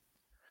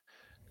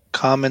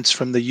comments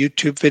from the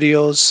YouTube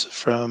videos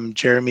from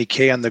Jeremy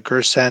K on the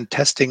Gersan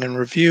testing and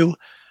review.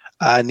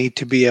 Need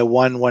to be a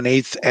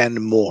 1/1/8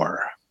 and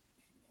more.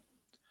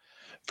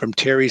 From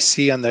Terry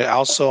C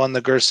also on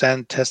the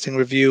Gersan testing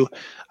review.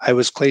 I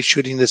was clay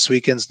shooting this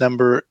weekend's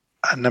number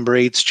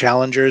 8's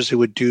challengers who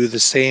would do the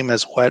same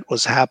as what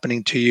was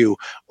happening to you.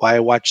 Why I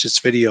watched this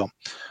video.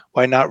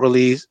 Why not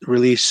release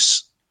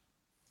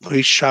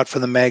shot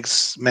from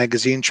the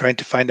magazine trying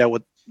to find out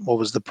what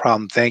was the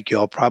problem. Thank you.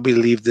 I'll probably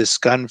leave this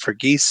gun for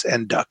geese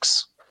and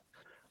ducks.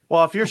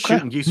 Well, if you're Okay.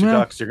 shooting geese or Well-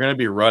 ducks, you're going to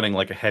be running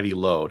like a heavy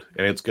load,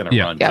 and it's going to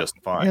Yeah. run Yep. just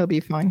fine. It'll be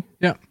fine.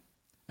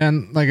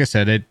 And like I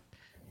said,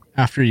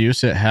 after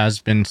use, it has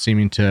been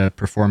seeming to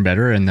perform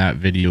better, and that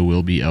video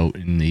will be out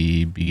in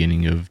the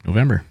beginning of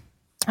November,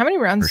 How many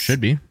rounds? or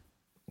should be.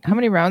 How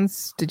many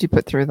rounds did you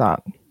put through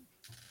that?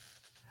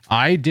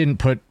 I didn't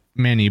put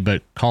many,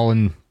 but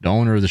Colin, the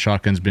owner of the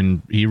shotgun's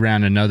he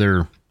ran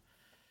another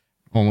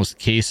almost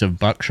case of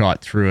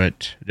buckshot through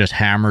it, just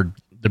hammered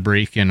the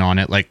break-in on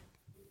it like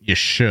you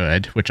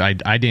should, which I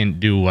didn't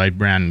do. I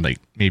ran like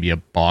maybe a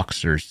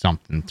box or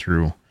something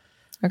through.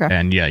 Okay.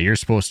 And yeah, you're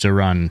supposed to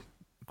run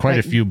quite a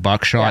Like, few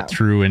buckshot yeah.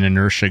 through an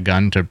inertia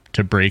gun to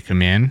break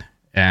him in.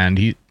 And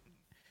you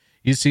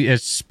see,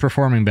 it's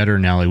performing better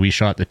now. Like we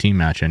shot the team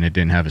match and it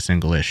didn't have a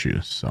single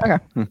issue. So Okay.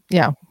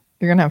 Yeah.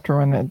 You're going to have to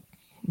run it.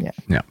 yeah,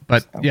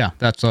 but yeah,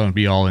 that's going to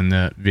be all in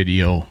the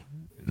video.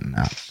 And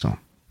that, so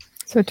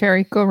So,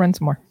 Terry, go run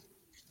some more.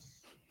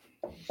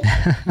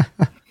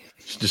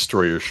 Just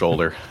destroy your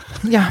shoulder.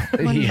 Yeah.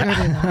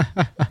 Yeah.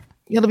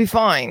 It'll be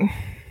fine.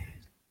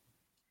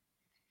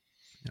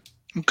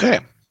 Okay.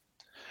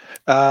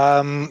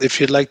 If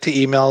you'd like to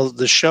email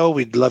the show,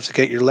 we'd love to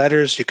get your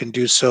letters. You can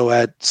do so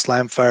at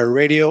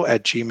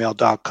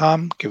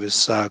slamfireradio@gmail.com. Give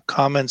us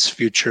comments,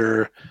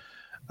 future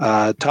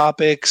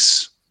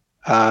topics,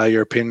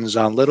 your opinions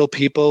on little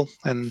people,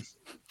 and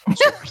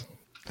so forth.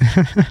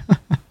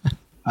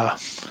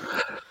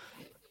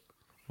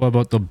 what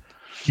about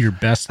your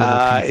best little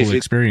if people it-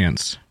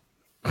 experience?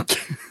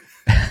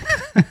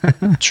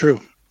 True.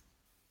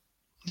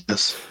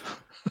 Yes.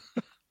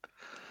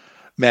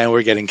 Man,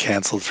 we're getting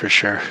canceled for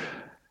sure.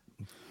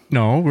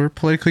 No, we're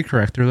politically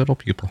correct. They're little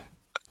people.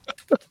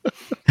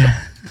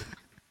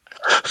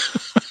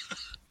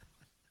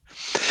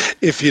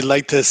 If you'd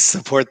like to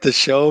support the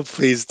show,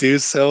 please do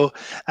so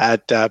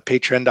at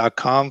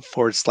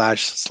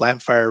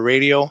patreon.com/Slamfire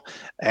Radio.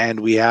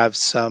 And we have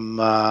some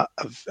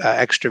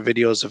extra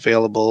videos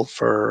available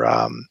for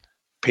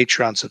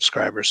Patreon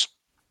subscribers.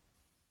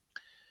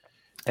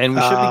 And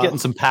we should be getting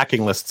some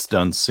packing lists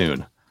done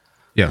soon.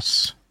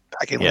 Yes.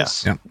 Packing Yeah.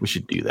 lists. Yeah. We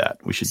should do that.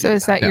 We should So, do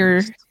is that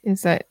Yeah.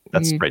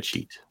 that you,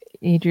 spreadsheet.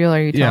 Adriel,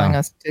 are you Yeah. telling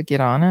us to get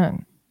on it?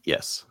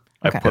 Yes.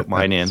 Okay. I put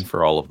mine in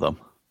for all of them.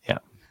 Yeah.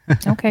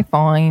 Okay,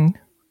 fine.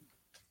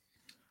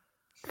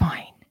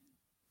 Fine.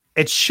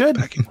 It should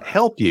Packing.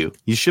 help you.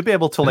 You should be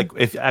able to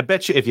if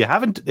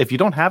you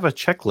don't have a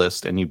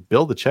checklist and you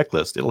build a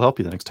checklist, it'll help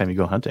you the next time you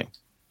go hunting.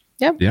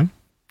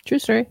 True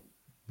story.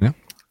 Yeah.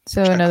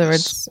 So, in other Checklist.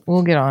 words,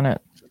 we'll get on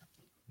it.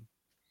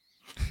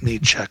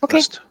 Need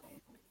checklist.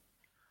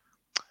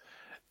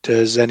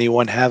 Does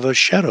anyone have a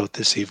shout out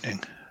this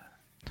evening?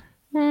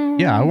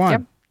 Yeah, I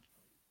want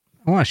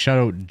to shout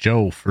out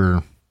Joe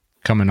for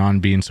coming on,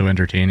 being so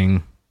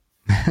entertaining.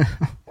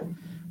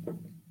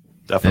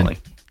 Definitely.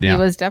 Yeah. He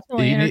was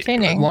definitely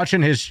entertaining.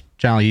 Watching his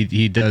channel,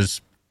 he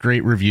does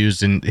great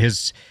reviews, and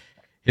his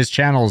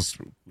channel's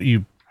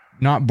you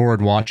not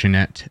bored watching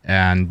it,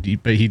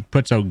 but he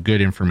puts out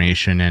good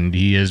information, and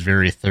he is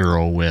very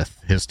thorough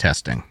with his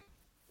testing.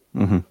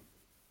 Mm-hmm.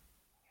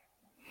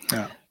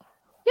 Yeah.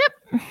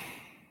 Yep.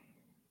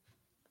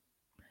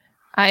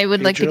 I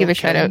would like to give a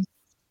shout out.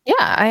 Yeah,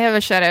 I have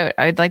a shout out.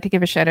 I'd like to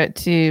give a shout out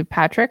to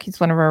Patrick. He's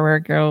one of our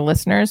regular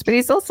listeners, but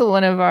he's also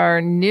one of our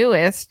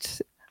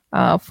newest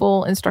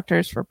full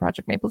instructors for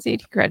Project Maple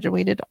Seed. He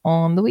graduated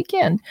on the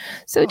weekend.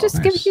 So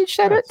just give a huge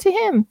shout out to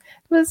him.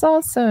 It was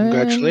awesome.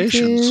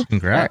 Congratulations.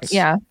 Congrats.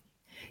 Yeah.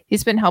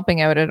 He's been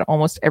helping out at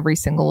almost every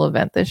single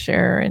event this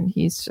year, and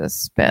he's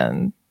just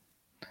been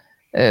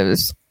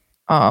it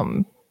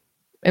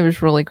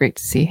was really great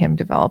to see him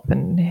develop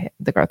and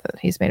the growth that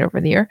he's made over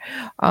the year.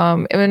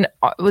 It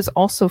was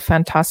also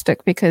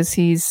fantastic because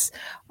he's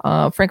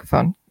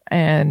Francophone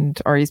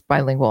or he's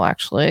bilingual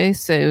actually.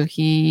 So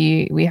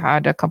we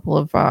had a couple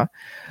of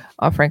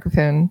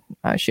Francophone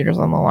shooters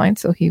on the line,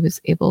 so he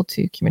was able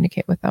to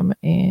communicate with them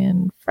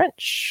in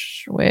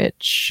French,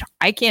 which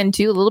I can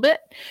too a little bit,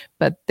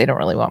 but they don't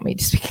really want me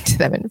to speak to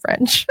them in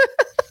French.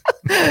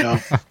 No.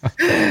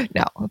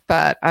 No,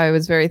 but I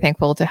was very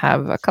thankful to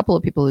have a couple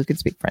of people who could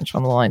speak French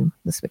on the line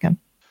this weekend.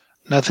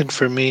 Nothing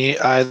for me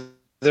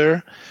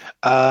either.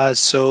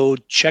 So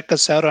check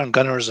us out on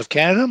Gunners of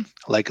Canada.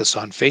 Like us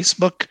on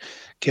Facebook.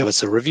 Give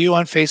us a review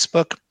on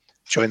Facebook.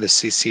 Join the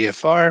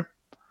CCFR.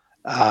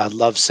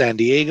 Love San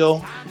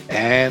Diego.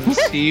 And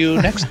see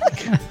you next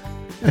week.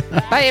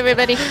 Bye,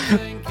 everybody.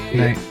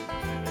 Night.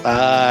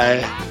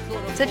 Bye.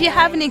 So if you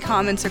have any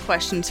comments or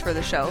questions for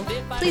the show,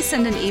 please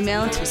send an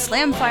email to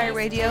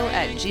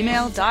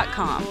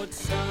slamfireradio@gmail.com.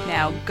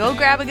 Now go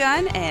grab a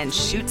gun and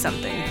shoot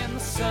something.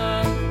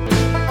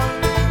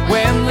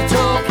 When the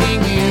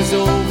talking is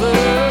over,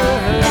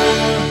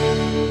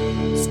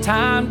 it's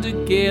time to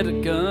get a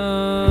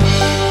gun.